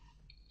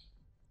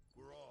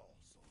 We're all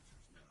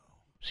soldiers now.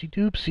 Oopsie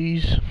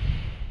doopsies.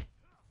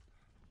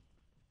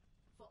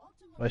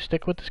 Do I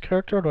stick with this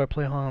character or do I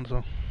play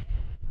Hanzo?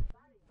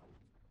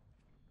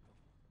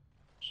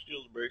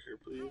 Shield breaker,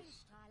 please.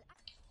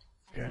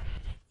 Okay.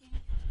 in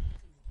 30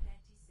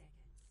 seconds.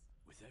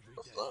 With every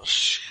That's day, not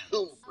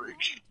shield breaker.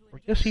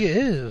 Well, yes, he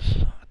is.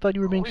 I thought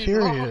you were being No, he's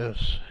not.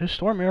 serious. His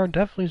Storm Arrow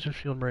definitely is a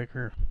shield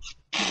breaker.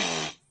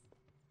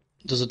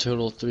 Does a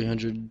total of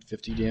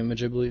 350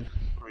 damage, I believe.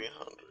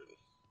 300.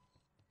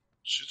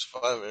 Shoots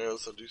 5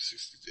 arrows that do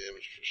 60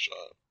 damage per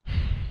shot.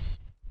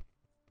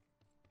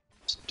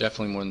 It's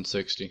definitely more than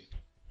 60.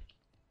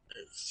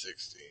 It's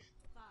 60.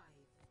 5,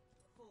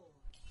 4,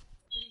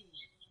 3,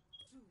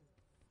 2,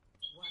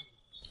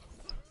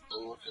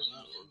 1. Go look at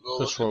that. Go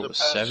This look roll at the was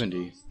patch 70.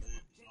 notes.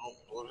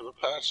 No, look at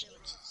the patch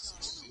notes.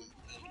 It's 60.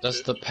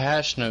 That's the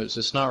patch notes.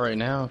 It's not right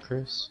now,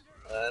 Chris.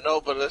 I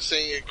know, but I'm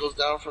saying it goes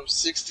down from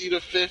 60 to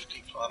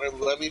 50. Connor,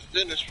 let me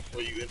finish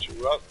before you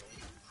interrupt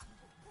me.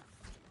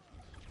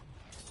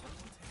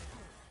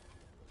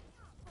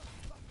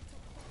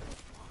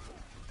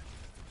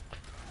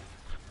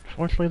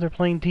 Fortunately, they're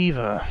playing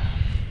Diva.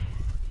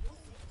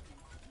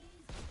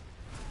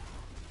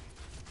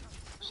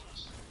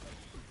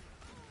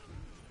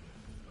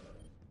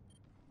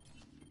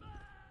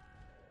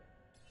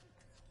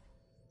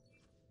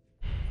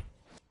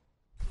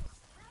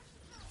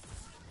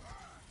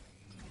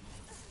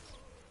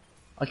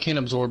 I can't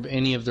absorb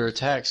any of their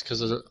attacks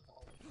because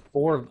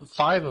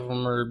 5 of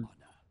them are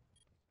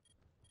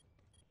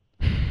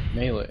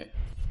melee.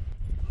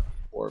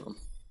 4 of them.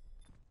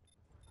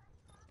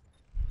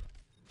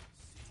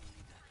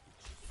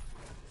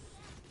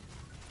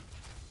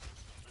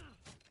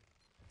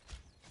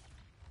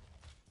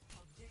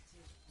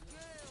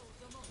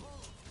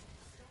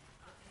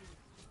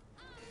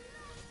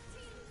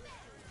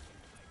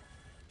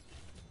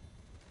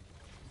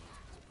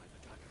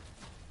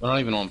 They're not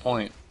even on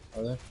point,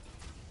 are they?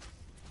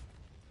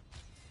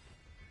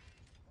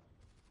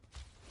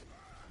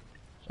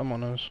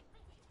 Someone is.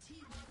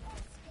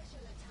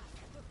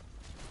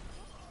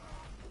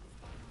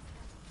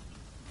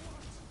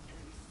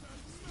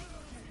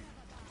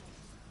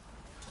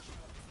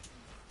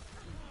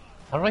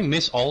 How did I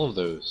miss all of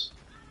those?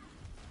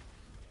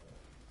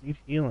 Need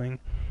healing.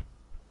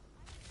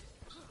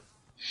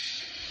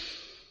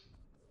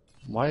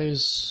 Why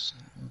is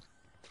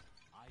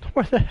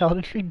Where the hell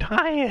did she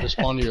die at? just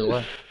spawn to your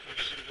left?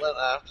 She went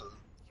after them.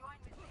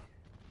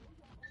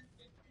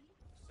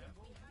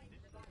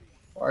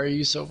 Why are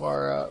you so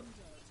far up?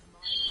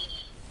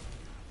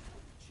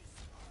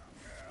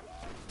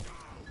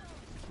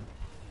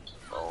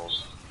 Oh,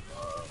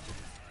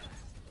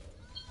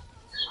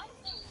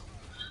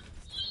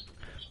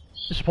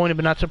 Disappointed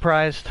but not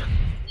surprised.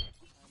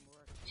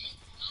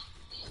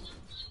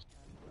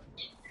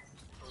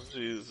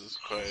 Jesus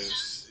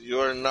Christ.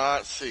 You're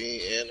not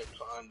seeing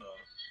Anaconda.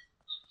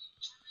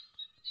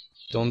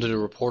 Dylan did a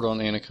report on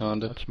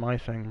Anaconda. That's my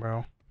thing,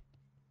 bro.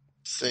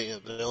 Sing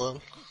it,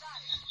 Dylan.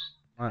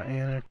 My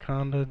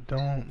Anaconda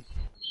don't.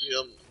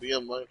 Be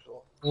a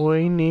Michael.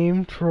 Boy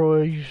named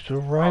Troy used to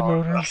ride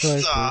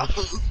motorcycles. Stop.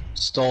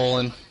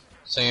 Stolen.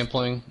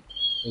 Sampling.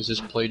 Is this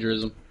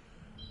plagiarism?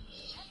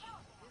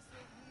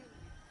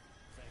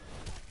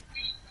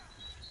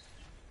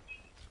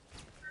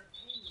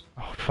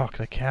 Oh fuck,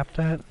 they capped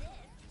that?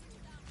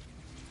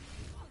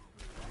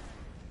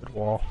 Good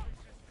wall.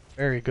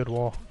 Very good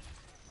wall.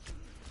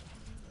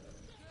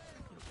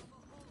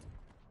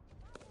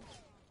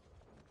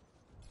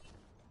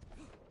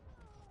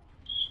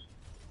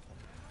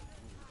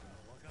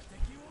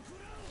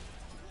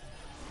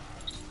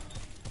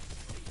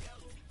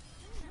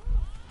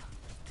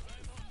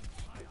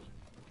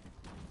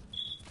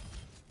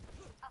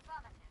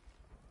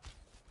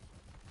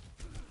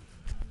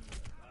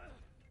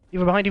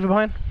 Eva behind, Eva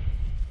behind.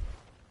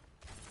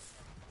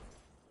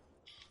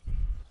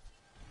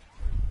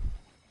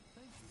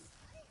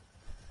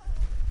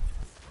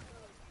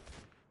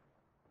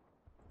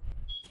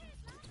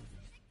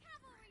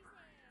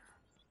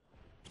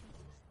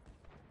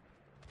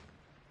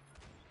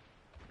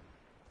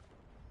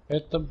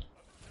 Hit them.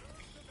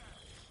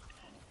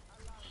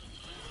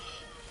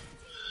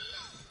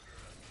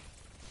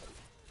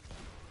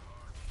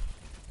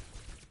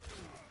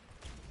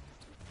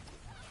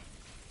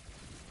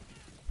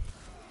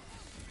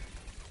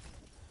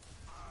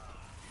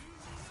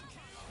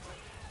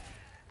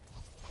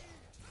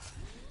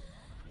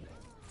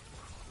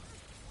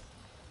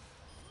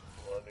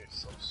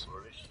 Some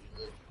sort of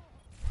healing.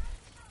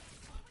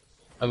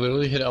 I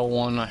literally hit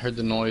L1, I heard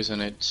the noise,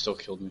 and it still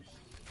killed me.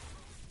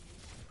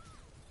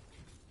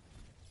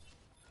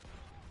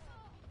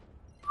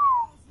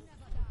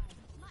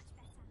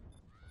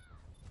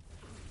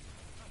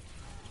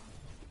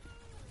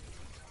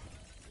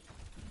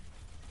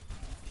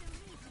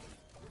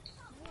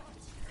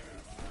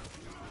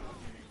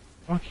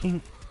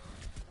 Fucking.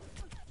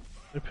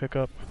 They pick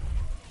up.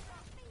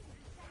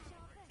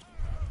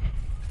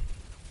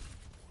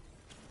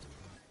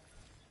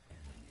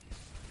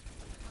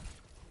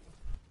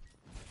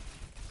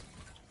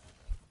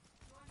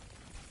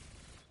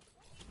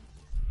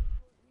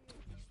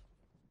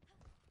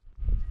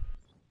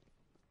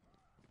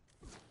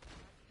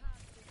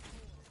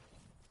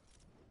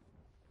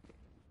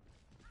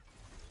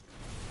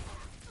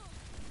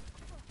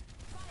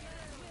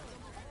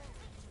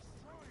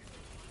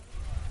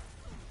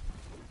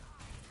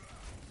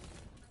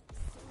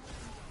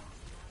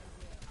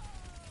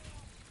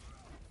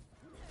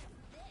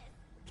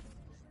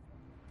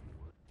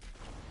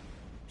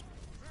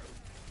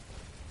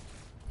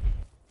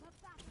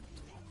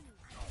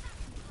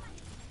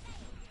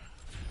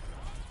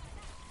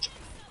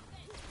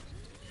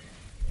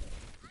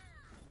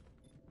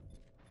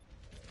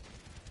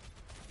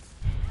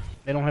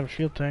 They don't have a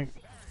shield tank.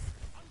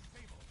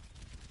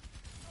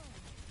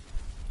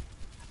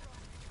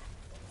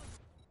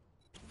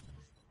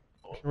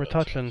 We're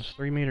touching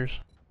 3 meters.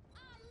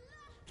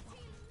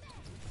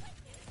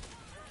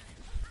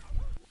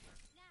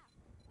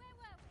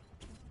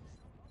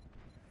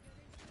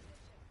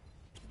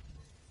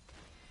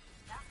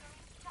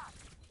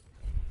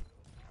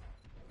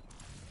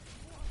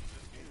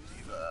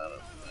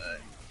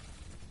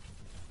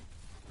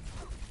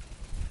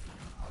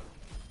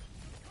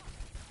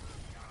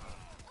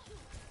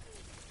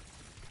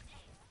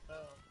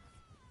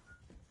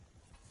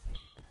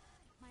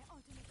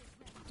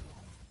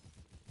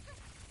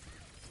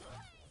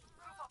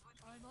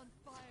 I'm on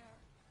fire.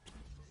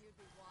 You'd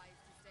be wise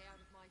to stay out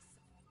of my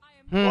sight. I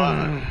am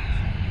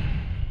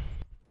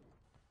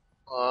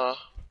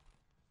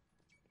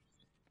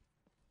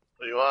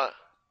What do you want?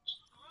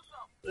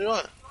 What do you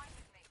want?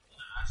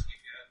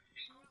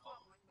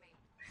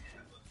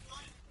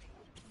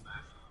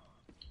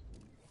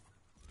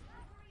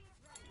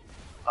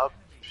 A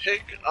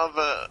pick of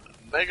a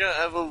Mega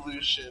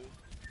Evolution.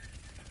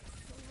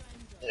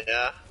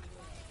 Yeah.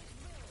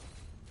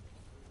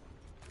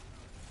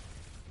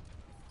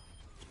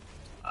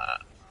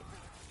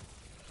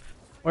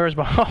 Where's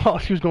my? Oh,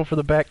 she was going for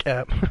the back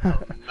cap.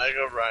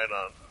 Mega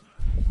Rhydon.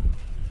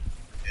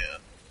 Yeah.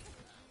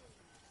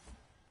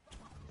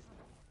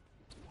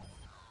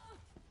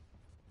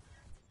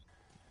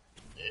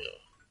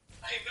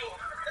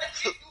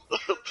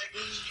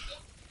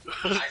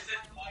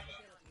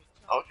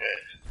 Okay.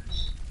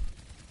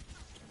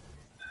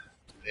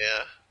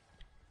 Yeah.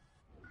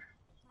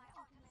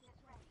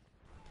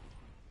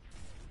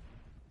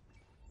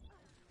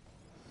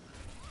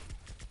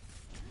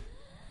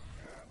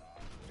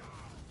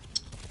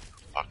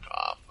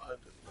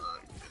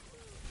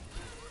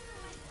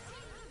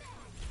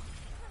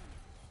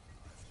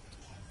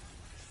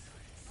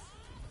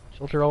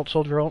 Soldier ult,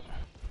 soldier ult.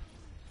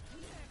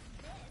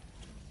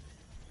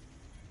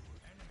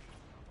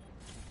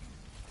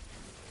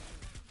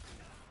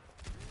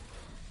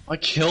 How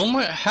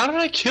did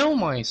I kill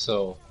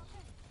myself?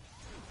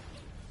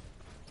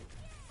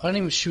 I didn't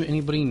even shoot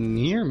anybody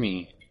near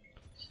me.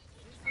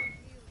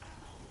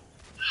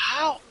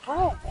 How?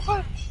 Bro,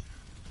 what?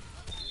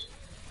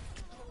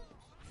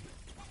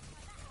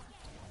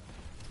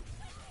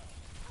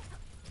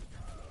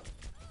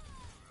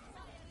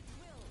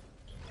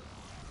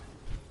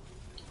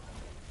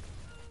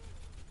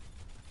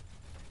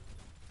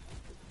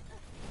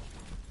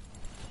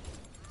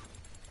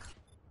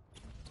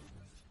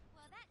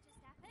 Well, that just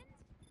happened.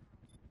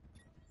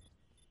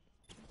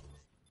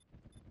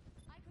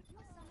 I could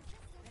use some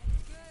assistance.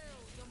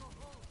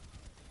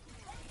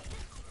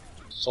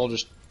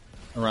 Soldiers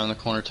around the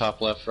corner, top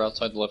left, or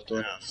outside the left door.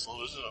 Yeah,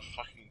 soldier's in a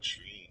fucking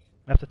tree.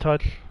 I have to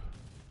touch.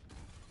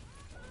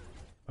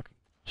 Okay.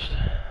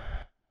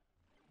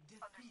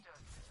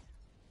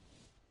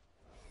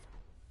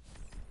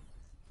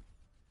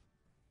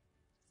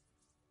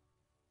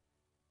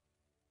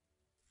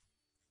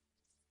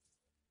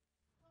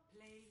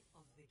 Play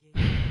of the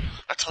game.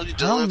 I told you,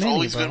 How Dylan, it's many,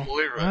 always bro? been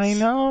Moira's. I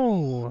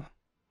know.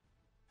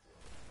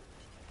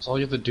 So all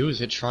you have to do is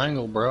hit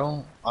triangle,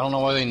 bro. I don't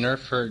know why they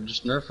nerf her.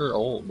 Just nerf her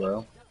ult,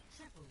 bro.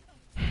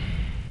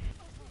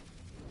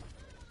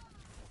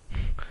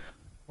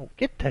 Oh,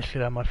 get that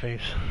shit out of my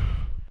face.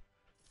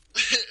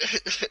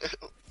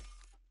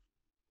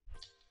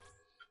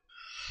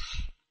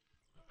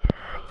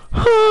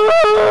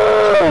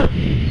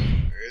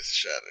 Where's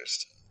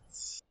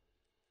Shatterstones?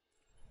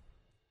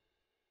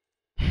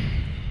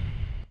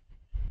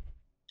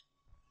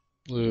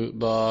 Loot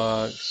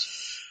box.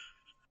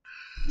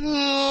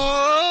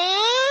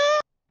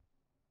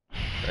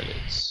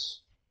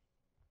 Credits.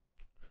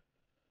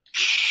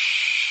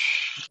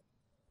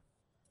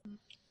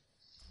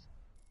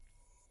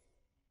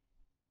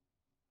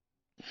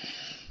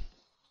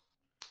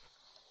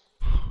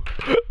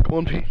 Come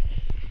on, P. Arriving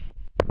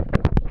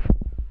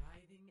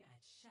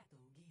at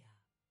Chateau Gia.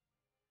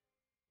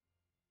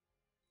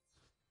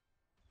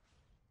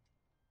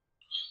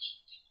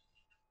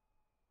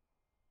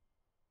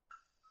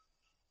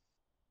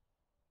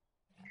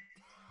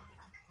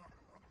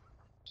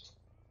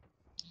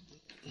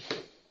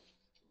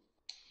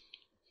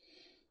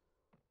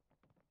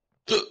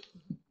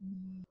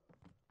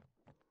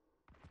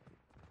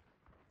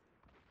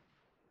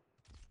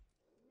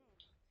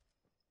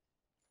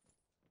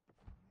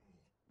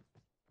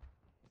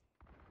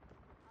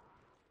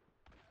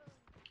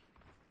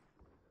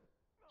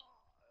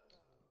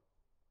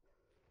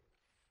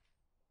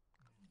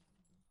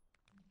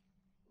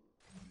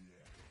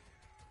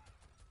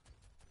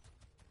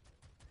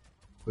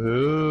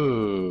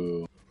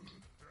 Ooh.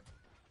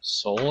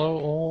 Solo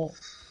ult?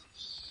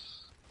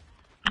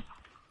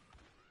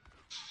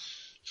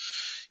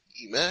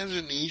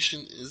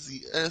 Imagination is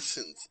the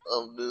essence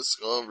of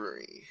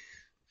discovery.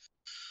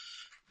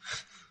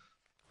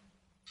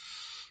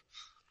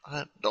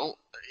 I don't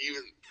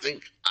even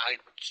think I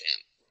can.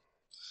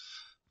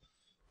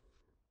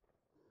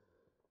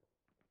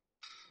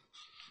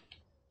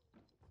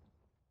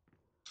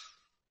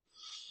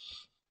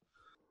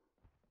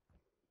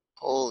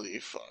 Holy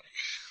fuck.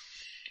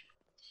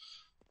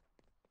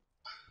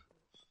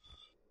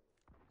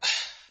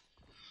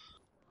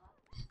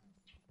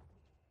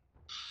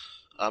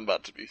 I'm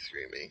about to be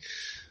screaming.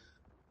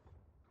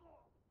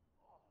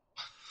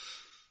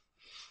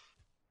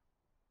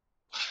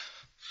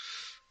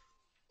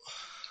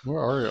 Where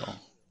are y'all?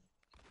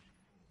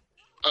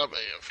 I'm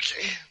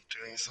AFK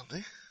doing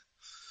something.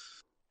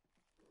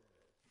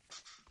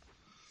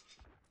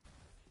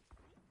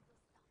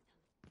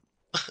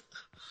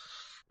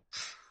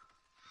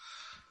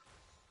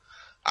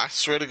 I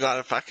swear to God,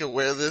 if I can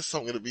wear this,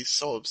 I'm gonna be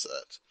so upset.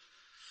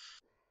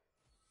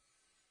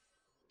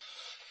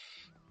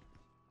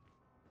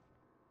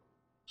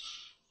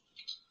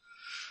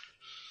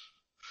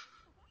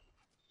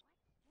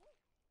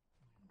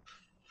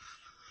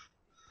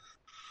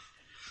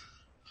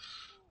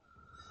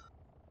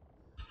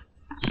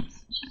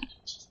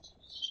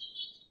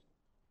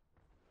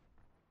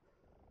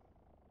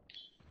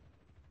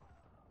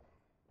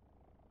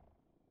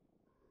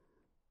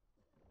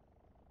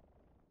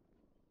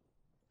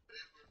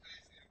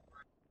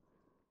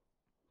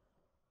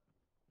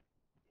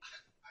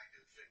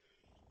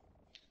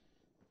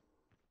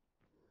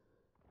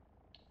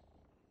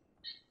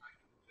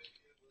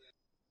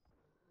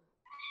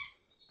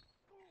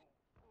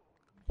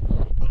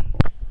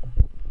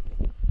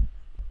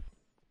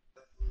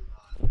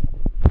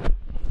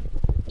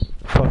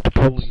 Fuck the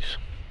police.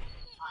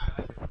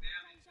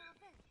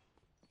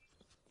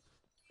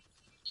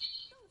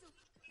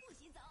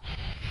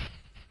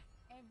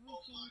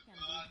 Everything can be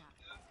hacked.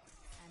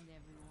 And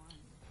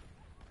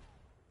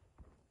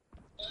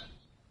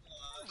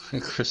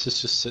everyone. Chris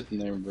is just sitting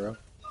there, bro.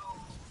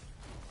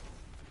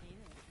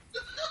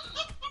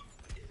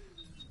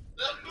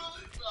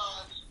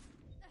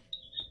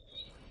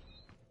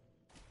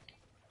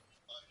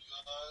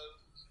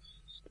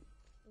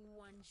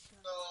 One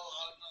shot.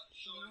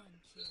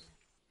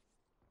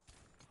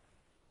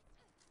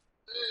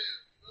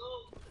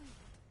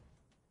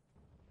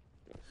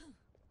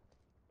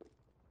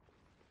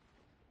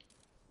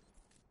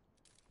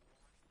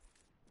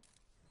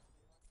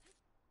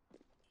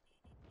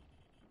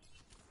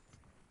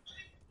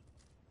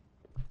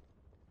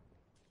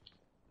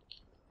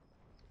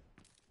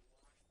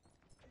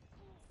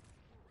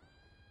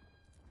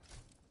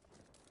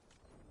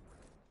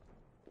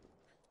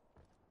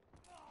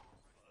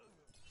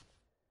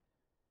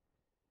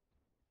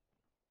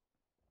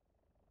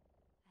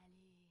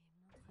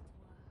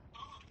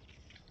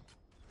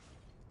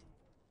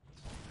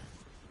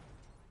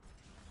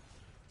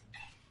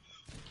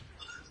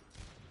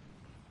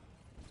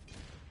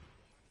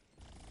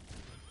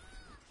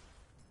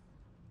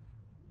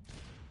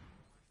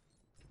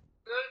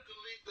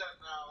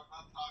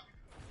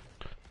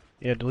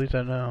 Yeah, delete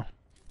that now.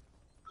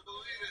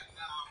 Delete it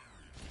now.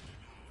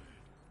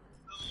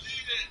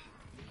 Delete it.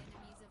 The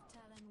enemies of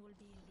Talon will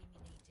be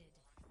eliminated.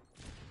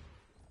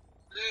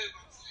 Babe,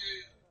 I'm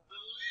serious.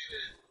 Delete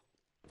it.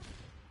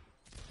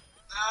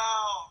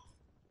 Now.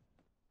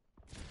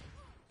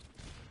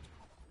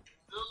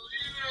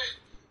 Delete it.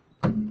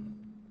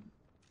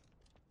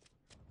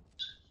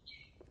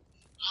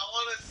 I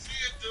want to see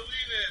it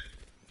deleted.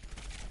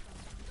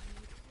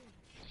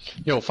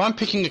 Yo, if I'm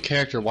picking a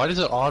character, why does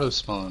it auto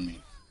spawn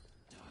me?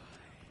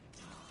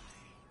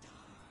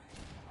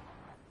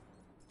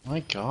 My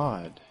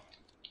God.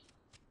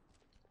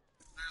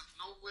 There's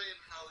no way in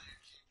hell you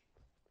keep.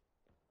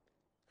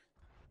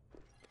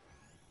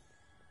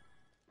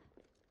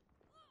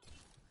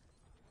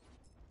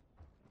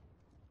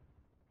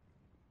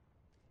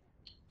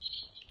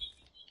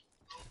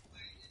 No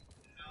way in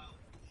hell.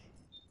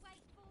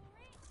 Wait for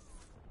it.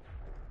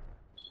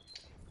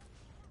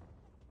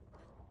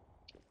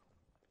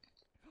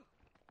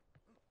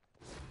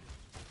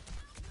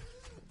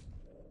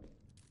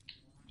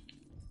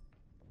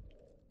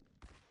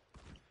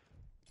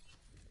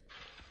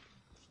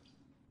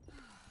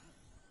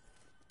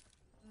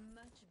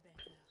 Much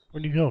better.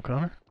 Where'd you go,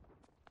 Connor?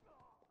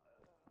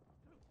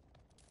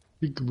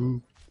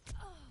 Peekaboo.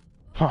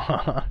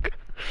 Fuck.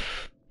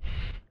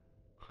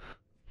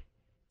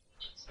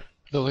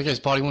 Yo, that guy's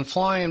body went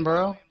flying,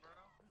 bro.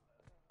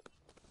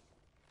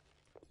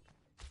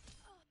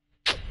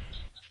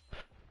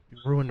 You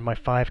ruined my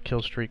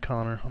 5-kill streak,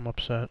 Connor. I'm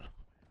upset.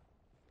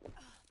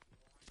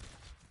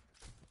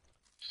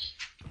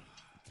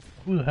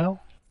 Who the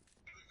hell?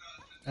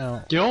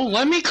 Oh. Yo,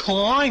 let me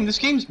climb! This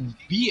game's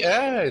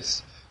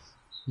BS!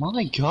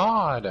 My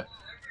God.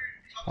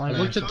 I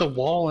looked at the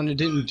wall and it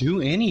didn't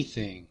do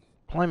anything.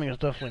 Climbing is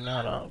definitely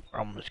not a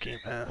problem this game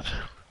has. I'm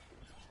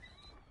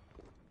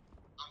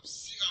dead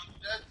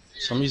serious. For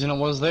some reason it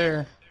was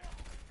there.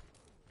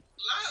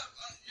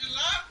 You're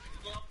laughing,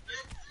 but I'm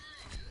dead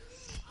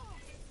serious.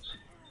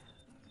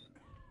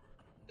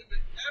 If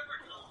it ever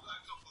comes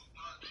back up, I'm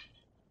done.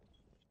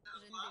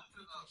 Just laugh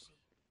it up.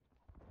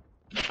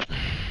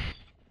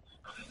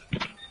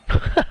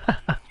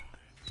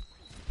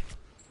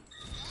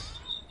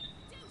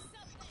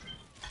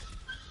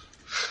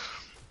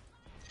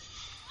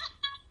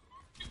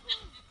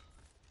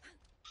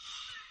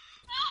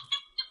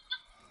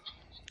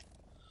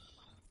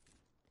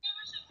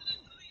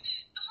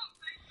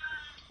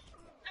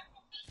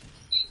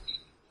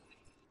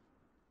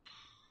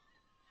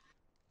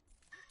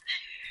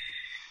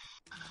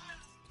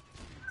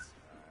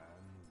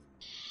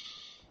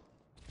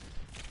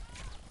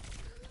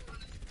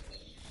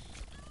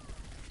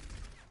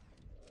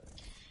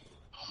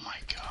 Oh my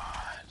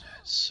God,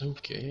 that's so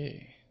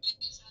gay.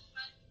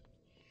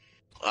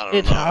 I don't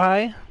It's know.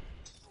 high.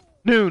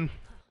 Noon.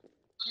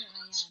 Here I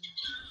am.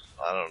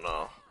 I don't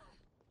know.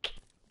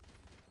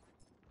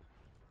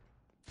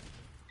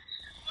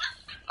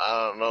 I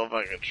don't know if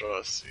I can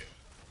trust you.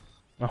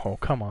 Oh,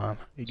 come on.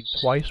 You do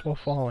twice while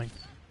falling.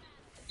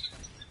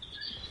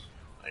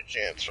 I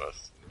can't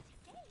trust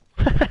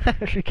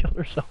you. She killed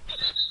herself.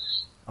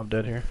 I'm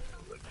dead here.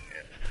 I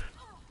can't.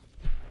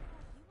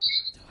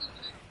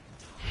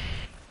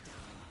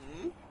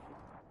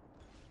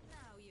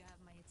 Now you have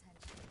my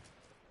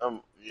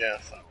attention.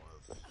 Yes, I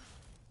was.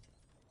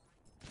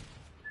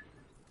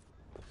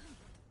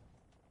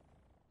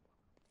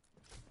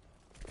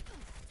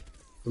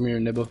 Come here,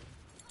 Nibba.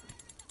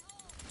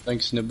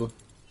 Thanks, Nibba.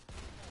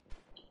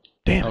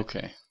 Damn it.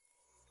 Okay.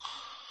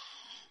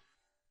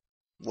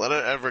 Let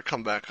it ever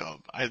come back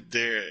up. I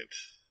dare it.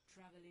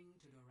 Traveling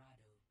to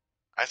Dorado.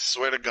 I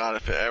swear to God,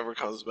 if it ever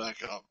comes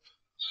back up.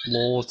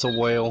 Lol, it's a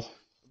whale.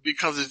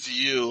 Because it's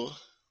you.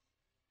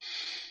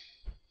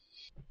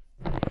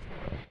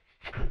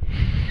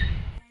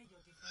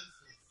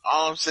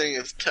 All I'm saying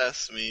is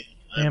test me.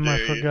 Damn, I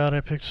dare you. forgot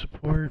I picked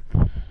support.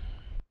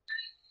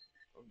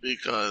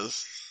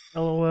 Because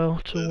LOL,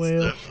 it's a it's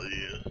whale. definitely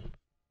you.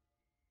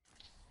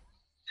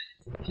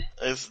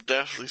 It's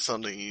definitely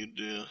something you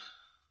do.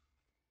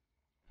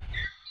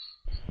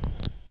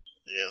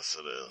 Yes,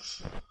 it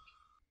is.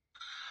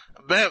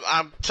 Babe,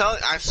 I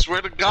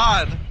swear to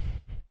God.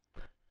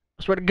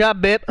 I swear to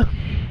God, babe.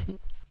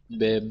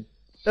 Babe.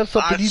 That's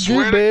something I you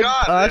swear do, to babe.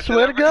 God, I if it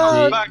swear to ever comes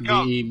God. back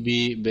up.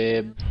 Babe.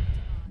 Babe.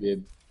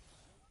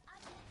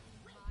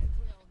 My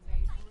will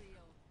made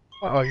real.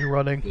 Oh, you're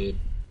running. Babe.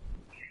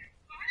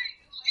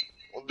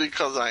 Well,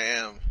 because I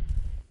am.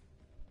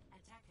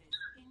 Attackers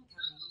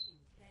incoming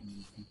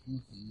in 10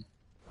 seconds.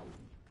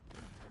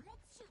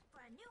 Let's shoot for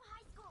a new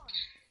high score.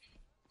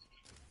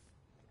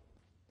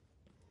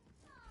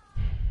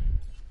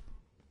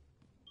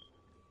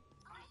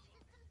 All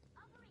systems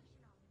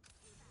operational.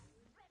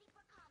 Ready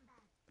for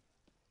combat.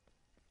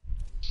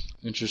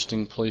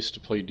 Interesting place to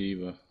play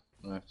Diva,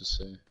 I have to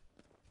say.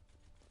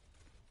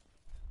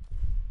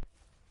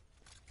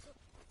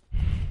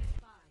 5,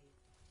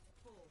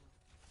 4,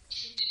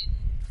 3,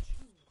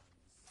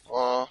 2.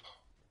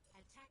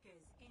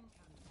 Attackers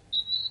incoming.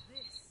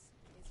 This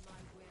is my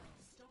will.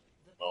 Stop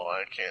the No,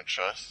 I can't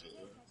trust you.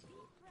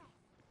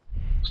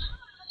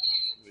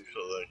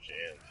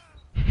 can't.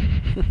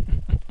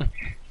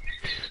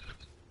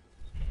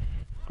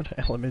 What an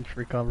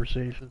elementary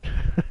conversation.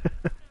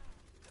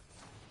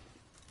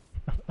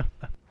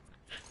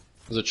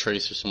 There's a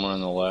tracer somewhere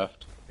on the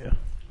left. Yeah.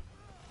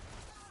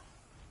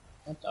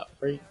 Not that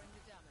great.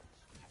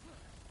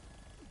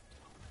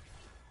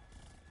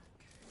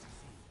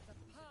 The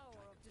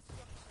power of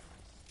destruction.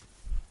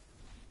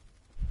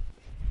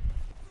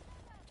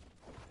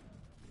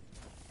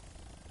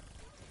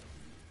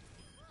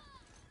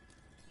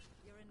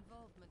 Your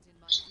involvement in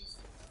my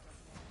research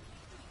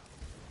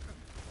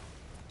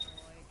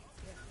boy,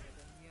 different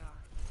than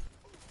yours.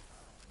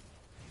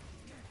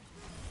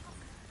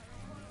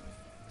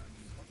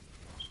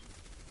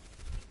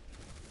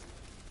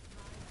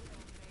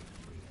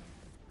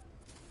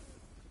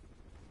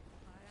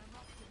 I am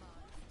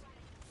optimized.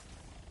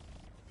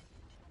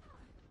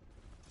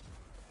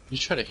 You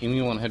try to heal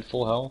me when I had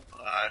full health?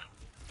 Aye.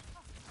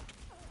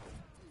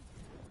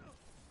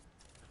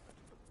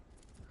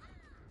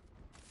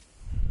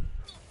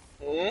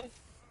 Hmm?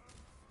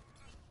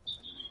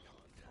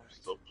 I'm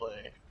still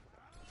playing.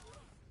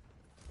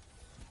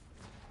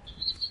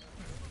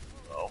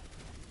 Oh.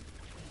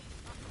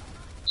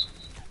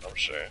 I'm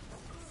sure.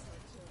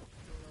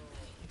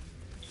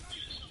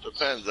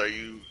 Depends,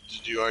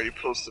 did you already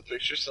post a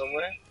picture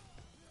somewhere?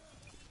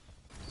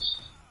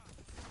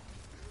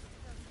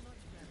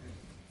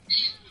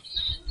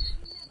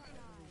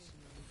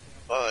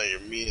 Oh, you're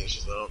mean, it's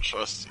just I don't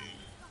trust you.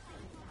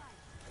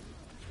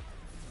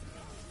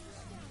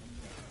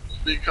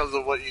 Because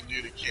of what you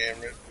do to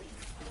Cameron.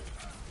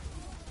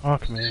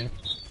 Fuck me.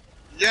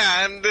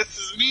 Yeah, and this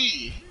is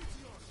me!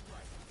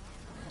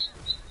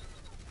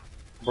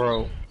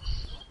 Bro,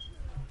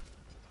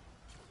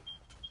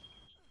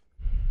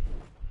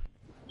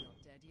 Not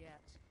dead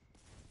yet.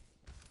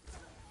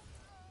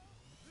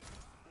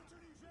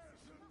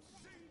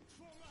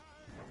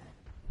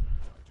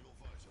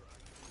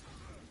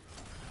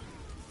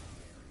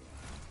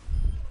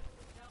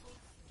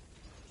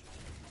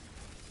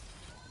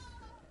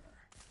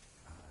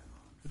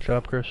 Good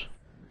job, Chris.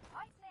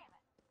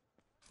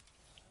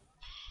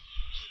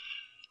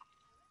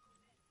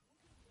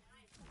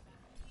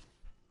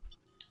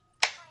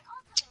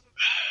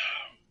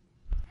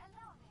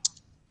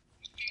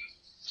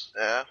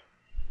 Yeah?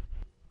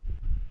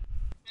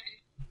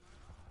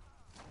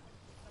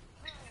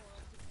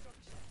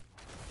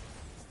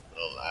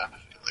 Don't laugh.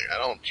 Like, I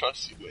don't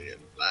trust you when you're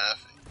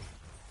laughing.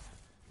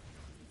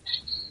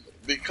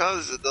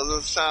 Because it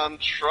doesn't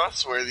sound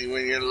trustworthy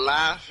when you're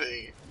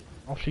laughing.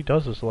 All she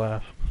does is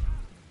laugh.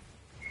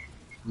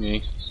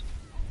 me.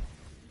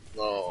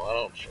 No, I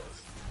don't trust.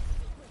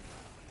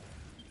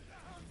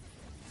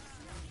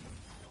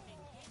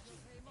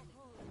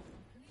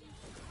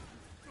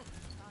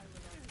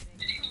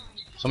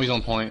 Somebody's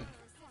on point.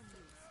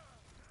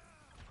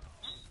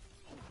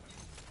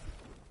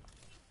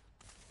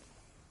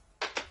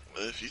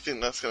 If you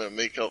think that's gonna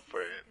make up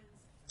for it.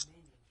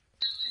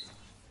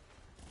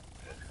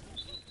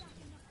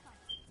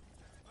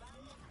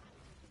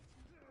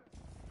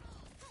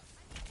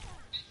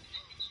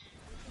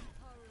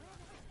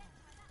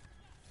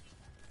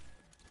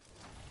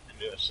 I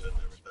knew I should have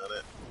never done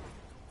it.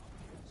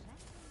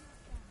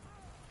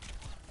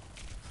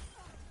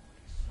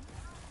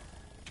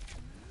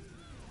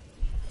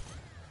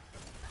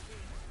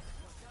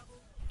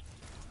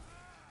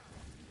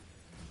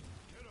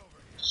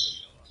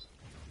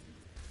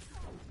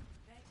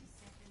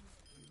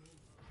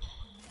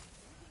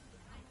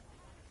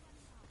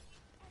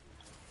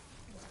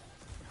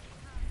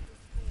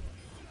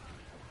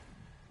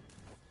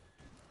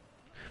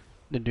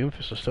 The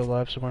Doomfist is still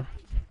alive somewhere.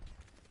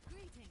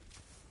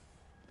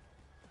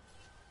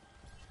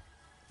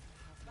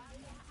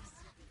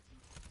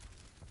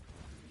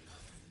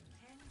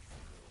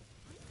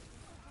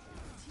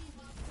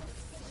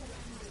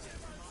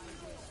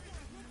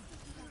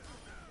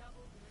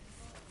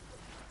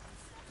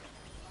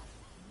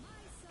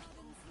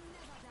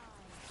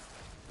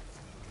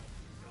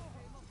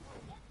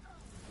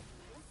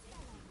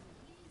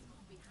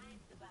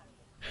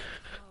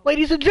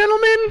 Ladies and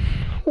gentlemen,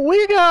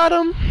 we got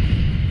him.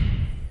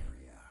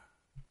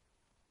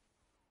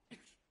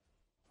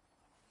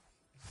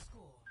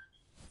 Score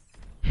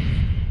 0.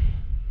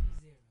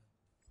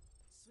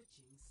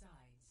 Switching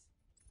sides.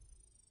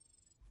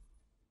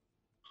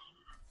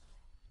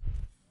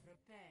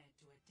 Prepare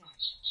to attack.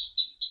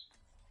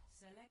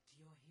 Select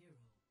your hero.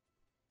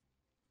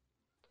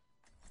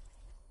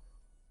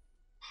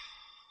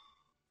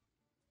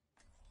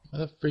 Why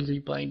the freak are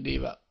you playing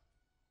Diva?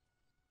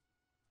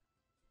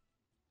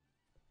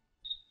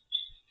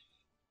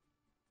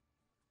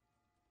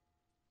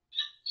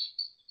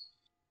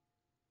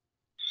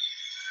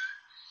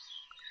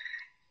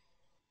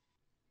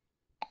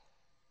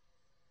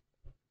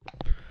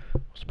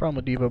 What's the problem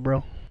with Diva,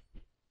 bro?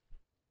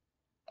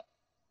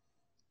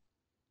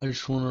 I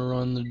just want to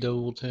run the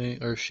double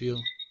tank or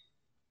shield.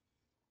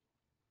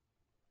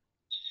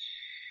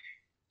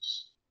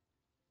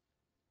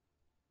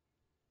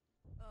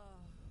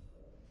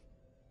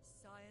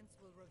 Science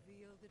will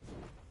reveal the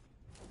truth.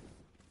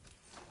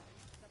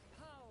 The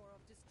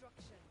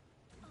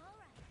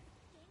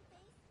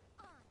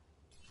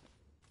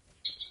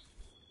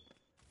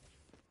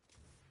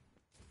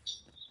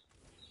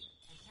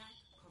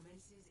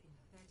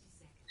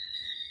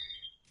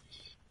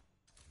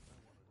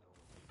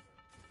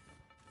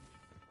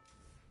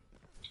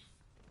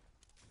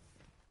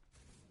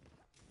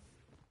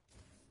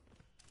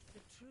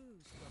true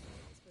struggle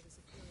is for the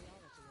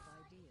superiority of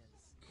ideas.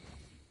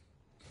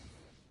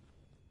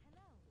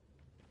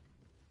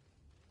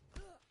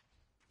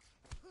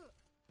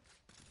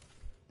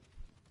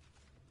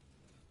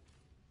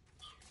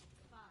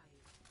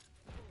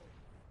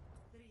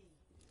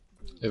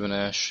 Even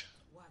Ash.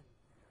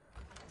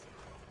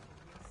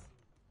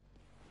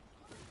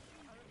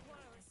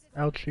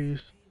 Ouchies.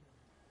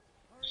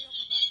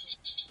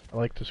 I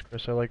like this,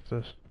 Chris. I like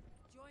this.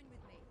 Join with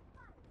me.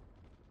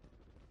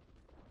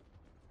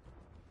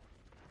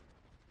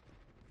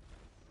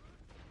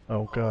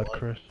 Oh God,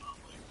 Chris.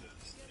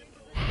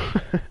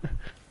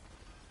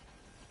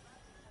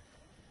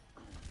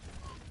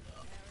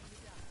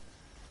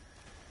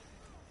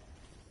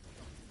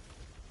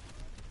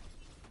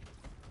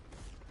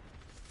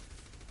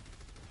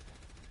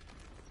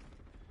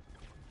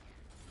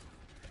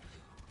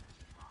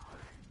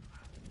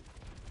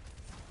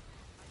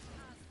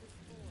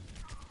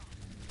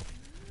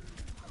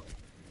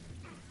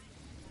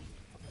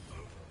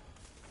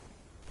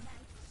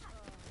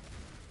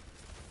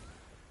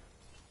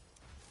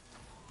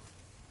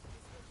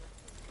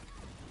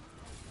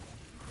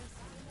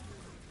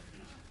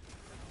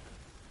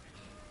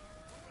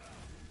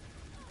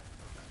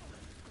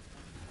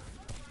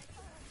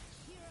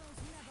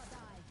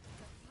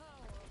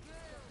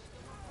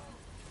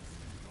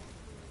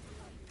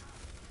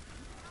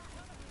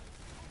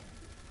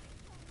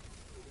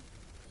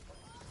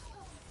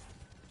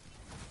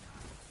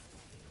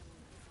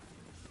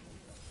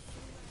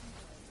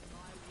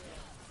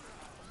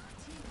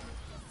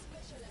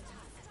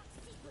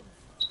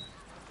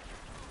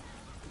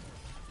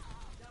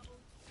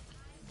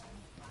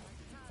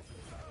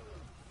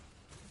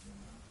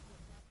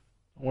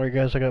 Don't worry,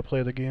 guys. I gotta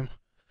play the game.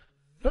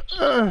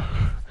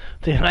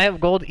 Damn, I have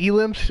gold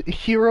Elim's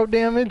hero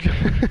damage.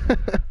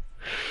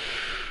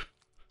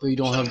 But you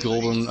don't have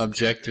golden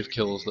objective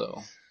kills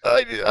though.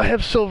 I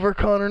have silver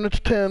Connor and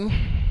it's 10.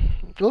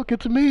 Look,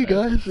 it's me,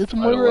 guys. It's I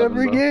murder 11,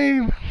 every bro.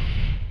 game.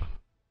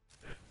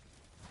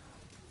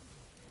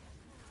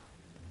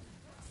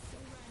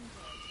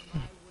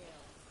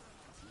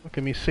 Look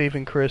at me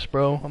saving Chris,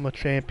 bro. I'm a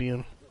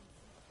champion.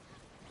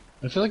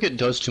 I feel like it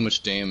does too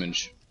much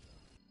damage.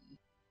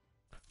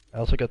 I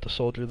also got the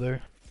soldier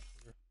there.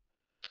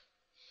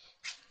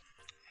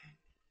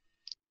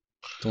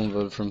 Don't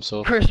vote for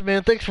himself. Chris,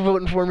 man, thanks for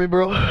voting for me,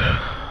 bro.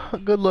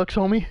 Good luck,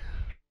 homie.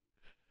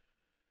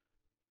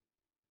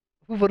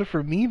 Who voted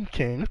for Meme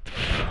King?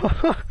 What the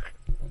fuck?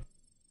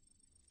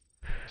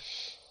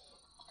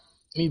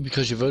 Me,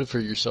 because you voted for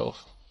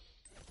yourself.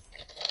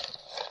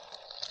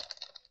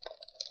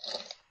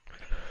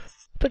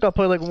 I think I'll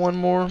play like one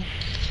more.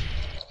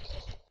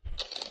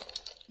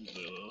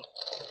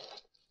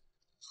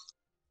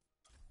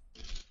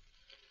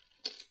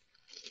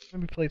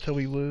 Maybe play till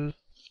we lose.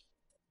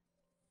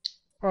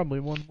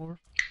 Probably one more.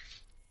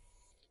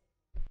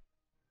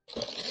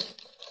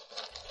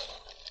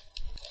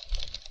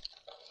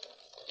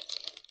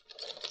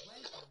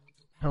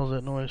 How's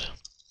that noise?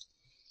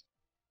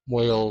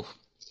 Well,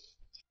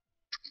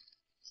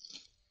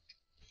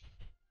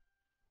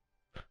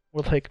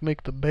 We'll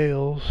make the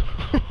bales.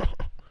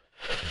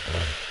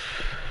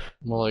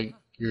 more like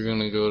you're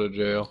gonna go to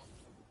jail.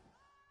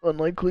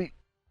 Unlikely.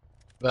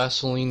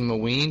 Vaseline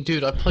Maween?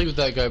 Dude, I played with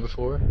that guy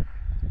before.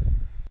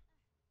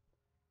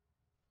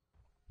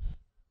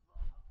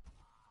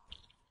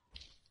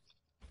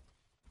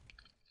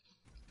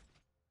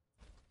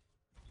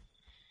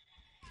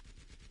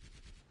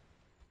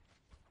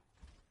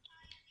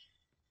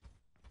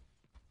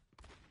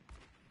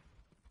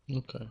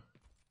 Okay.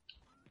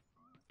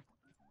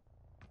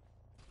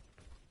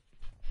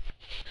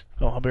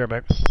 Oh, I'll be right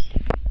back.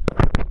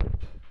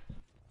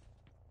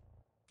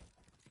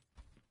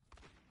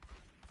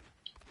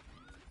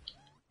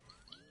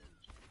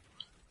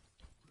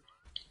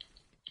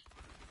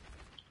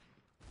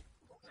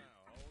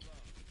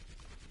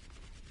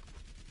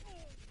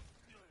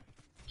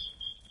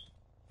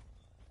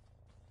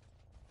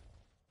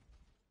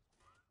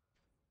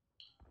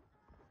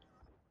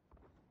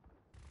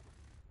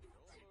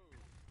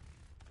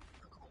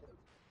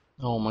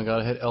 Oh my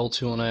god, I hit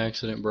L2 on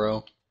accident,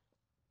 bro.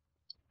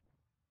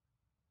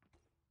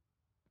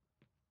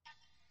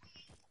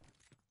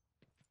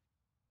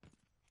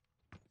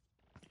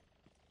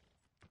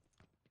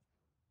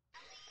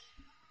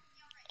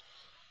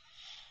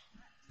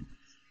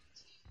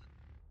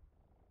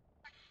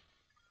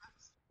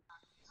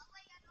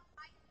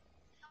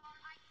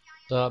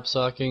 Stop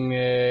sucking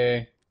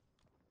me.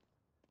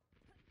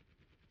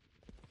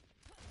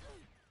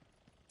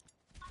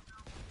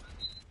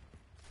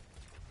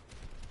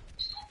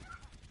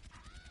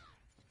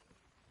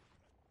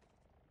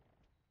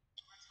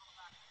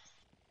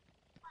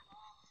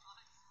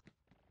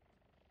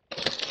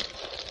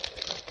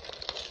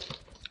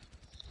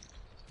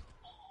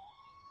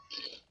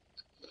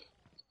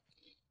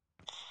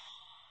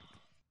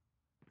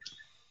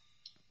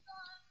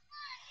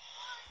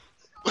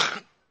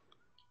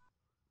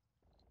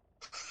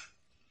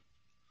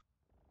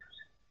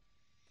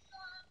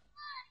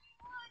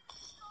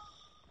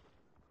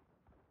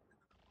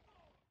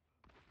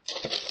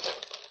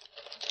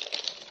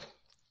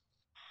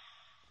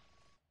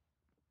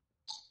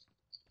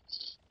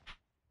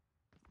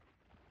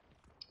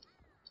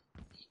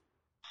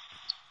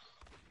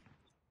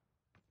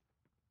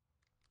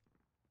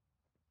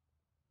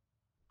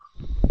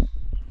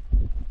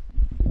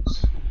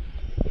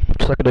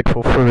 suck a dick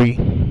for free.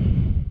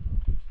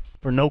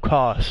 For no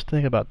cost.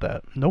 Think about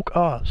that. No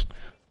cost.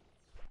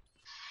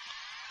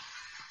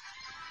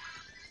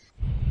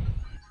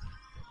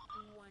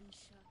 One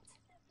shot.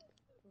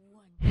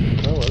 One.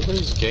 Bro,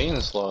 everybody's gay in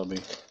this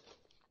lobby.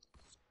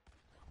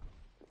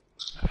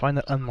 I find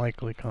that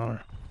unlikely,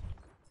 Connor.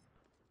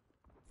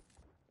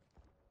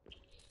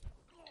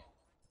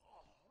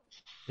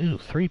 Ew,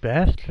 3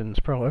 bastions,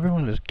 bro.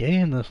 Everyone is gay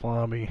in this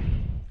lobby.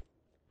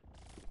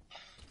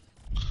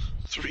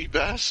 3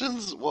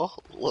 bastions?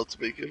 Well, let's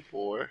make it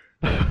 4.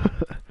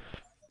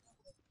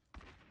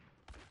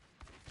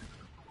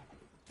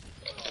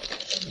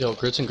 Yo,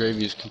 Grits and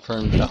Gravy is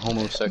confirmed a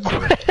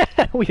homosexual.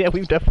 Yeah,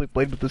 we've definitely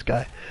played with this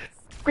guy.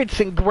 Grits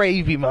and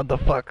gravy,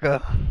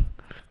 motherfucker.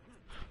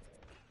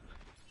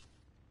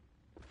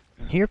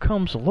 Here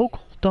comes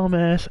local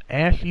dumbass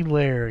Ashy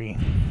Larry.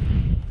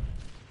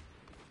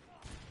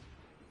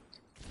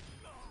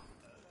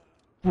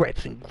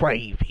 Grits and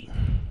gravy.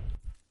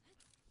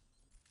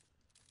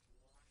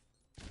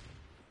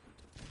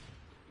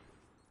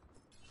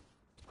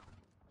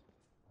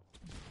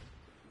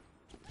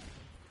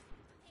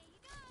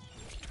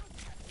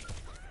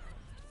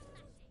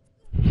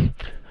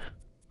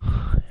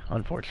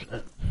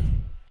 Unfortunate.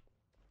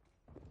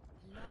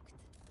 Locked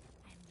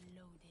and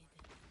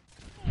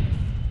loaded.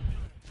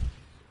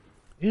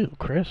 Ew,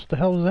 Chris, the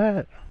hell was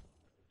that?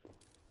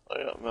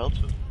 I got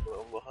melted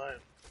from behind.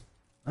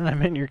 I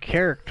meant your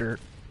character.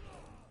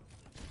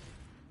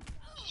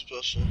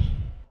 Special.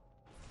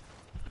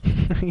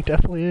 He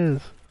definitely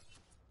is.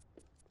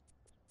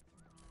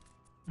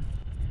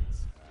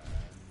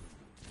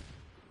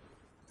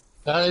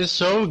 That is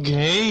so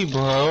gay,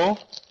 bro.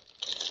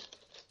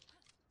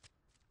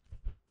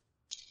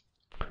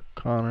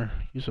 Connor,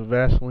 he's a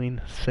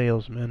Vaseline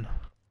salesman.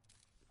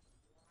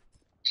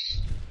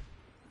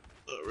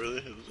 Not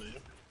really his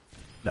name.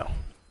 No.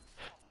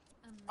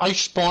 I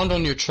spawned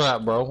on your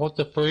trap, bro. What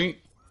the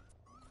freak?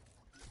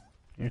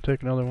 You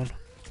take another one.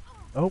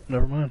 Oh,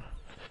 never mind.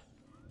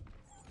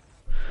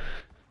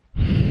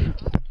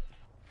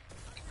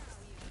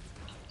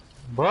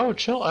 Bro,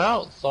 chill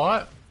out,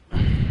 thought.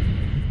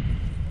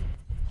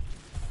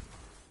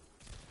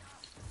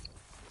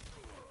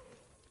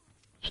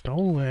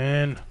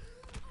 Stolen.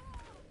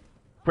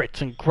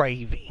 Grits and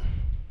gravy.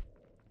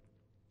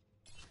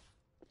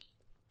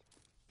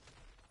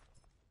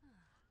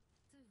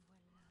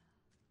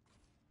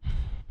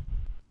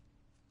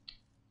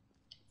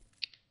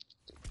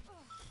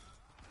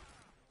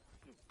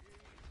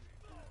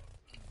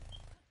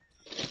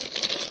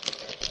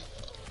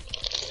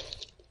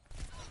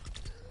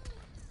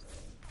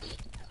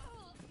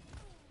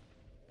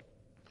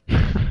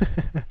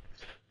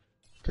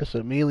 Chris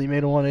immediately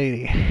made a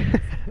 180.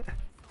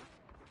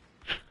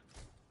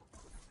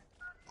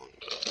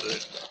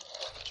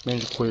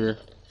 Made it clear.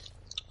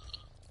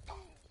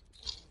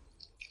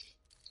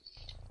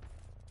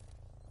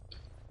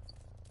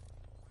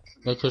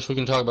 Hey, Chris, we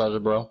can talk about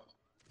it, bro.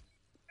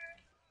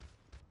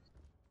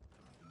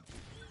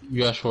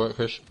 You asked for it,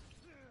 Chris.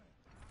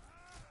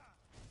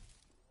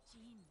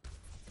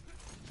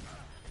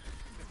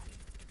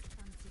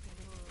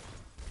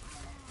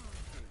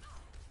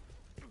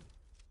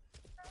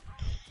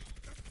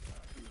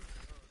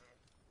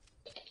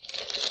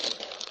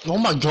 Oh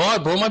my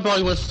god, bro, my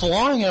body went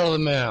flying out of the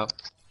map.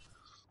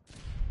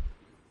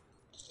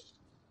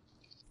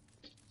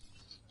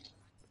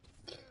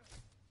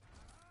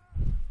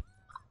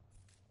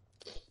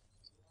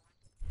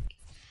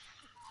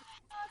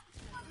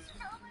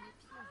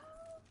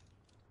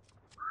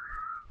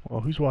 Well,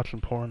 who's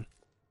watching porn?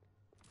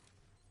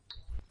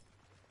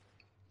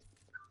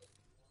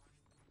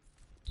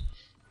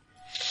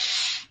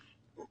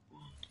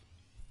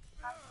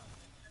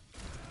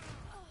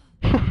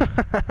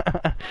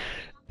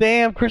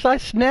 Damn, Chris, I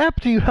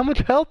snapped you. How much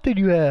health did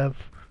you have?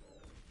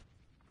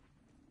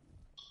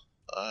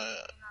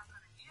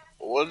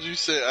 What did you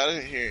say? I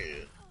didn't hear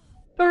you.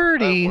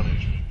 30. Je ne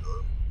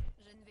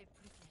vais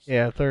plus flasher.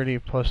 Yeah, 30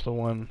 plus the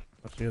 1.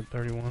 Let's see,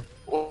 31.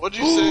 What'd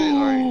you say?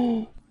 Are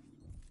you...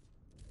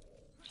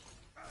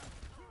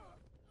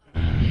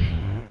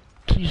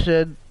 She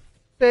said,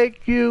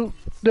 thank you,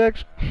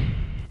 Dex.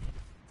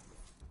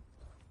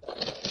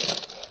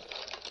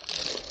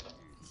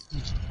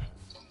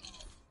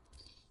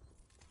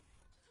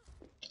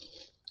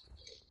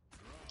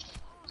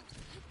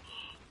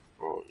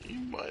 Bro, you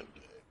mind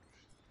that.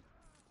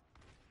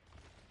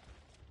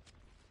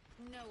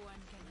 No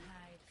one can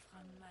hide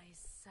from my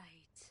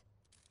sight.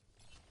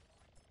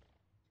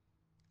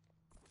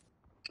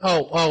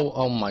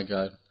 Oh my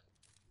god.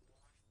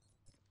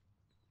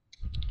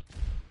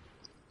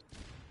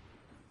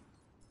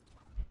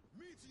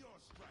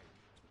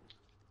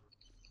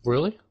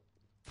 Really?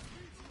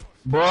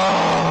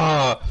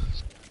 Bruh!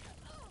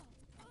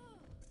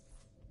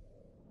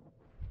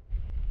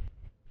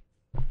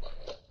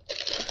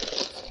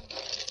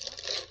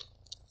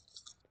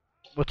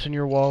 What's in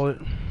your wallet?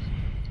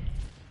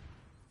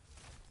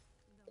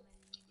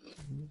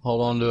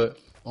 Hold on to it.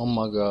 Oh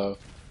my god.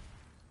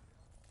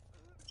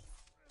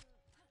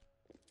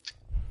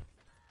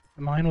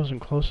 Mine wasn't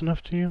close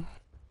enough to you?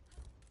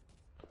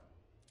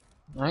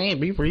 Alright,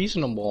 be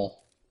reasonable.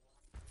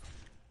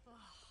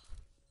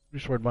 You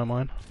sweared by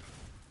mine.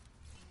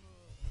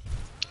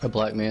 A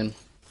black man.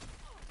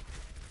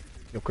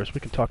 Yo, Chris, we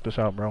can talk this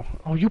out, bro.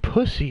 Oh, you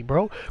pussy,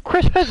 bro.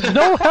 Chris has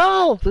no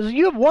health!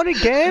 You have one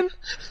again?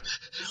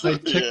 I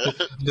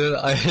dude,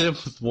 I hit him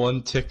with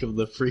one tick of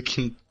the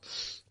freaking...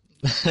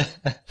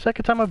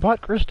 Second time I bought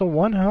Crystal,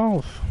 1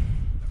 health.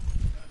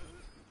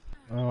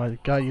 Oh, I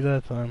got you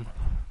that time.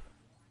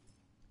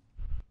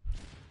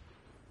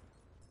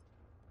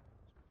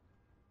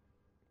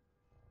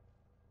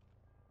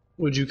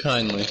 Would you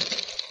kindly?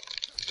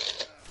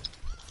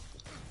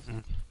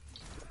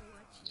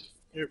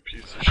 You're a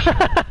piece of shit.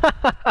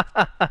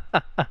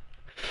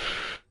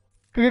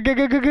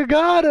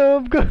 Got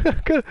him!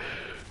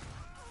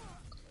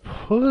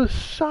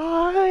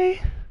 Pussy!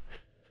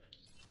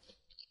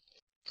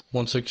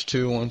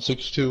 162,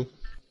 162.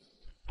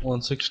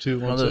 162,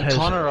 Another 162. has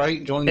Connor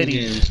Wright joined the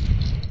game. Eddie's.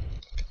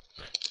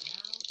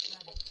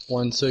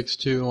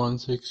 162,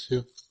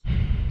 162.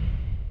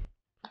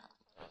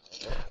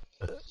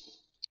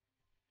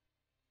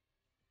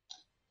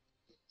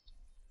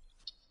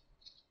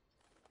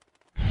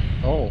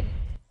 Oh.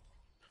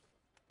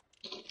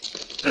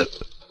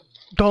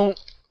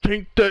 Don't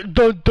think that.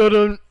 Dun, dun,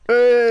 dun.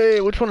 Hey,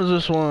 which one is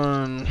this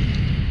one?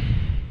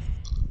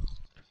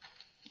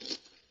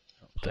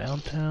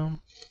 Downtown.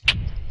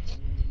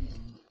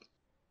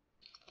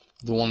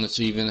 The one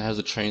that's even has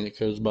a train that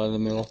goes by the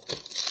middle.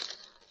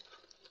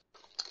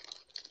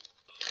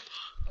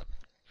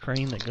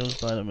 Train that goes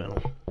by the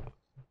middle.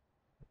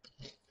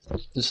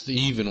 It's the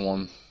even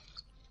one.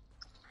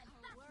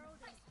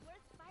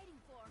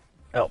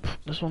 Oh,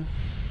 this one.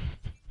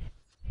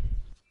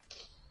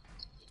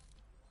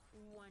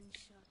 One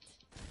shot,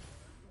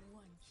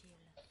 one kill.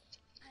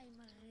 I'm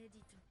ready to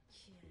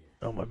kill.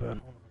 Oh my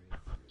bad.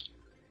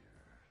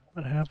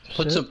 What happened?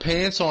 Put some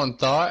pants on,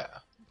 thought.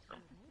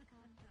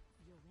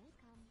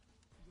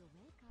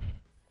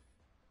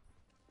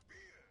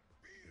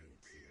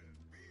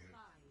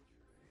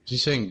 Is he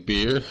saying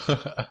beer?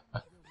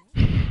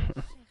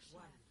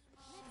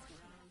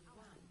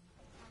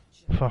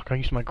 Fuck, I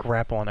used my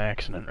grapple on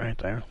accident right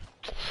there.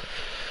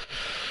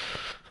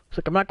 It's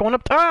like I'm not going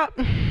up top!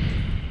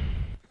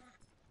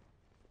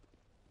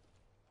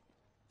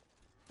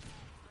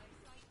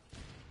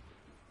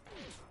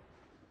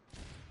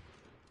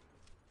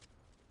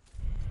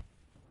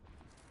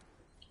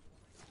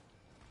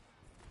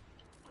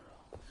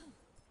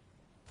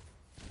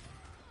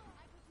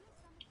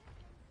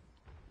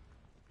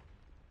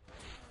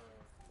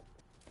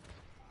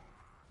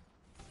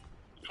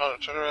 Connor,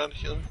 turn around,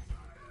 heal me.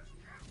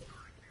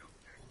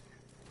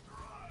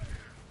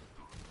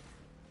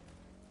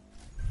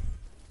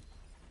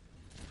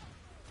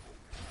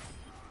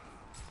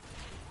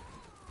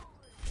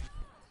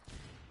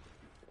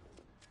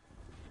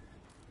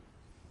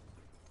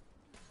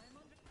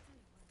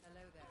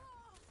 Hello there.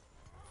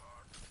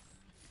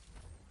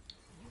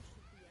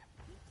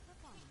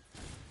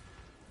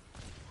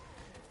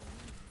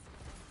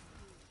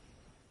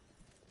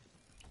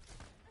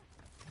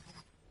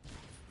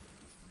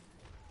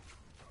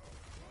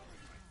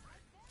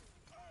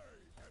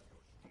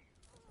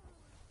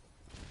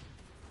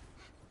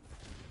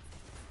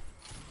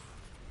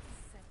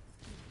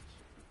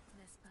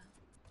 N'est-ce pas?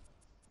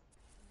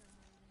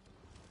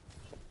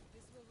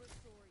 This will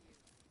restore you.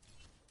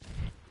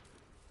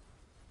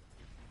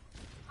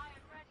 I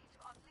am ready to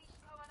unleash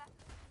power.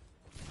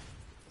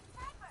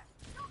 Sniper,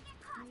 don't get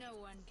caught. No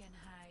one can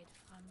hide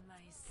from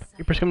my sight.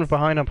 Keeper's coming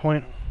behind on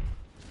point.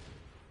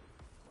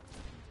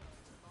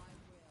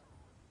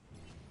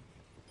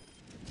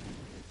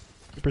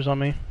 Keeper's on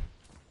me.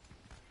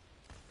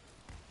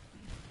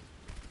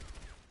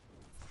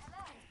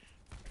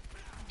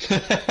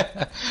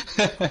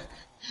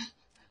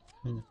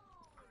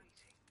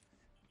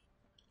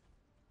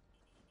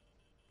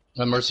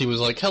 And Mercy was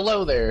like,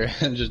 hello there,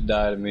 and just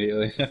died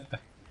immediately. Let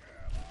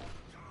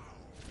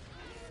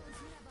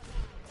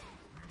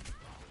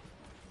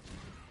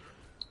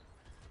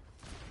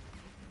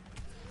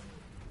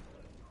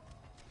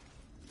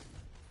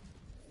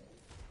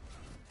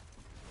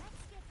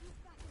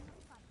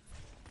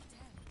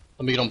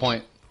me get on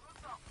point.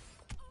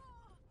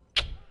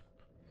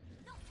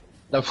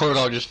 That poor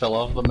dog just fell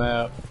off the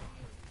map.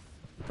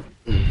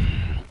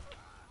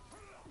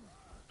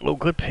 Oh,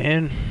 good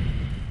pin.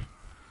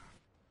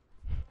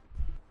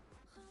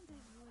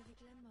 Rendez-vous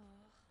avec la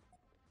mort.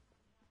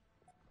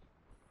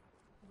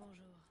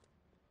 Bonjour.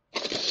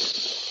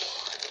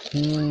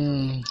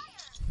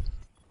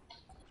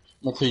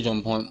 Mercy's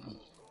on point. I'm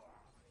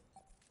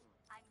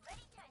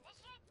ready to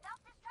initiate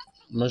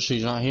self-destruct.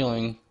 Mercy's not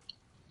healing.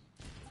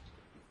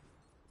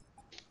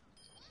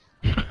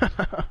 Best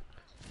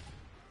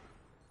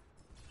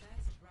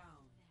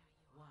round.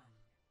 One.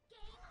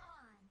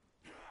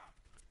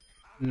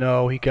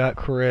 No, he got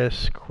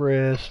Chris.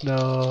 Chris, no.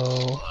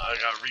 I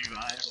got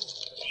revived.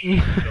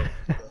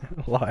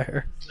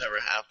 Liar. Never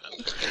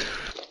happened.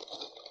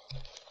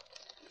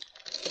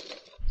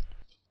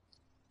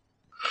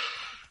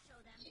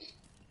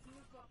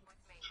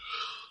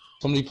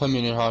 Somebody play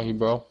me in hockey,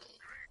 bro.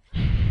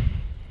 With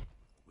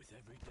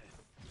every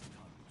death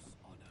comes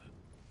honor.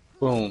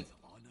 Boom.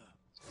 Honor.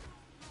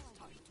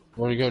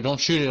 Where'd he go? Don't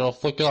shoot it, I'll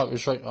flick it up.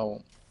 It's right.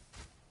 Oh.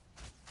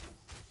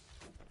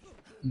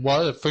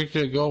 Why the freak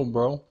did it go,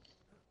 bro?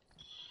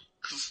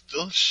 Cause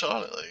Dylan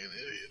shot it like an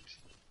idiot.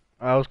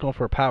 I was going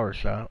for a power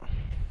shot.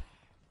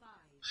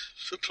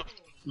 Shut up.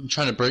 You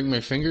trying to break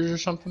my fingers or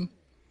something?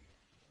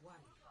 One.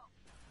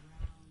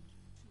 Round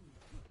two.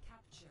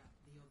 Capture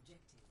the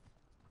objective.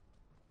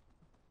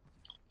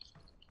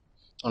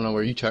 I don't know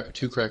where you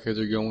two crackheads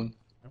are going.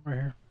 I'm right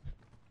here.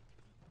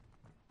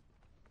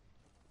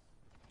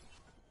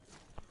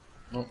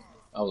 Oh,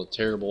 that was a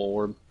terrible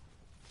orb.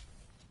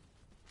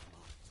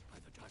 By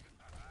the dragon.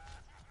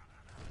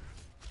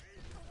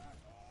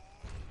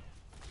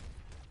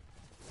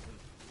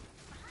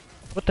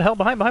 What the hell?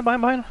 Behind!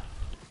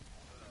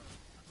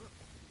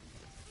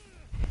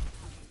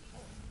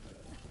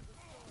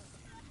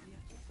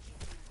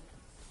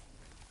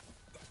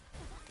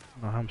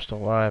 Oh, I'm still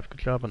alive. Good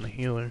job on the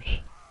healers.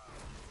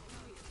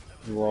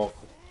 You're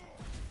welcome.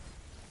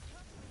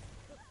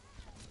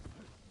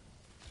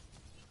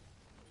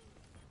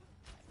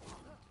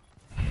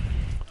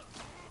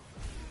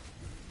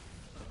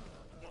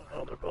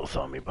 Oh, they're both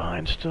on me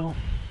behind still.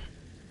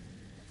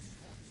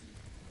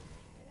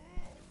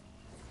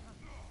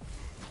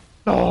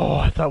 Oh,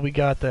 I thought we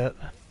got that.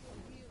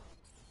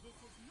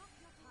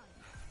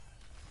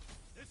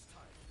 This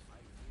time I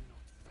will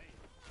not fail.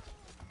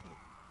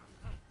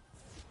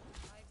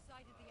 I've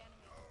sighted the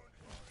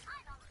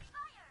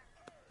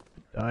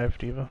enemy. Dive,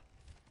 Diva.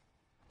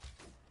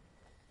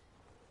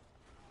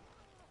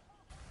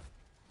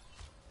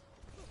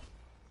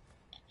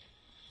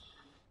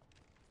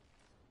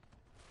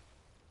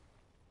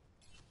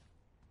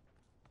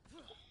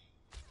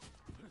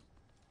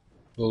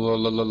 La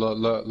la la la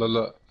la la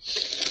la. By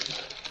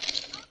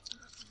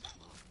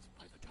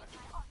the dragon.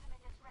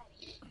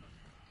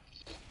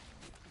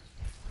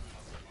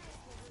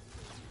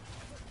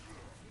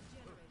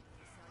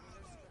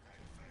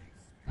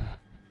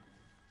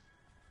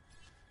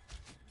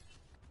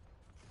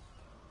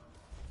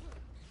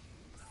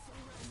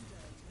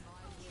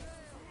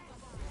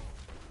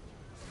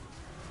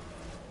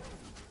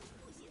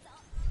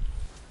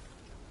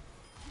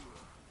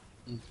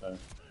 Okay.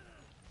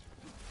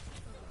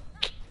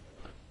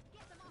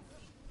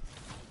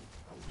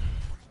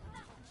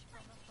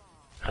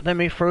 God, that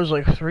mate froze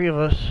like 3 of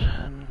us,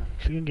 and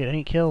she didn't get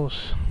any kills.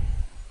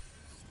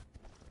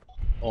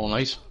 Oh,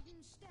 nice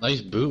boot. By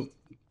the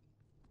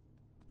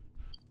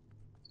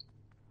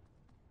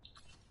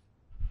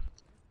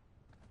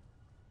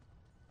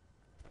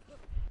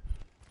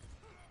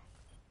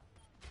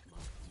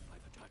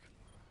dragon.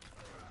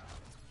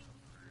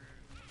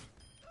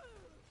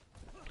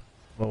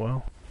 Oh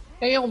well.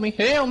 Hail me,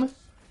 hail me.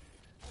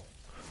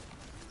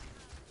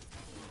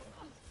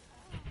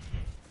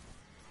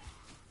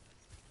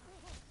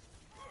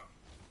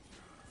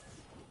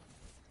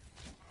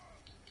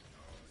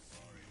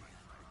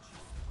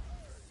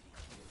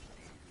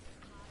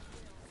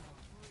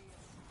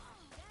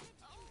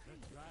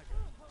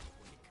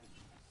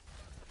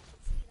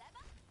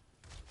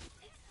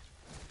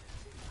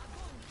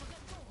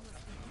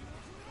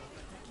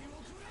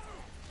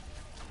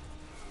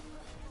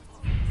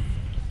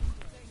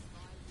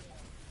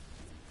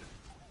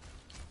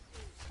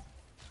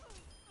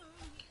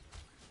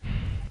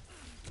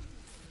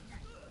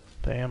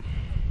 Damn.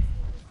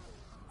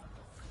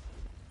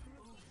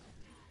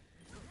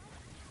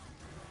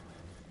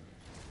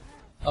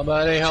 How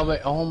about it? How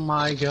about? Oh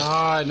my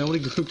God! Nobody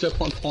grouped up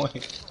on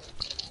point.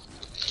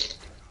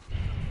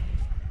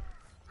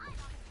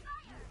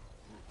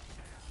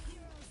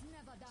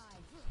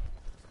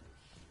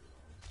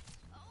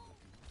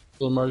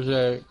 Little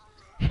Marjay.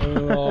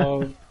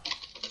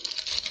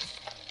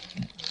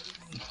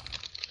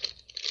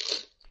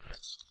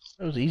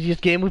 That was the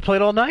easiest game we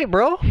played all night,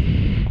 bro.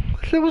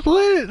 Shit was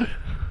lit.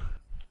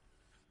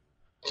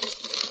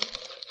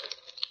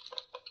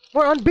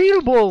 We're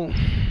unbeatable. Play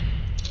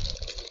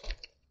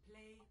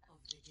of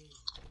the game.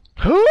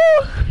 Who?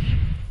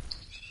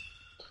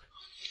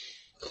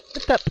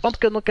 Get that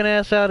pumpkin looking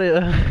ass out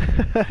of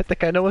I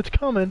think I know what's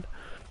coming.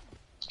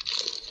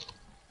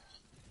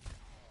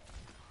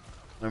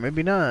 Or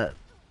maybe not.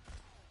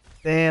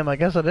 Damn, I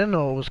guess I didn't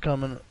know it was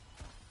coming.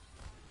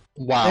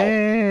 Wow.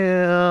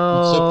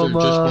 Damn. Slipped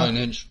there just by an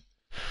inch.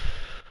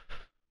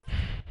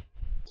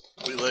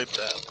 We like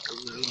that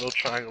because there's no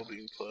triangle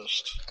being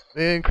pushed.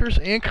 Man, Chris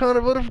and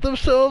Connor voted for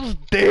themselves?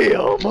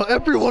 Damn!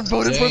 Everyone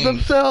voted for Dang.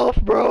 themselves,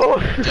 bro!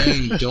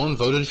 Dang, Dylan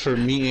voted for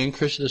me and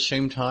Chris at the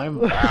same time?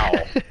 Wow.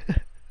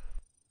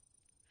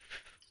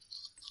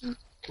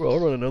 Bro, I'll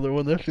run another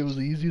one. That shit was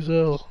easy as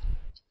hell.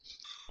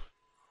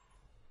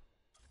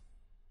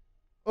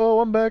 Oh,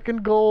 I'm back in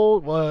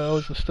gold. Well, I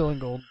was still in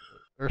gold.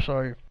 Or,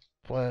 sorry,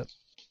 flat.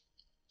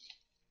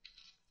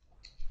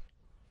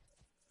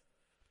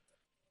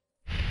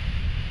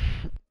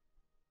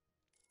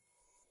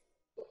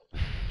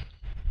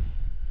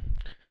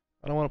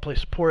 I don't want to play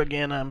support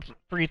again. I'm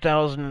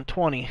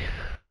 3020. I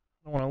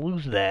don't want to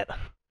lose that.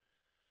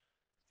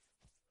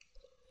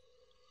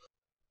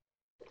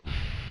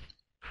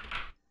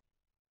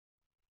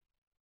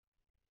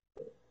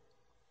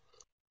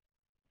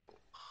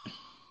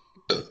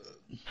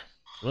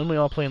 When we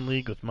all play in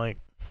League with Mike.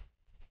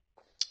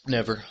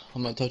 Never.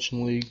 I'm not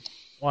touching League.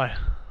 Why?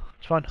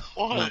 It's fun.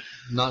 Why?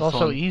 Not It's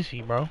also fun.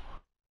 easy, bro. Have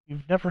you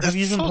It's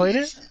even so played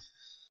it? easy.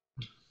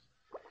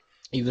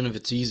 Even if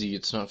it's easy,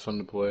 it's not fun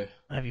to play.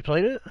 Have you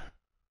played it?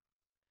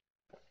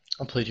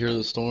 I played Hero of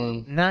the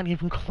Storm. Not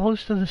even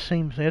close to the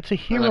same thing. It's a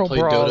And hero I played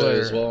brawler. Dota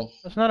as well.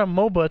 It's not a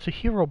MOBA, it's a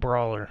hero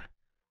brawler.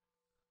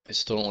 I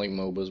still don't like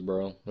MOBAs,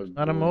 bro. They're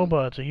Not a boring.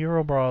 MOBA, it's a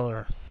hero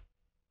brawler.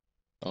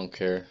 I don't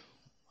care.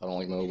 I don't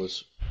like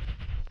MOBAs.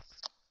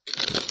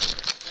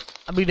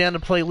 I'll be down to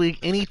play League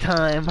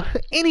anytime.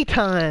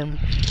 Anytime!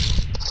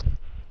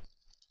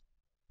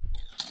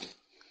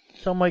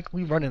 So Mike,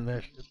 we running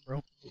that shit,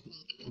 bro.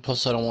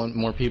 Plus, I don't want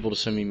more people to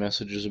send me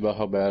messages about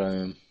how bad I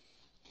am.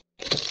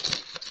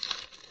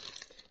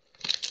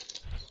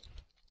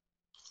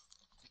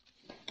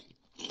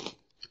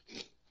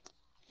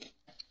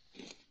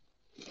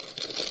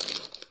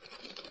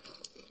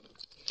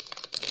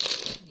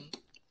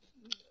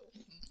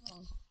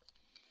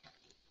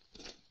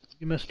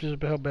 You messages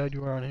about how bad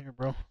you are on here,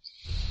 bro.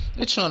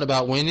 It's not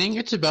about winning,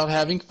 it's about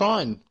having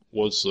fun.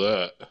 What's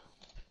that?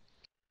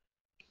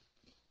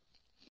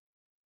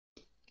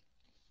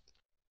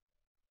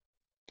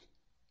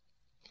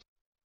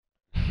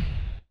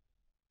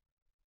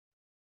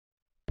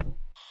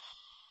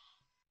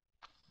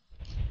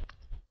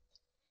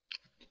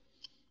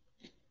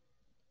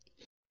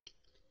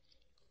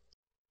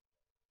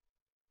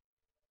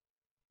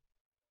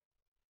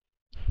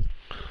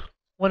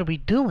 What are we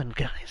doing,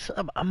 guys?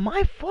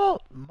 My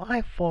fault.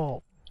 My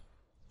fault.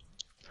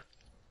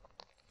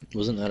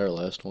 Wasn't that our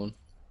last one?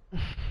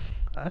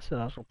 I said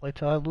I was gonna play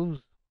till I lose.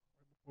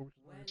 Welcome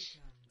to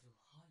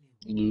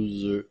Hollywood.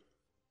 Loser.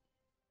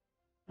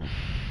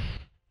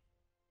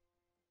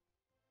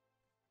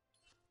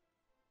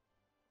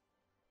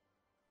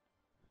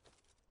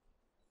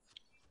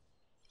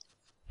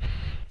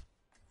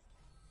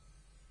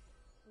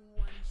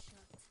 One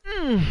shot.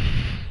 Mm.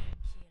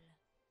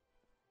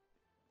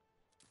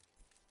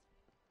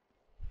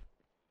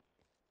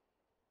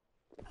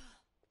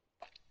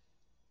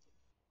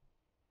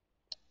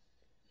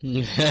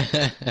 Kill.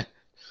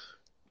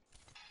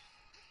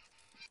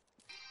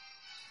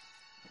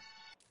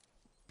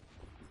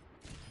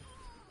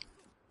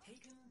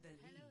 Taking the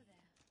lead. Hello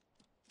there.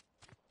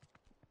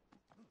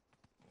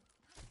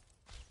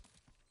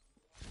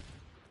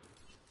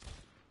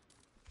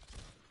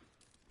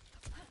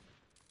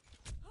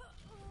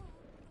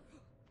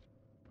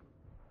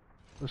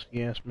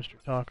 Pussy ass Mr.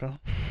 Taco.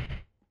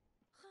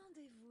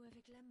 Rendez-vous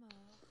avec la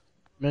mort.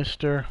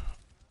 Mr.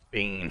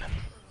 Bean.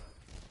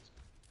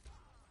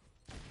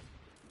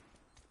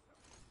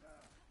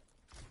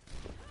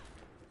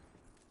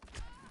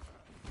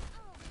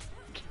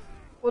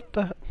 What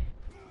the?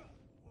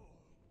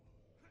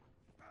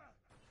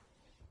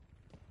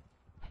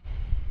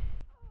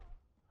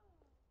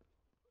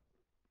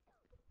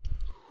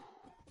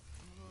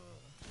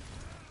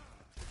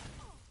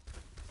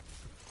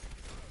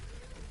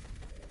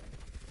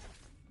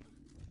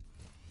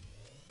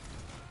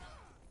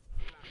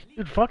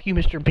 Dude, fuck you,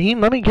 Mr.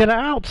 Bean. Let me get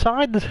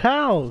outside this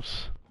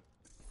house.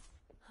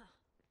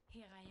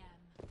 Here I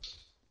am.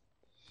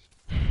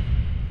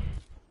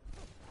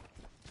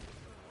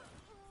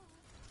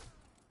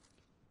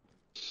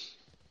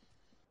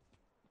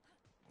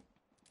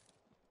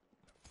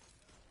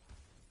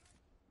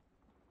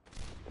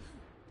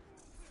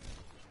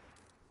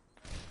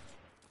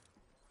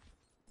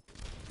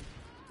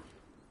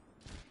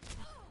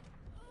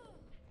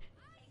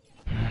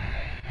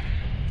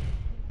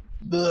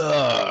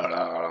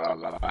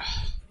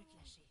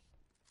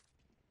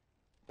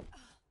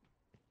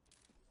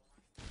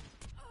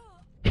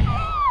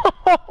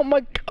 Oh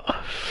my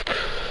god.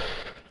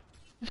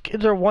 These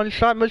kids are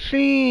one-shot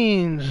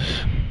machines.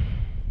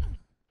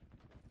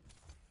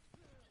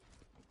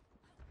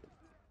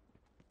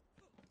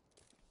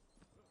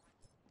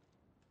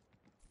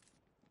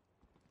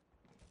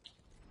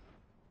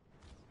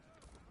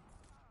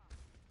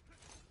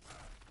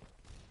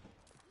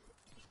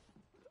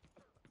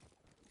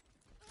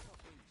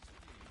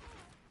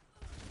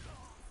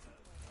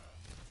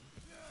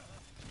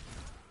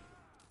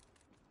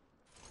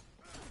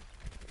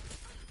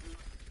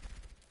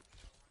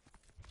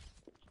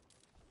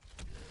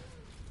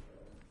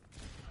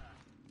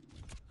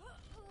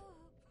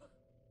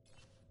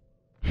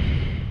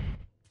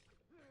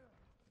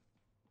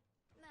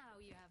 Now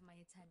you have my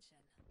attention.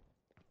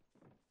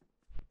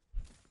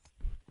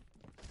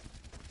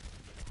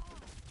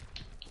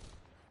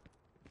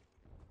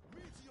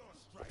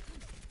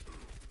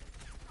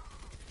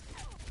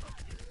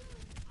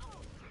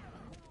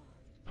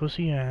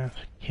 Pussy ass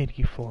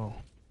kitty flow.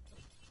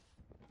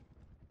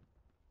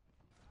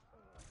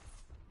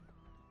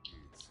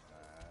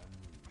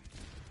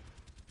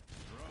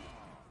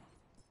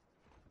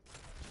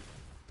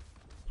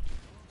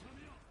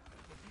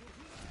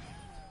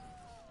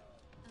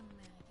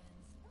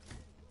 Americans.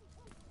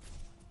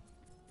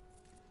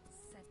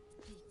 Ça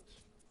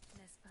pique,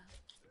 n'est-ce pas?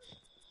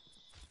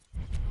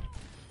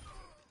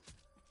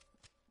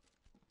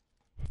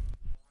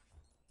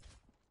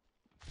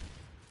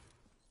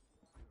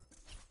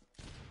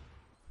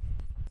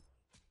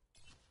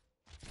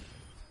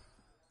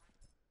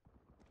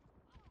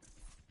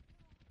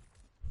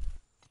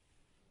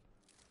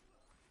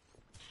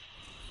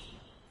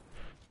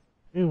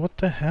 Ew, what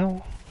the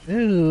hell?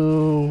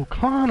 Ew,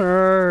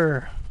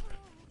 Connor!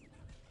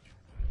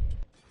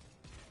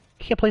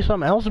 Can't play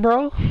something else,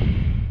 bro?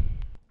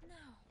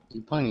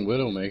 You playing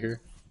Widowmaker?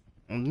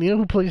 Neil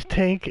who plays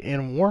tank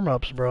in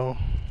warm-ups, bro.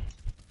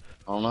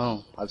 I don't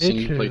know. I've seen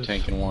you play Bitches.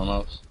 tank in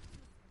warm-ups.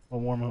 A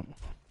warm-up.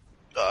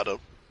 Got him.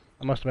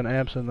 I must have been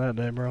absent that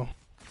day, bro.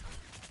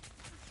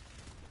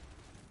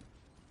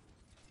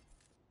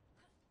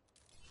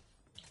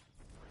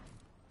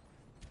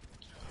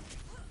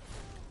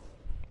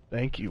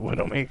 Thank you,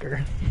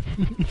 Widowmaker.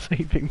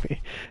 Saving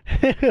me.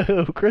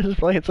 Ew, Chris is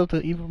playing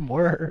something even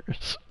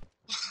worse.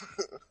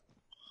 Personne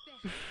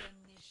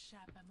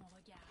n'échappe à mon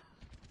regard.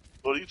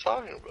 What are you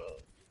talking about?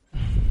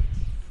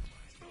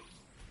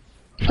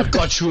 I've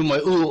got you in my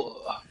ooh.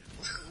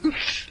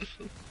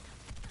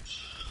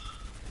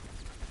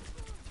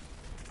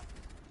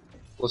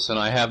 Listen,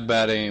 I have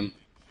bad aim.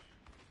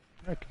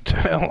 I can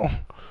tell.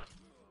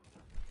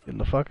 Getting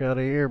the fuck out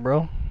of here,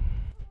 bro.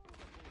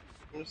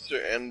 Mr.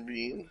 N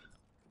Bean.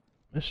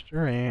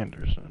 Mr.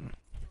 Anderson.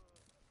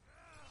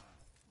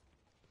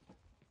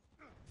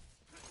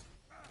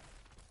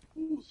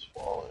 Who's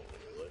falling?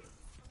 Really?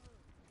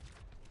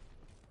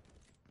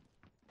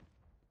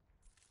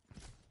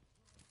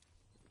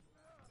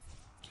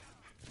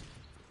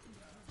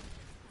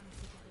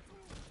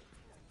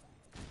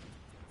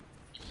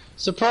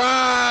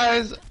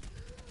 Surprise!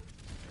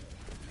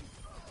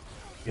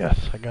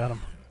 Yes, I got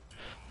him.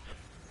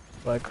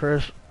 Bye,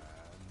 Chris.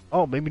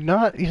 Oh, maybe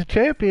not. He's a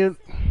champion.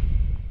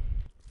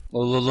 La,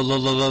 la, la, la,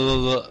 la, la, la,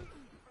 la.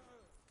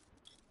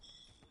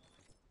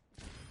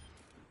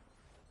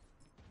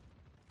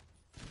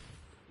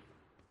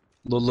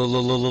 La, la, la,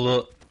 la, la,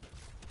 la.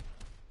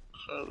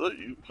 I thought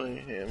you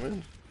playing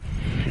Hammond.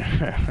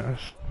 Yes.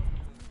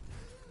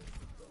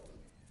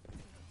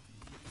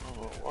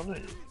 Oh, what are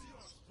you?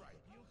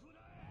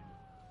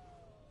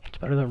 It's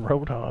better than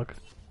Roadhog.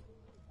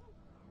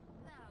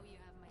 Now you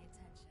have my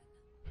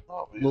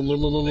attention. La, la,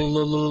 la, la,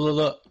 la, la, la,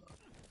 la.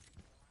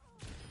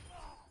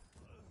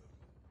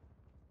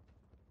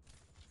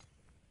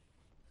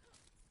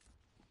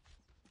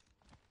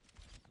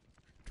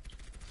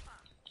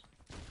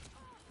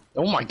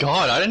 Oh my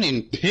god, I didn't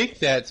even pick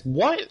that.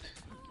 What?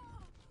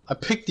 I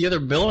picked the other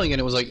building and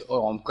it was like,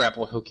 oh, I'm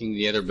grapple hooking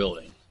the other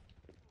building.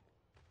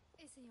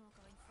 Essayons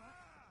encore une fois.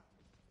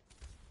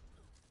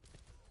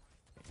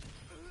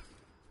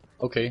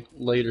 Okay,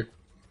 later.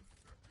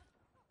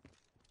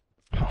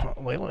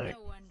 Wait. No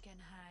one can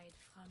hide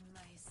from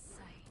my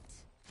sight.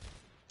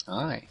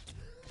 Aye.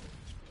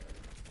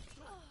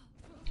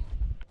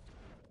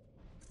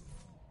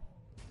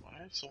 Why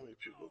have so many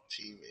people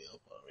team me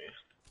up on me?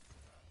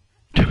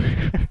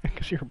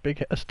 Because you're a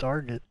big ass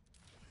target.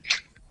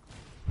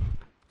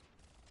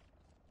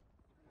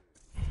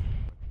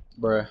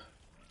 Bruh.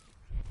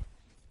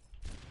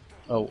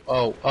 Oh,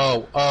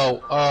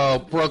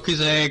 broke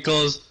his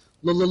ankles.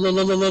 La la la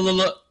la la la la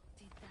la.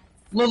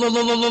 La la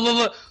la la la la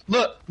la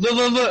la la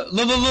la la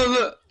la la la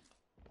la.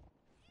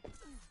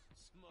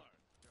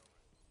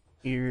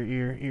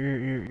 Ear,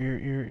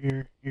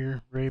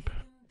 rape.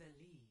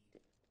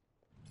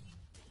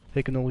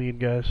 Taking the lead,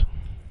 guys.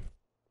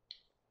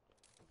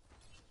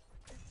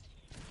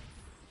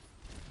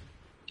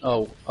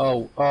 Oh.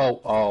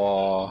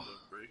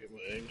 Breaking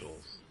my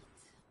ankles.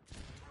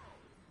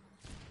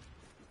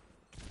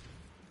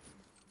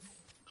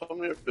 Come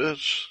here,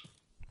 bitch.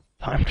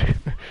 Time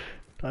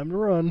to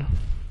run.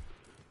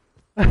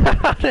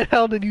 How the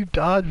hell did you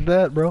dodge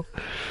that, bro?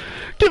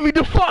 Give me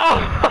the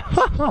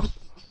fall!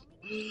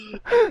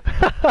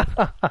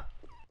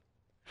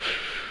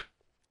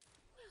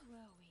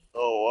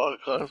 Oh,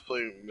 what? Connor's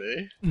playing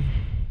me?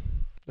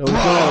 No, we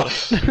don't.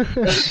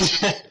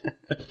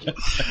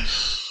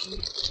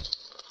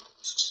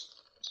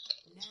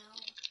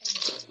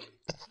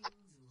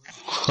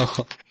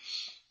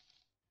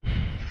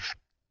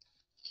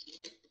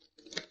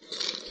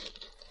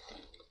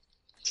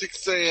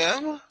 6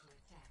 a.m.?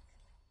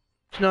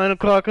 It's 9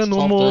 o'clock in the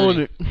 12:30.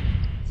 morning.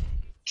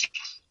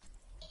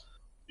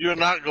 You're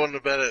not going to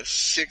bed at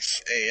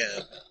 6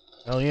 a.m.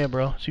 Hell yeah,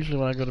 bro. It's usually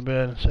when I go to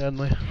bed,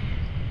 sadly.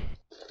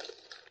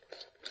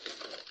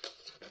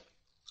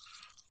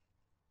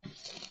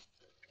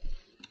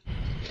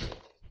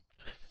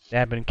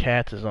 Dabbing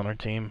Cats is on our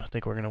team. I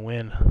think we're gonna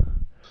win.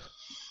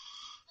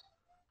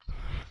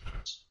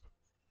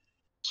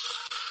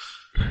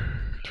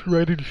 It's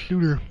ready to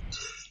shoot her.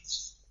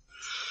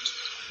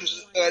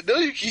 I know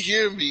you can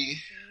hear me.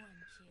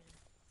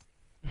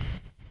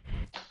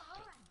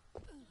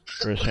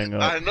 Chris, hang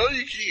I up. know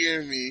you can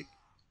hear me.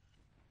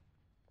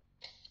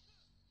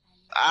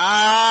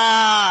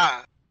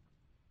 Ah!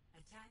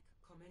 Attack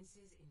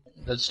commences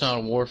in That's not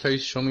a war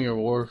face. Show me your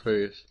war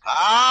face.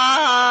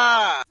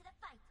 Ah!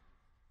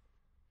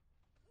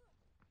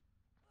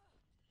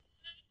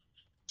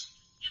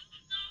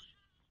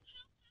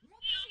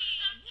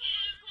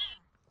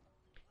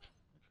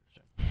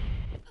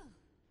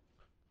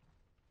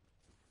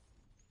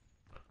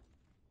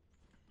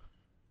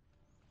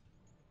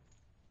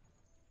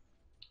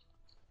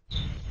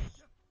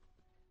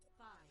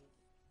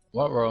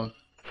 What wrong?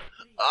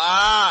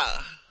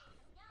 Ah!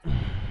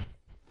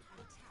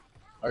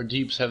 Our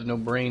deeps have no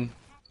brain.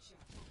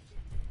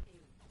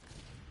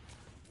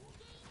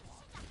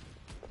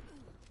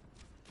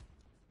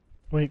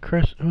 Wait,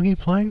 Chris, who are you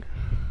playing?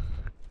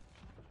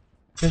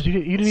 Cause you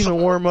didn't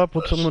even warm up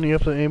with someone you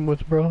have to aim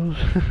with, bros.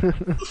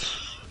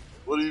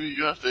 What do you mean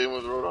you have to aim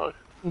with Roadhog?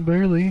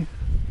 Barely.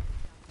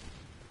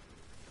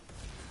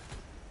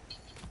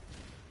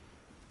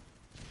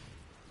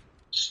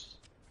 This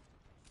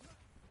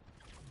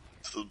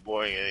is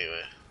boring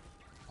anyway.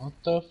 What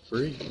the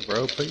freak,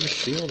 bro? Put your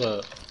shield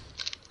up.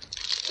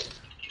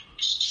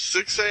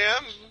 6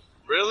 a.m.?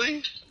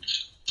 Really?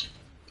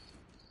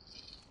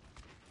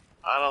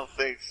 I don't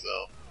think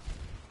so.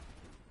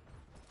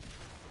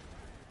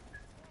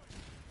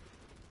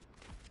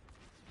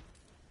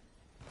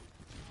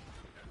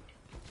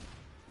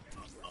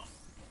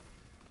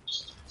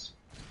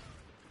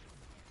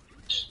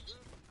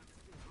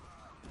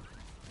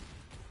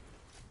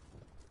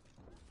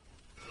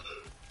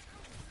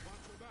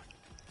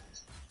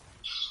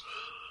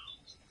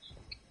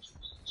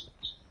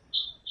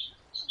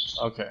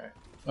 Okay.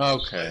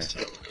 Okay.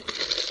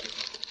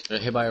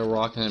 Got hit by a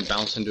rock and then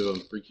bounced into a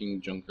freaking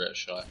Junkrat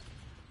shot.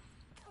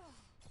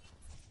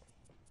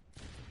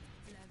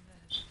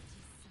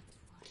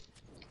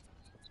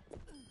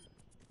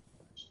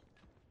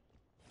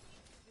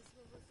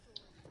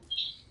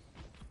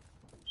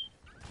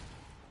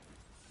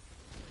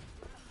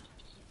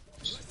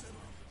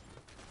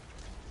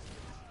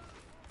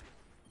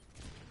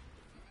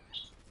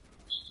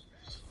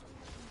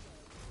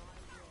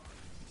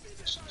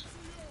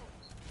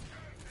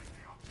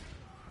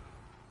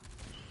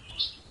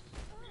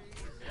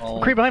 Oh,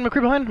 McCree behind,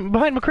 McCree behind,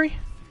 behind McCree.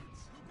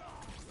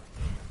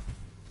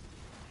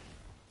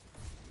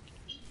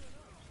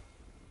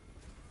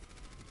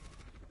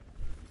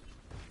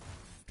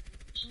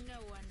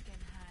 No one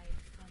can hide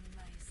from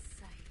my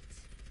sight.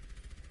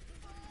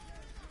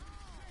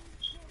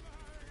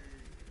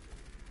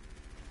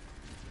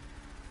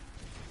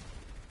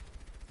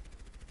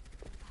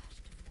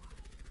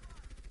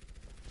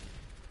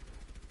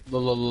 la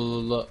la la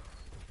la la.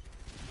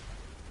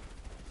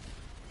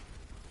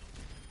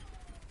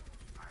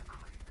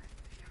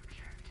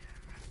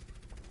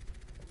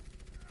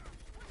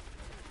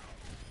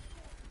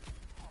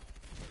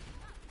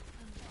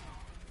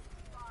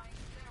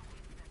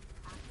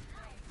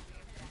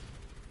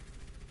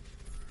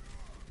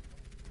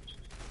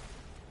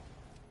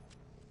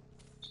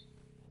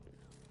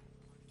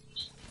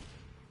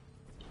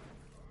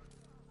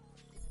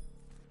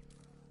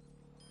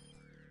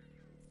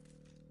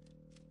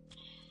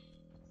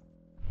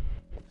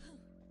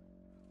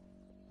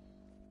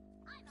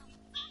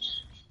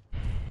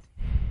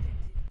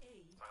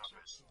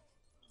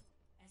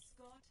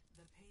 Escort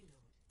the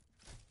payload.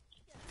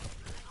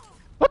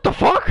 What the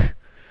fuck?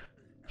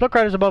 Flood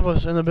Rider's above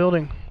us in the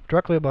building,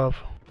 directly above.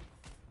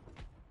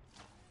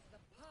 The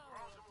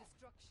power of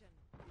destruction.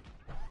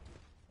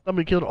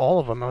 Somebody killed all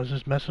of them. I was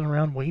just messing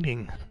around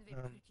waiting.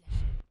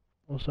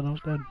 All of a sudden I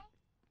was dead.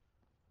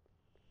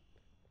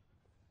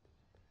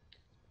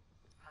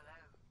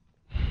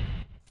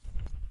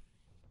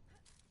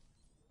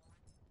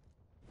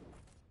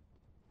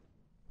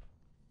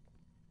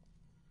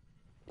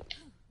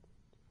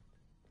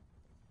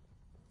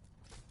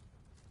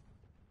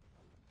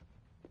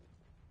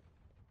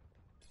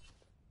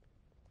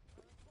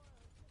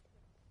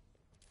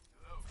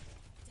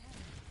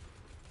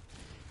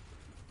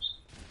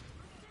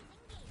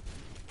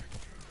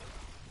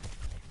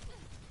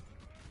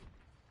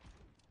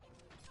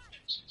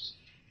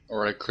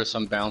 Alright, Chris,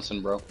 I'm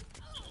bouncing, bro.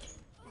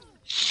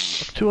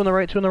 Two on the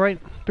right, two on the right,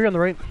 three on the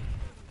right.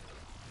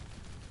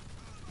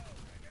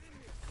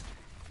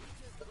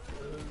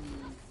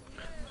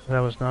 That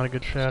was not a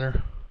good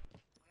shatter.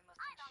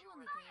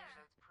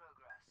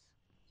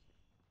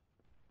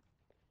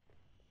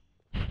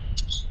 Can't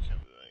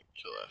believe I didn't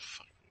kill that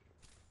fucking.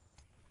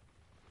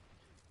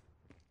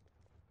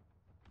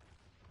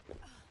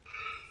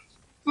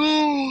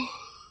 Oh.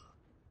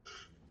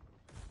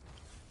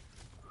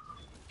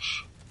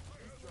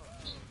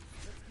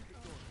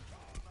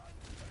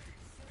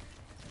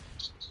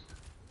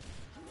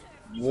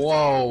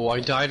 Whoa, I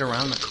died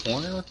around the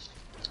corner?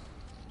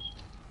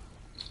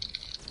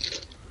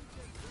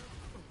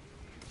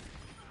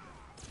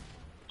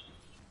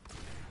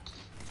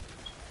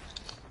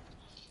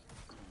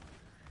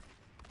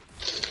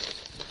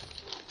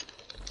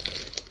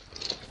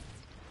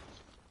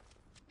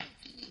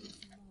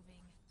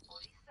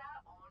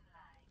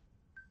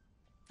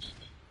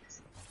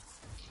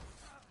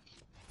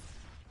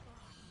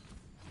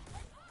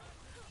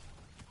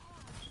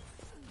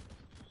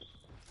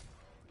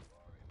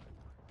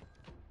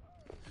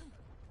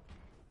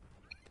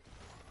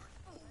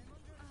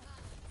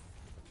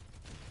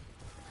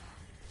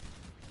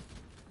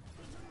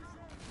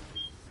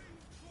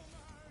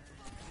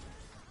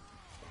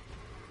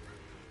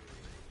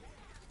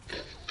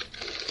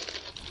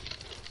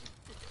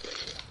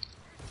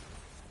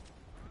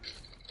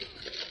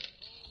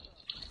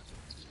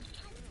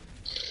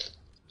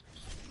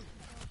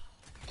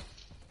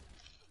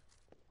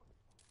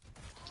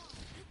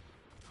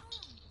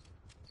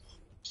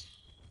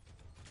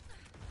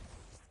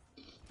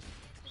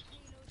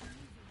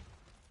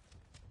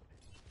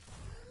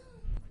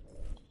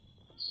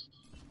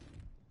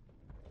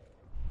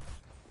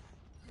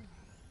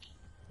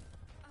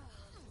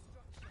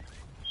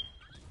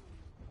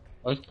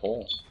 Nice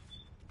pull.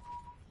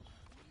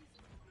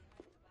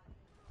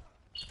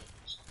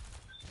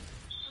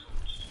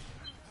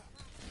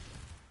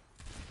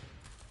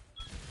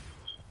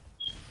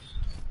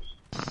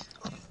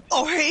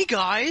 Oh, hey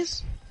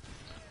guys!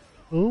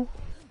 Ooh.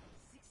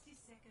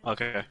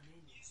 Okay.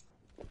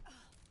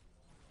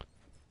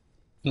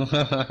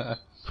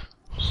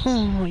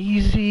 Oh,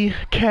 easy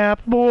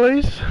cap,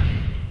 boys.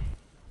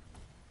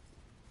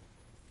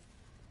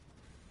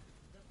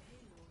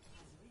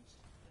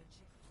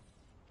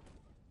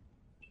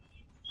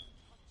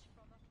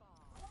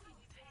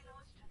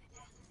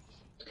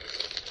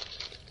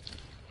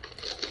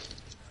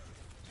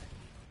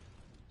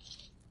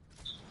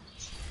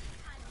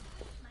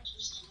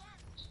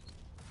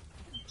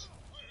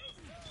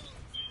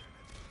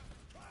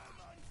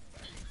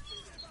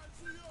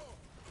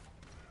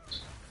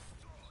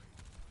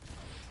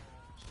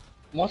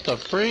 What the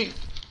freak?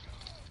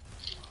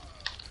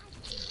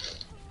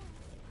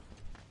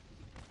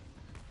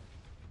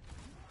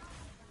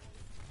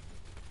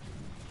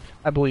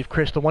 I believe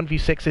Chris, the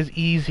 1v6 is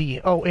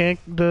easy. Oh, and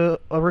the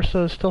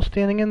Orisa is still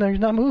standing in there. He's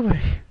not moving.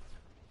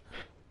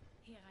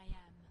 Here I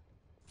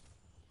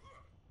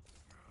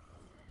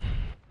am.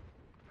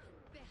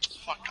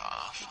 Fuck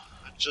off.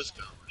 I just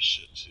got my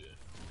shit too.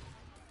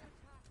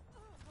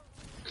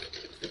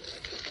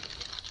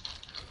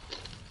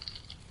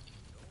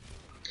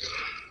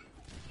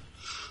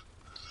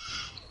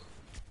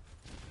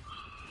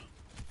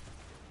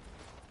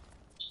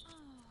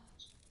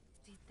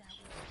 Did that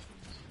work?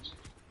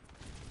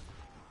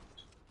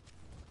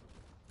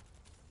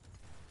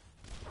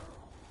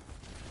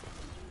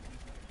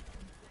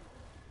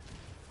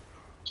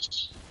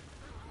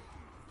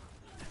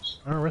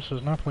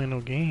 Orisa's not playing no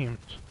games.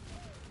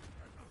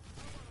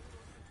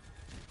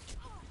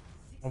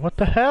 What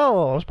the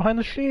hell? I was behind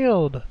the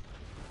shield.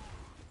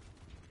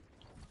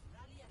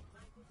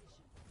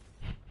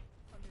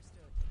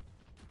 Understood.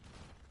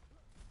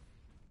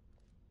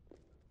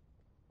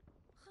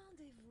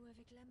 Rendez-vous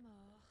avec la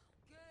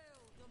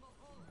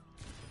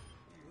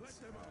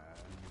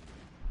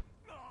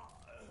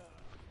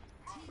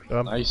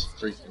mort. Nice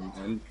freaking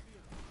end.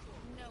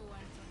 No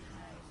one can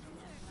hide from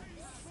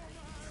nobody's sight.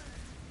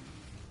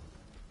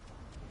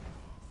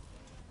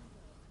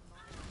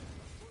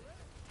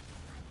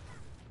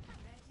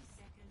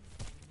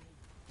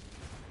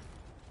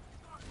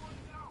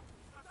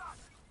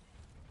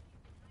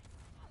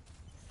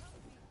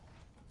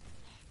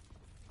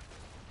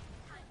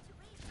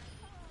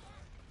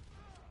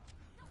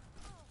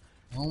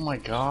 Oh my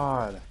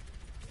god.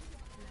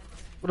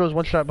 Widow's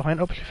one shot behind.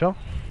 Oh, she fell.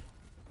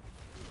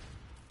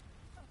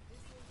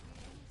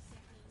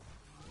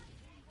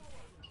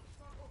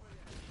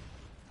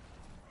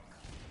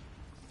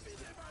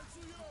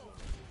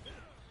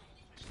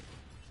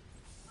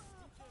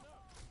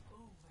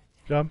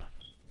 Job.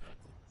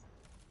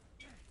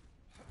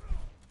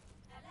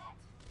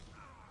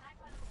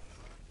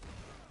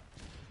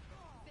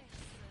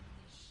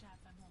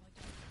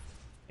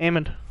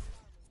 Amond.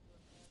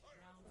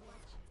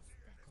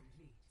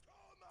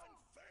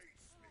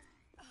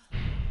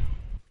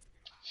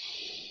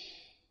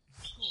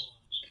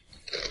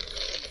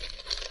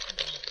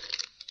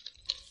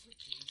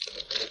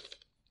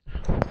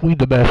 We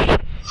the best.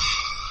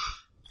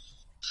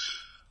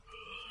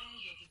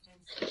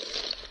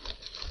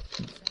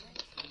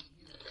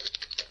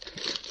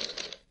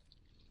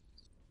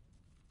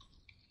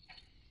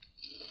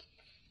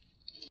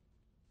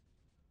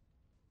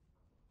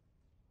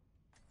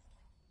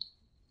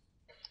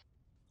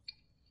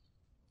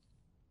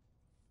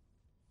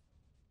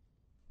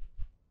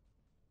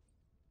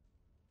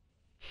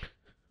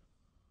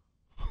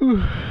 Our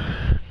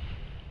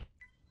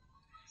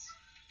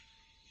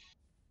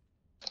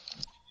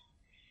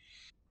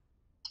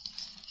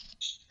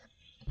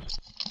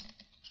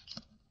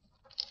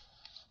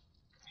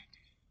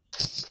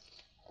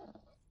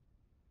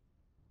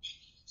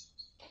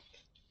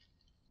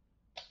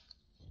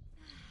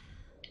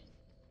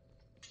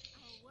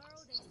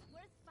world is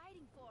worth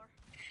fighting for.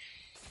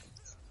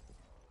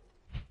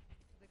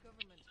 The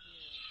government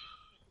here,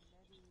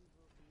 like a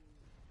medieval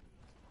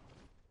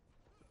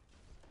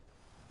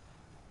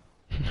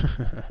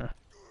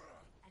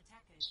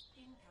Attackers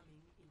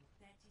incoming in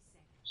 30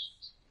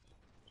 seconds.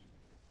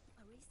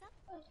 Orisa,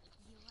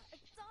 you are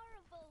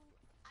adorable.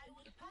 I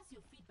will pass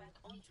your feedback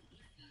on to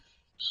Ify.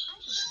 I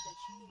believe that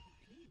she will be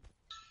pleased.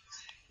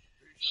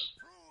 We shall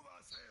prove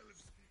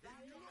ourselves in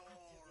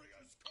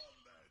glorious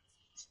combat.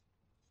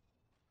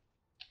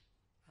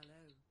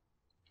 Hello.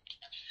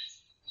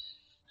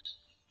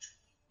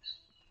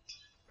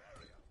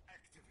 Barrier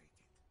activated.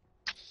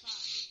 5,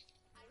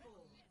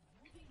 4,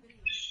 3,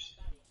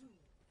 2,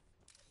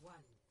 1.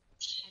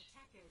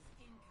 Attackers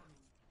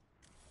incoming.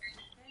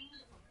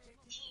 Defend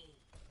objective A.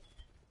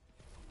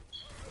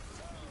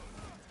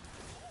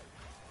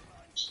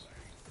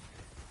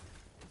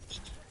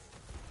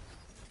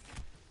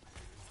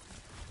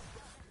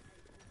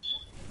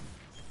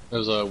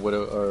 There's a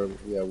widow, or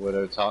yeah,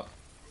 widow top.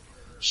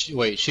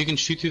 Wait, she can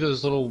shoot through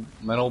those little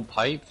metal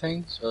pipe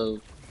things, or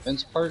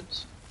fence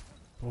parts?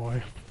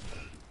 Boy.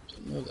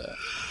 Didn't know that.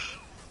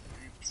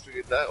 You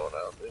figured that one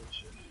out,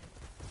 didn't you?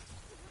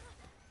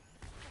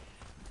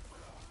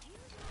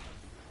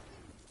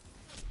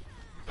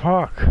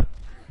 Fuck.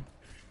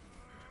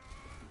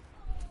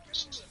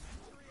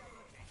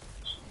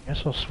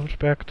 Guess I'll switch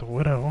back to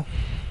Widow.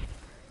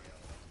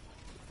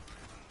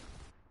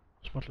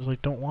 As much as I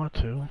don't want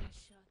to. One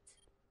shot,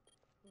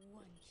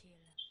 one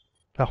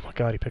kill. Oh my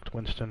god, he picked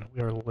Winston.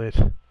 We are lit.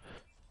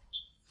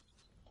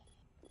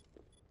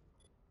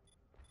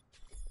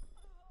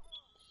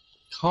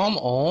 Come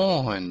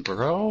on,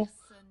 bro.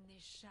 Personne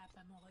n'échappe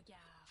à mon regard.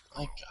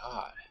 My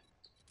god.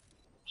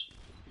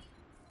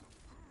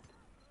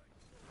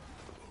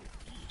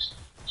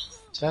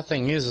 Sad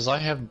thing is I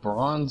have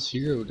bronze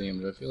hero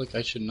damage. I feel like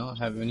I should not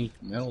have any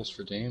medals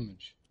for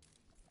damage.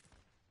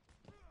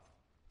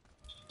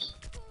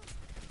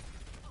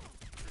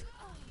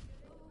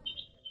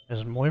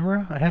 Is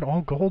Moira? I had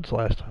all golds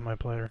last time I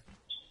played her.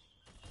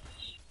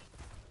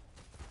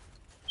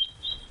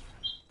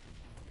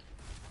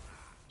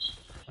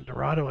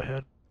 Dorado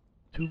ahead.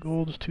 2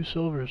 golds, 2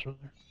 silvers with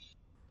her.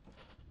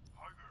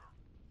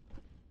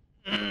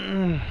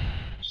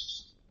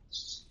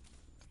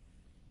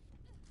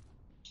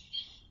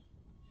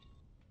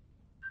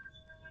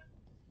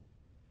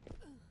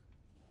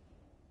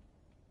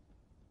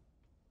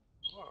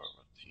 Oh,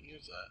 what team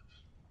is that?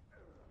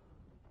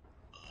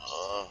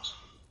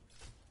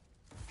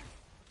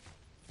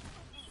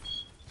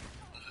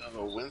 I have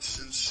a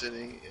Winston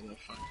sitting in a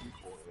fucking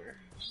corner.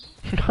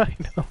 I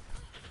know.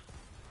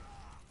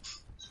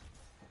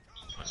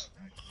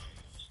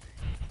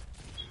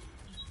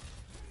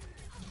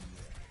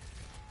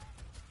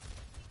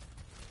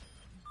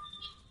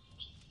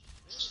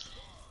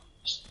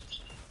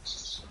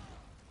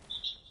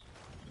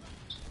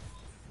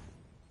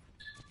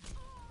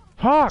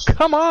 Oh,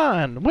 come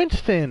on!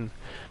 Winston!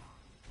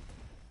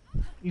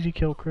 Easy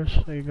kill, Chris.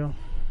 There you go.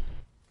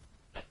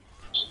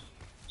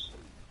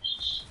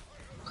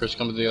 Chris,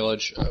 come to the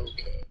ledge.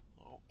 Okay.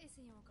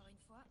 Essayons encore une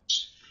fois.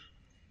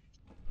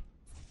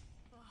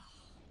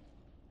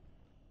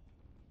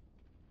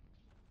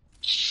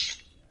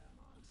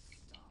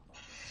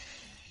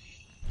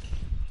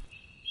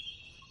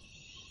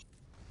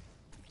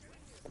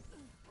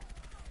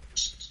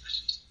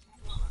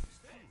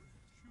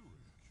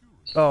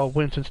 Oh,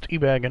 Winston's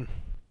teabagging.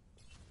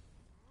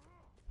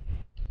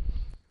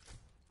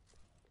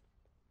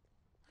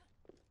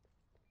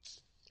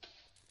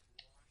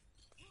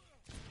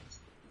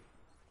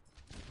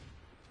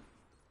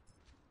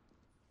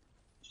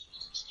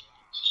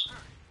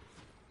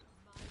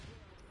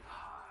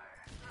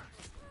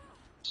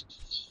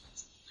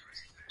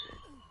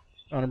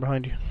 Honor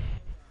behind you.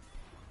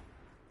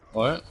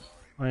 What?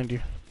 Behind you.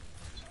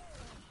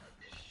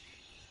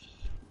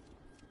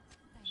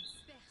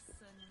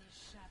 Personne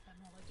n'échappe à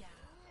mon regard.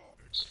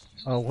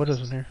 Oh, what is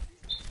in here?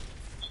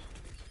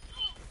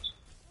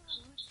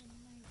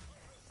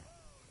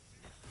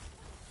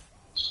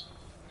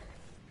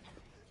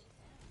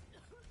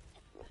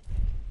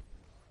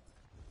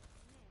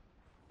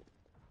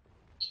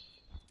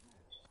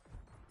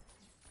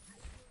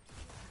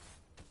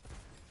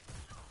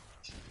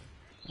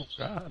 Oh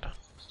god.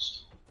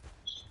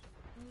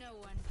 No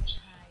one can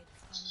hide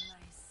from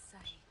my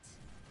sight.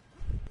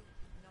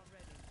 Not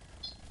ready.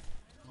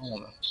 I don't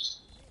wanna.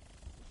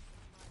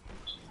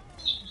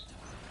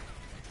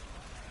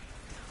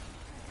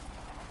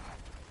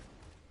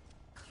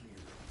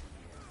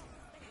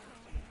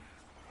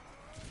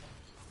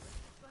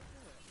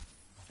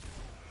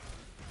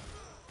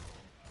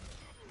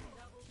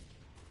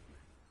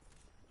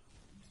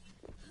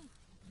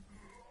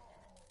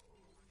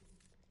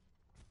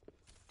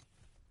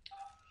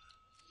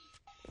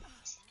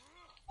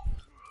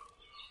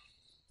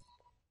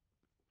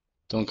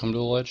 Don't come to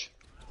the ledge.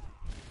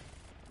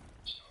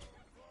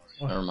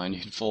 What? Never mind,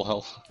 you had full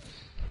health.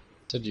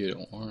 Said you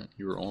didn't orange.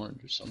 You were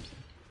orange or something.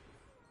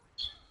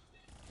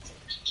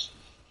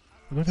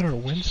 Look at her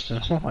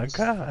Winston. Oh my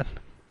god.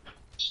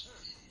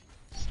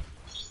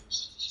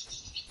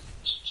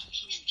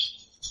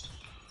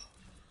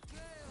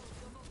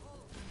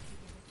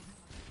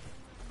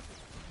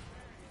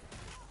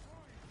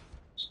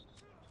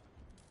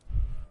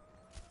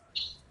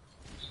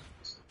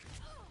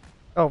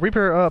 Oh,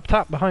 Reaper up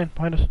top, behind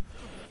us.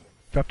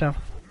 Drop down.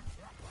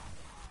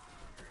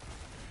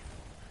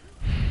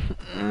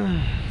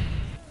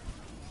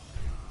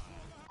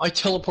 I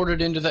teleported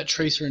into that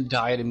tracer and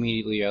died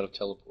immediately out of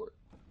teleport.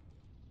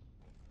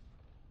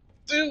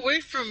 Stay away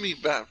from me,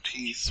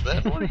 Baptiste,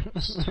 man. What are you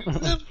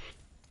doing?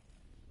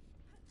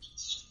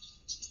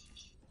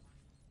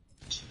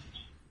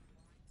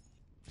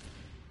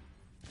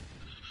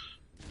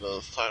 No,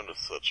 it's time to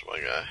switch, my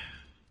guy.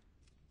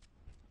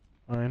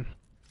 Fine.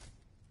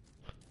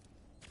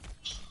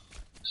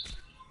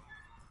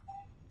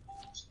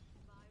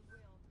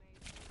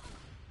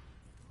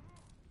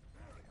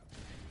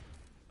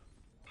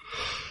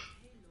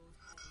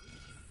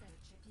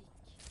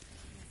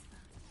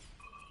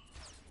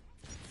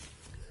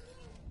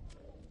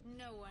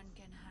 No one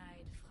can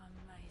hide from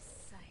my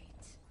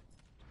sight.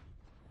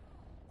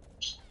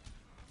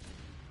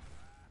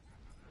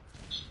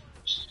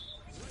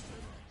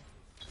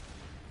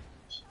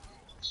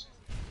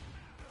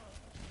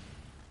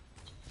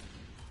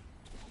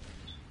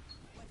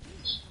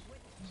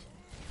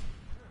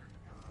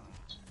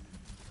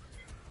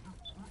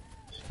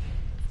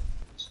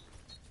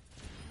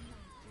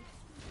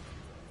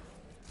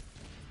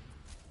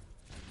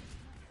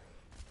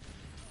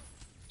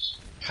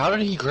 How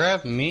did he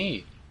grab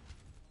me?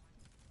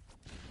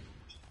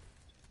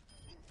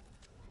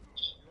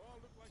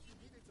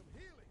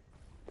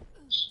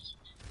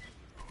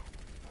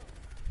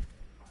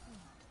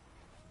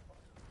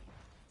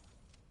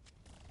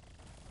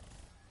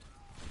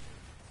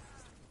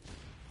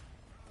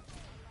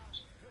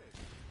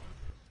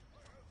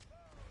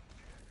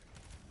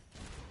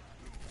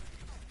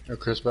 Oh,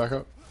 Chris, back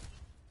up.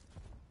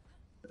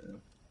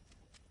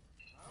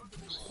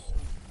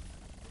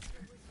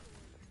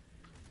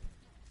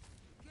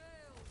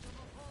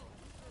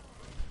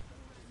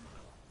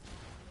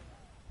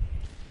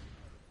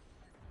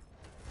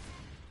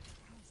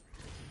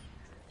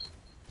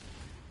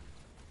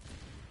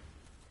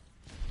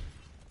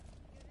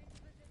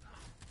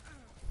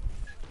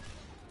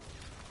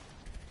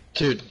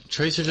 Dude,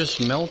 Tracer just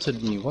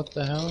melted me. What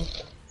the hell?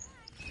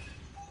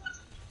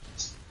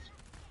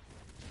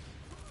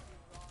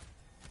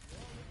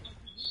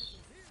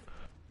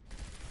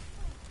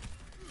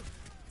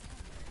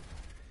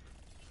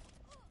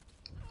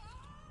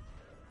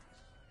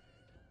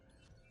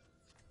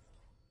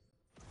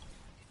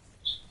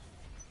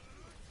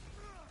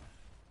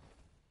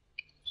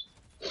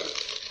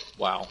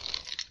 Wow.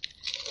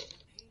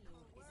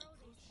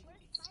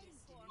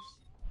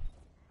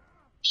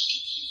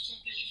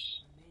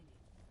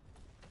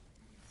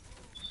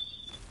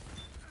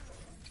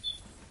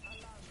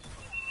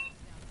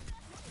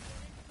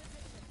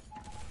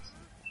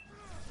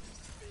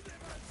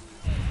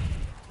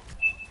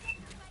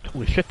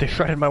 Holy shit, they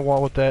shredded my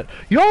wall with that.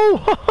 Yo!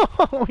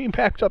 He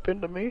backed up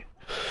into me.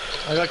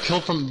 I got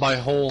killed by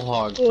whole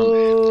hog from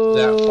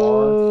that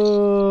far.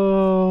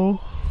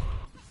 Oh.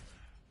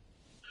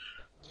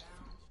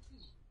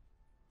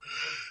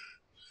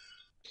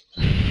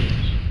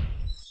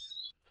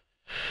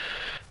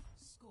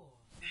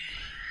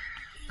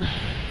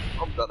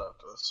 I'm done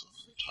after this.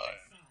 I'm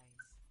tired.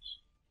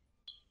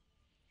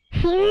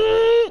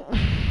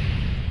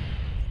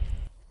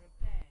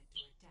 Prepare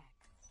to attack.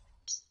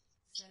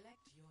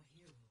 Select your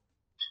hero.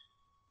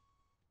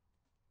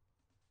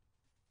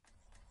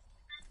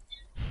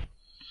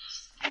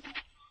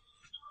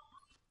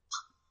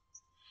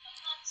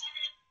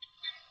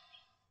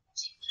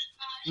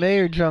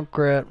 Mayor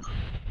Junkrat.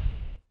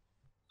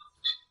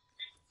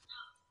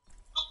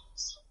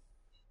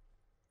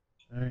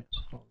 Alright,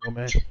 I'll go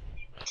back.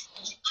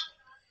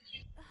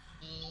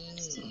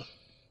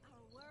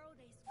 Our world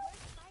is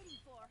worth fighting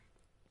for.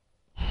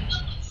 I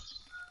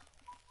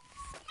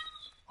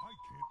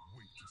can't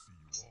wait to see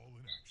you all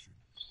in action.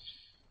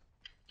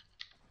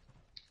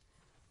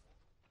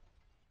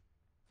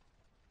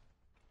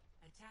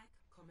 Attack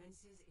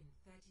commences in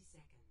 30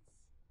 seconds.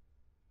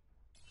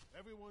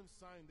 Everyone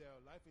signed their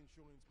life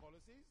insurance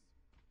policies?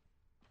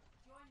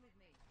 Join with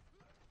me.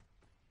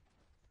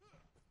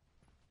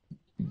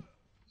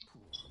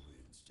 Poor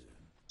Winston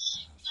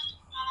has to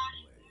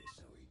hide away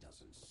so he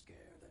doesn't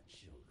scare the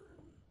children.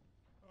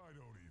 I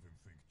don't even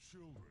think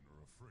children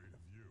are afraid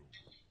of you.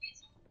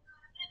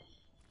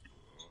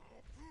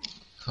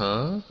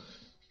 Huh?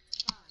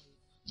 5,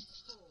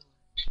 4,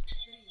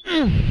 3, 2,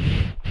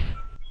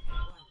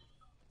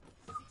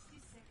 1. 60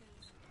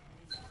 seconds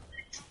remaining.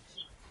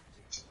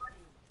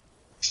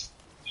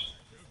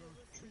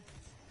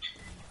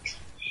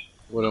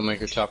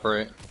 Widowmaker top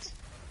right.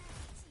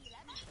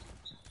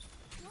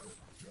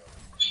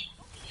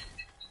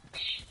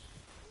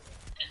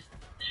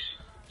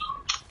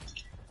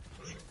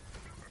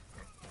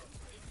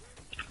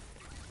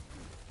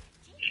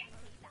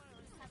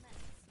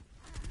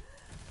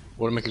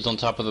 Widowmaker's on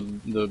top of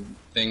the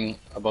thing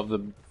above the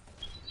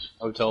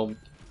hotel. There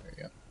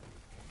you go.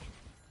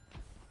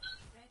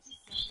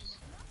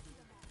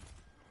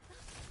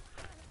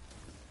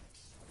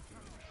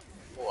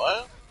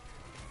 What?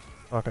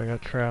 Fuck, I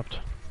got trapped.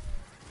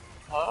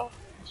 Huh?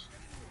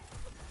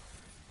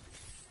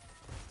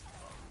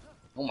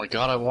 Oh my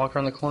god, I walked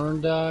around the corner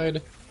and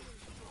died.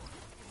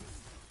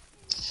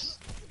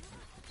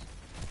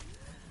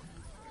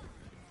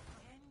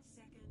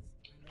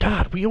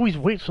 God, we always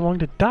wait so long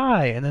to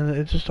die, and then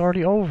it's just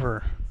already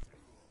over.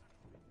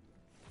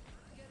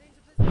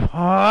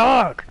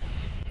 Fuck!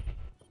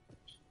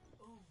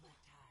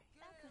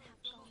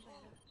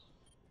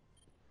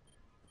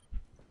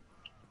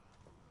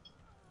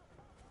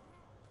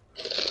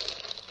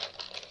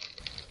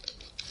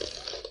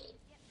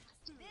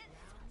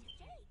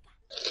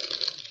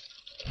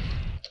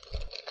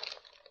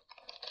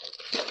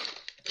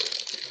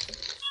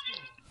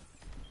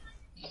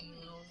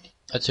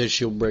 That's his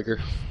shield breaker.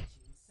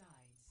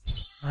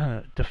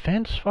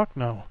 Defense? Fuck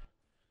no.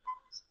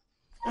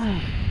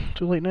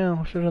 Too late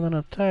now. Should have done an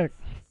attack.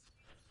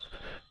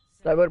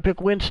 I better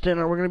pick Winston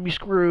or we're gonna be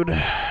screwed.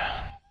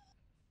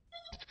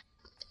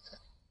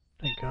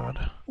 Thank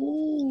God.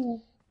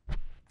 Ooh.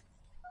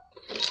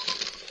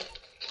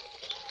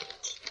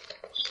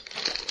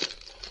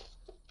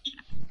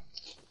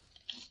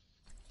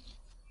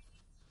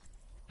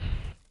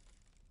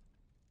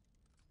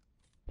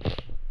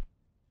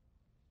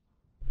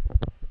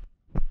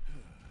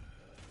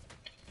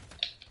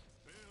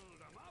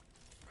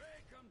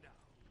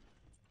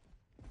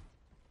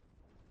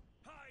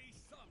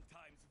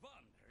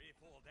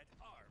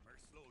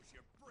 slows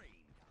your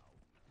brain down.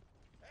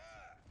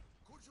 Ah,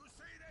 could you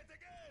say that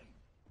again?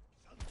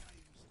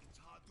 Sometimes it's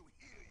hard to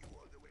hear you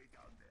all the way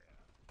down there.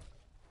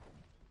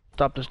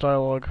 Stop this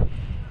dialogue. Hello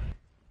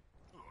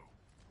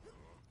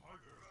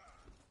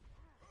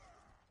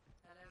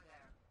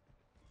there.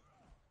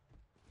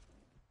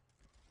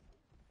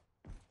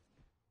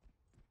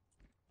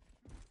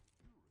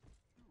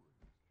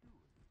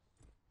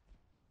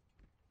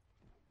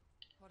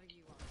 What are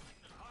you on?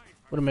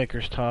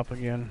 Widowmaker's top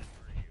again.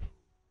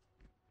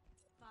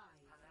 5,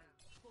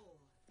 4,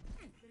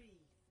 3, 2,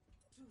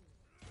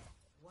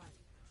 1.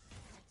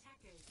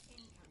 Attackers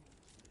incoming.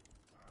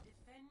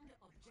 Defend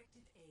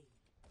objective A.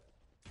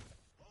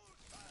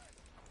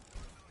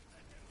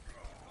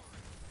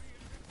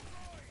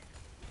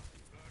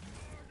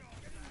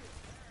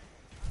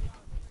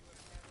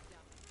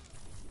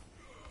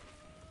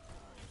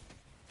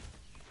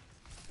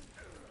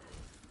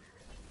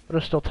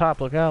 Widow's still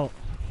top, look out.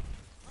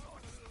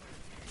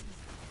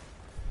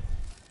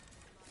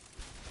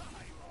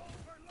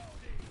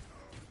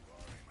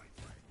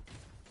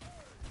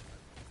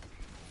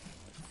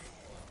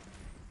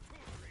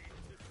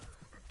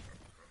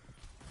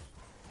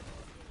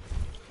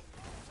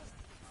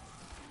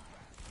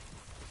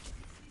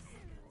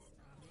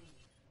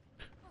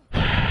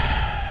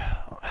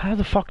 How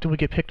the fuck do we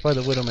get picked by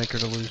the Widowmaker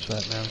to lose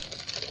that, man?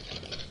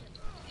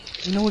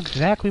 You know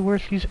exactly where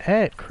she's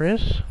at,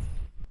 Chris.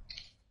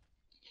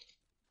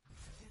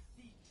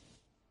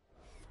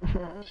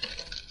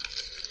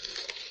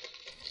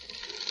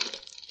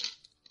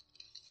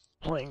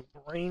 Playing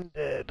brain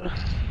dead. Play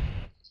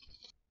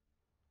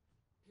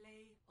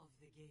of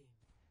the game.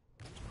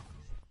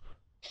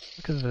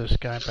 Look at this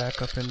guy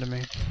back up into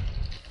me.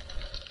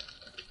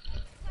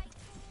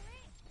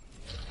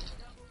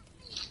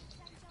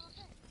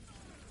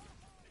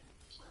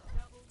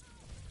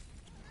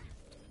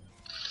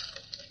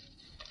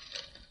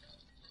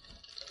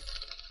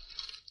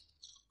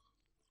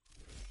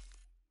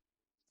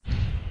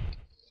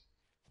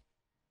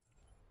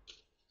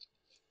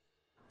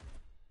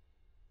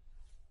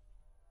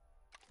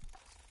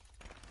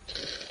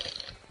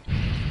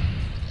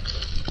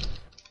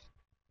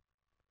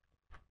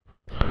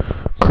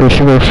 Chris,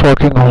 you are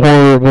fucking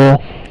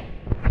horrible.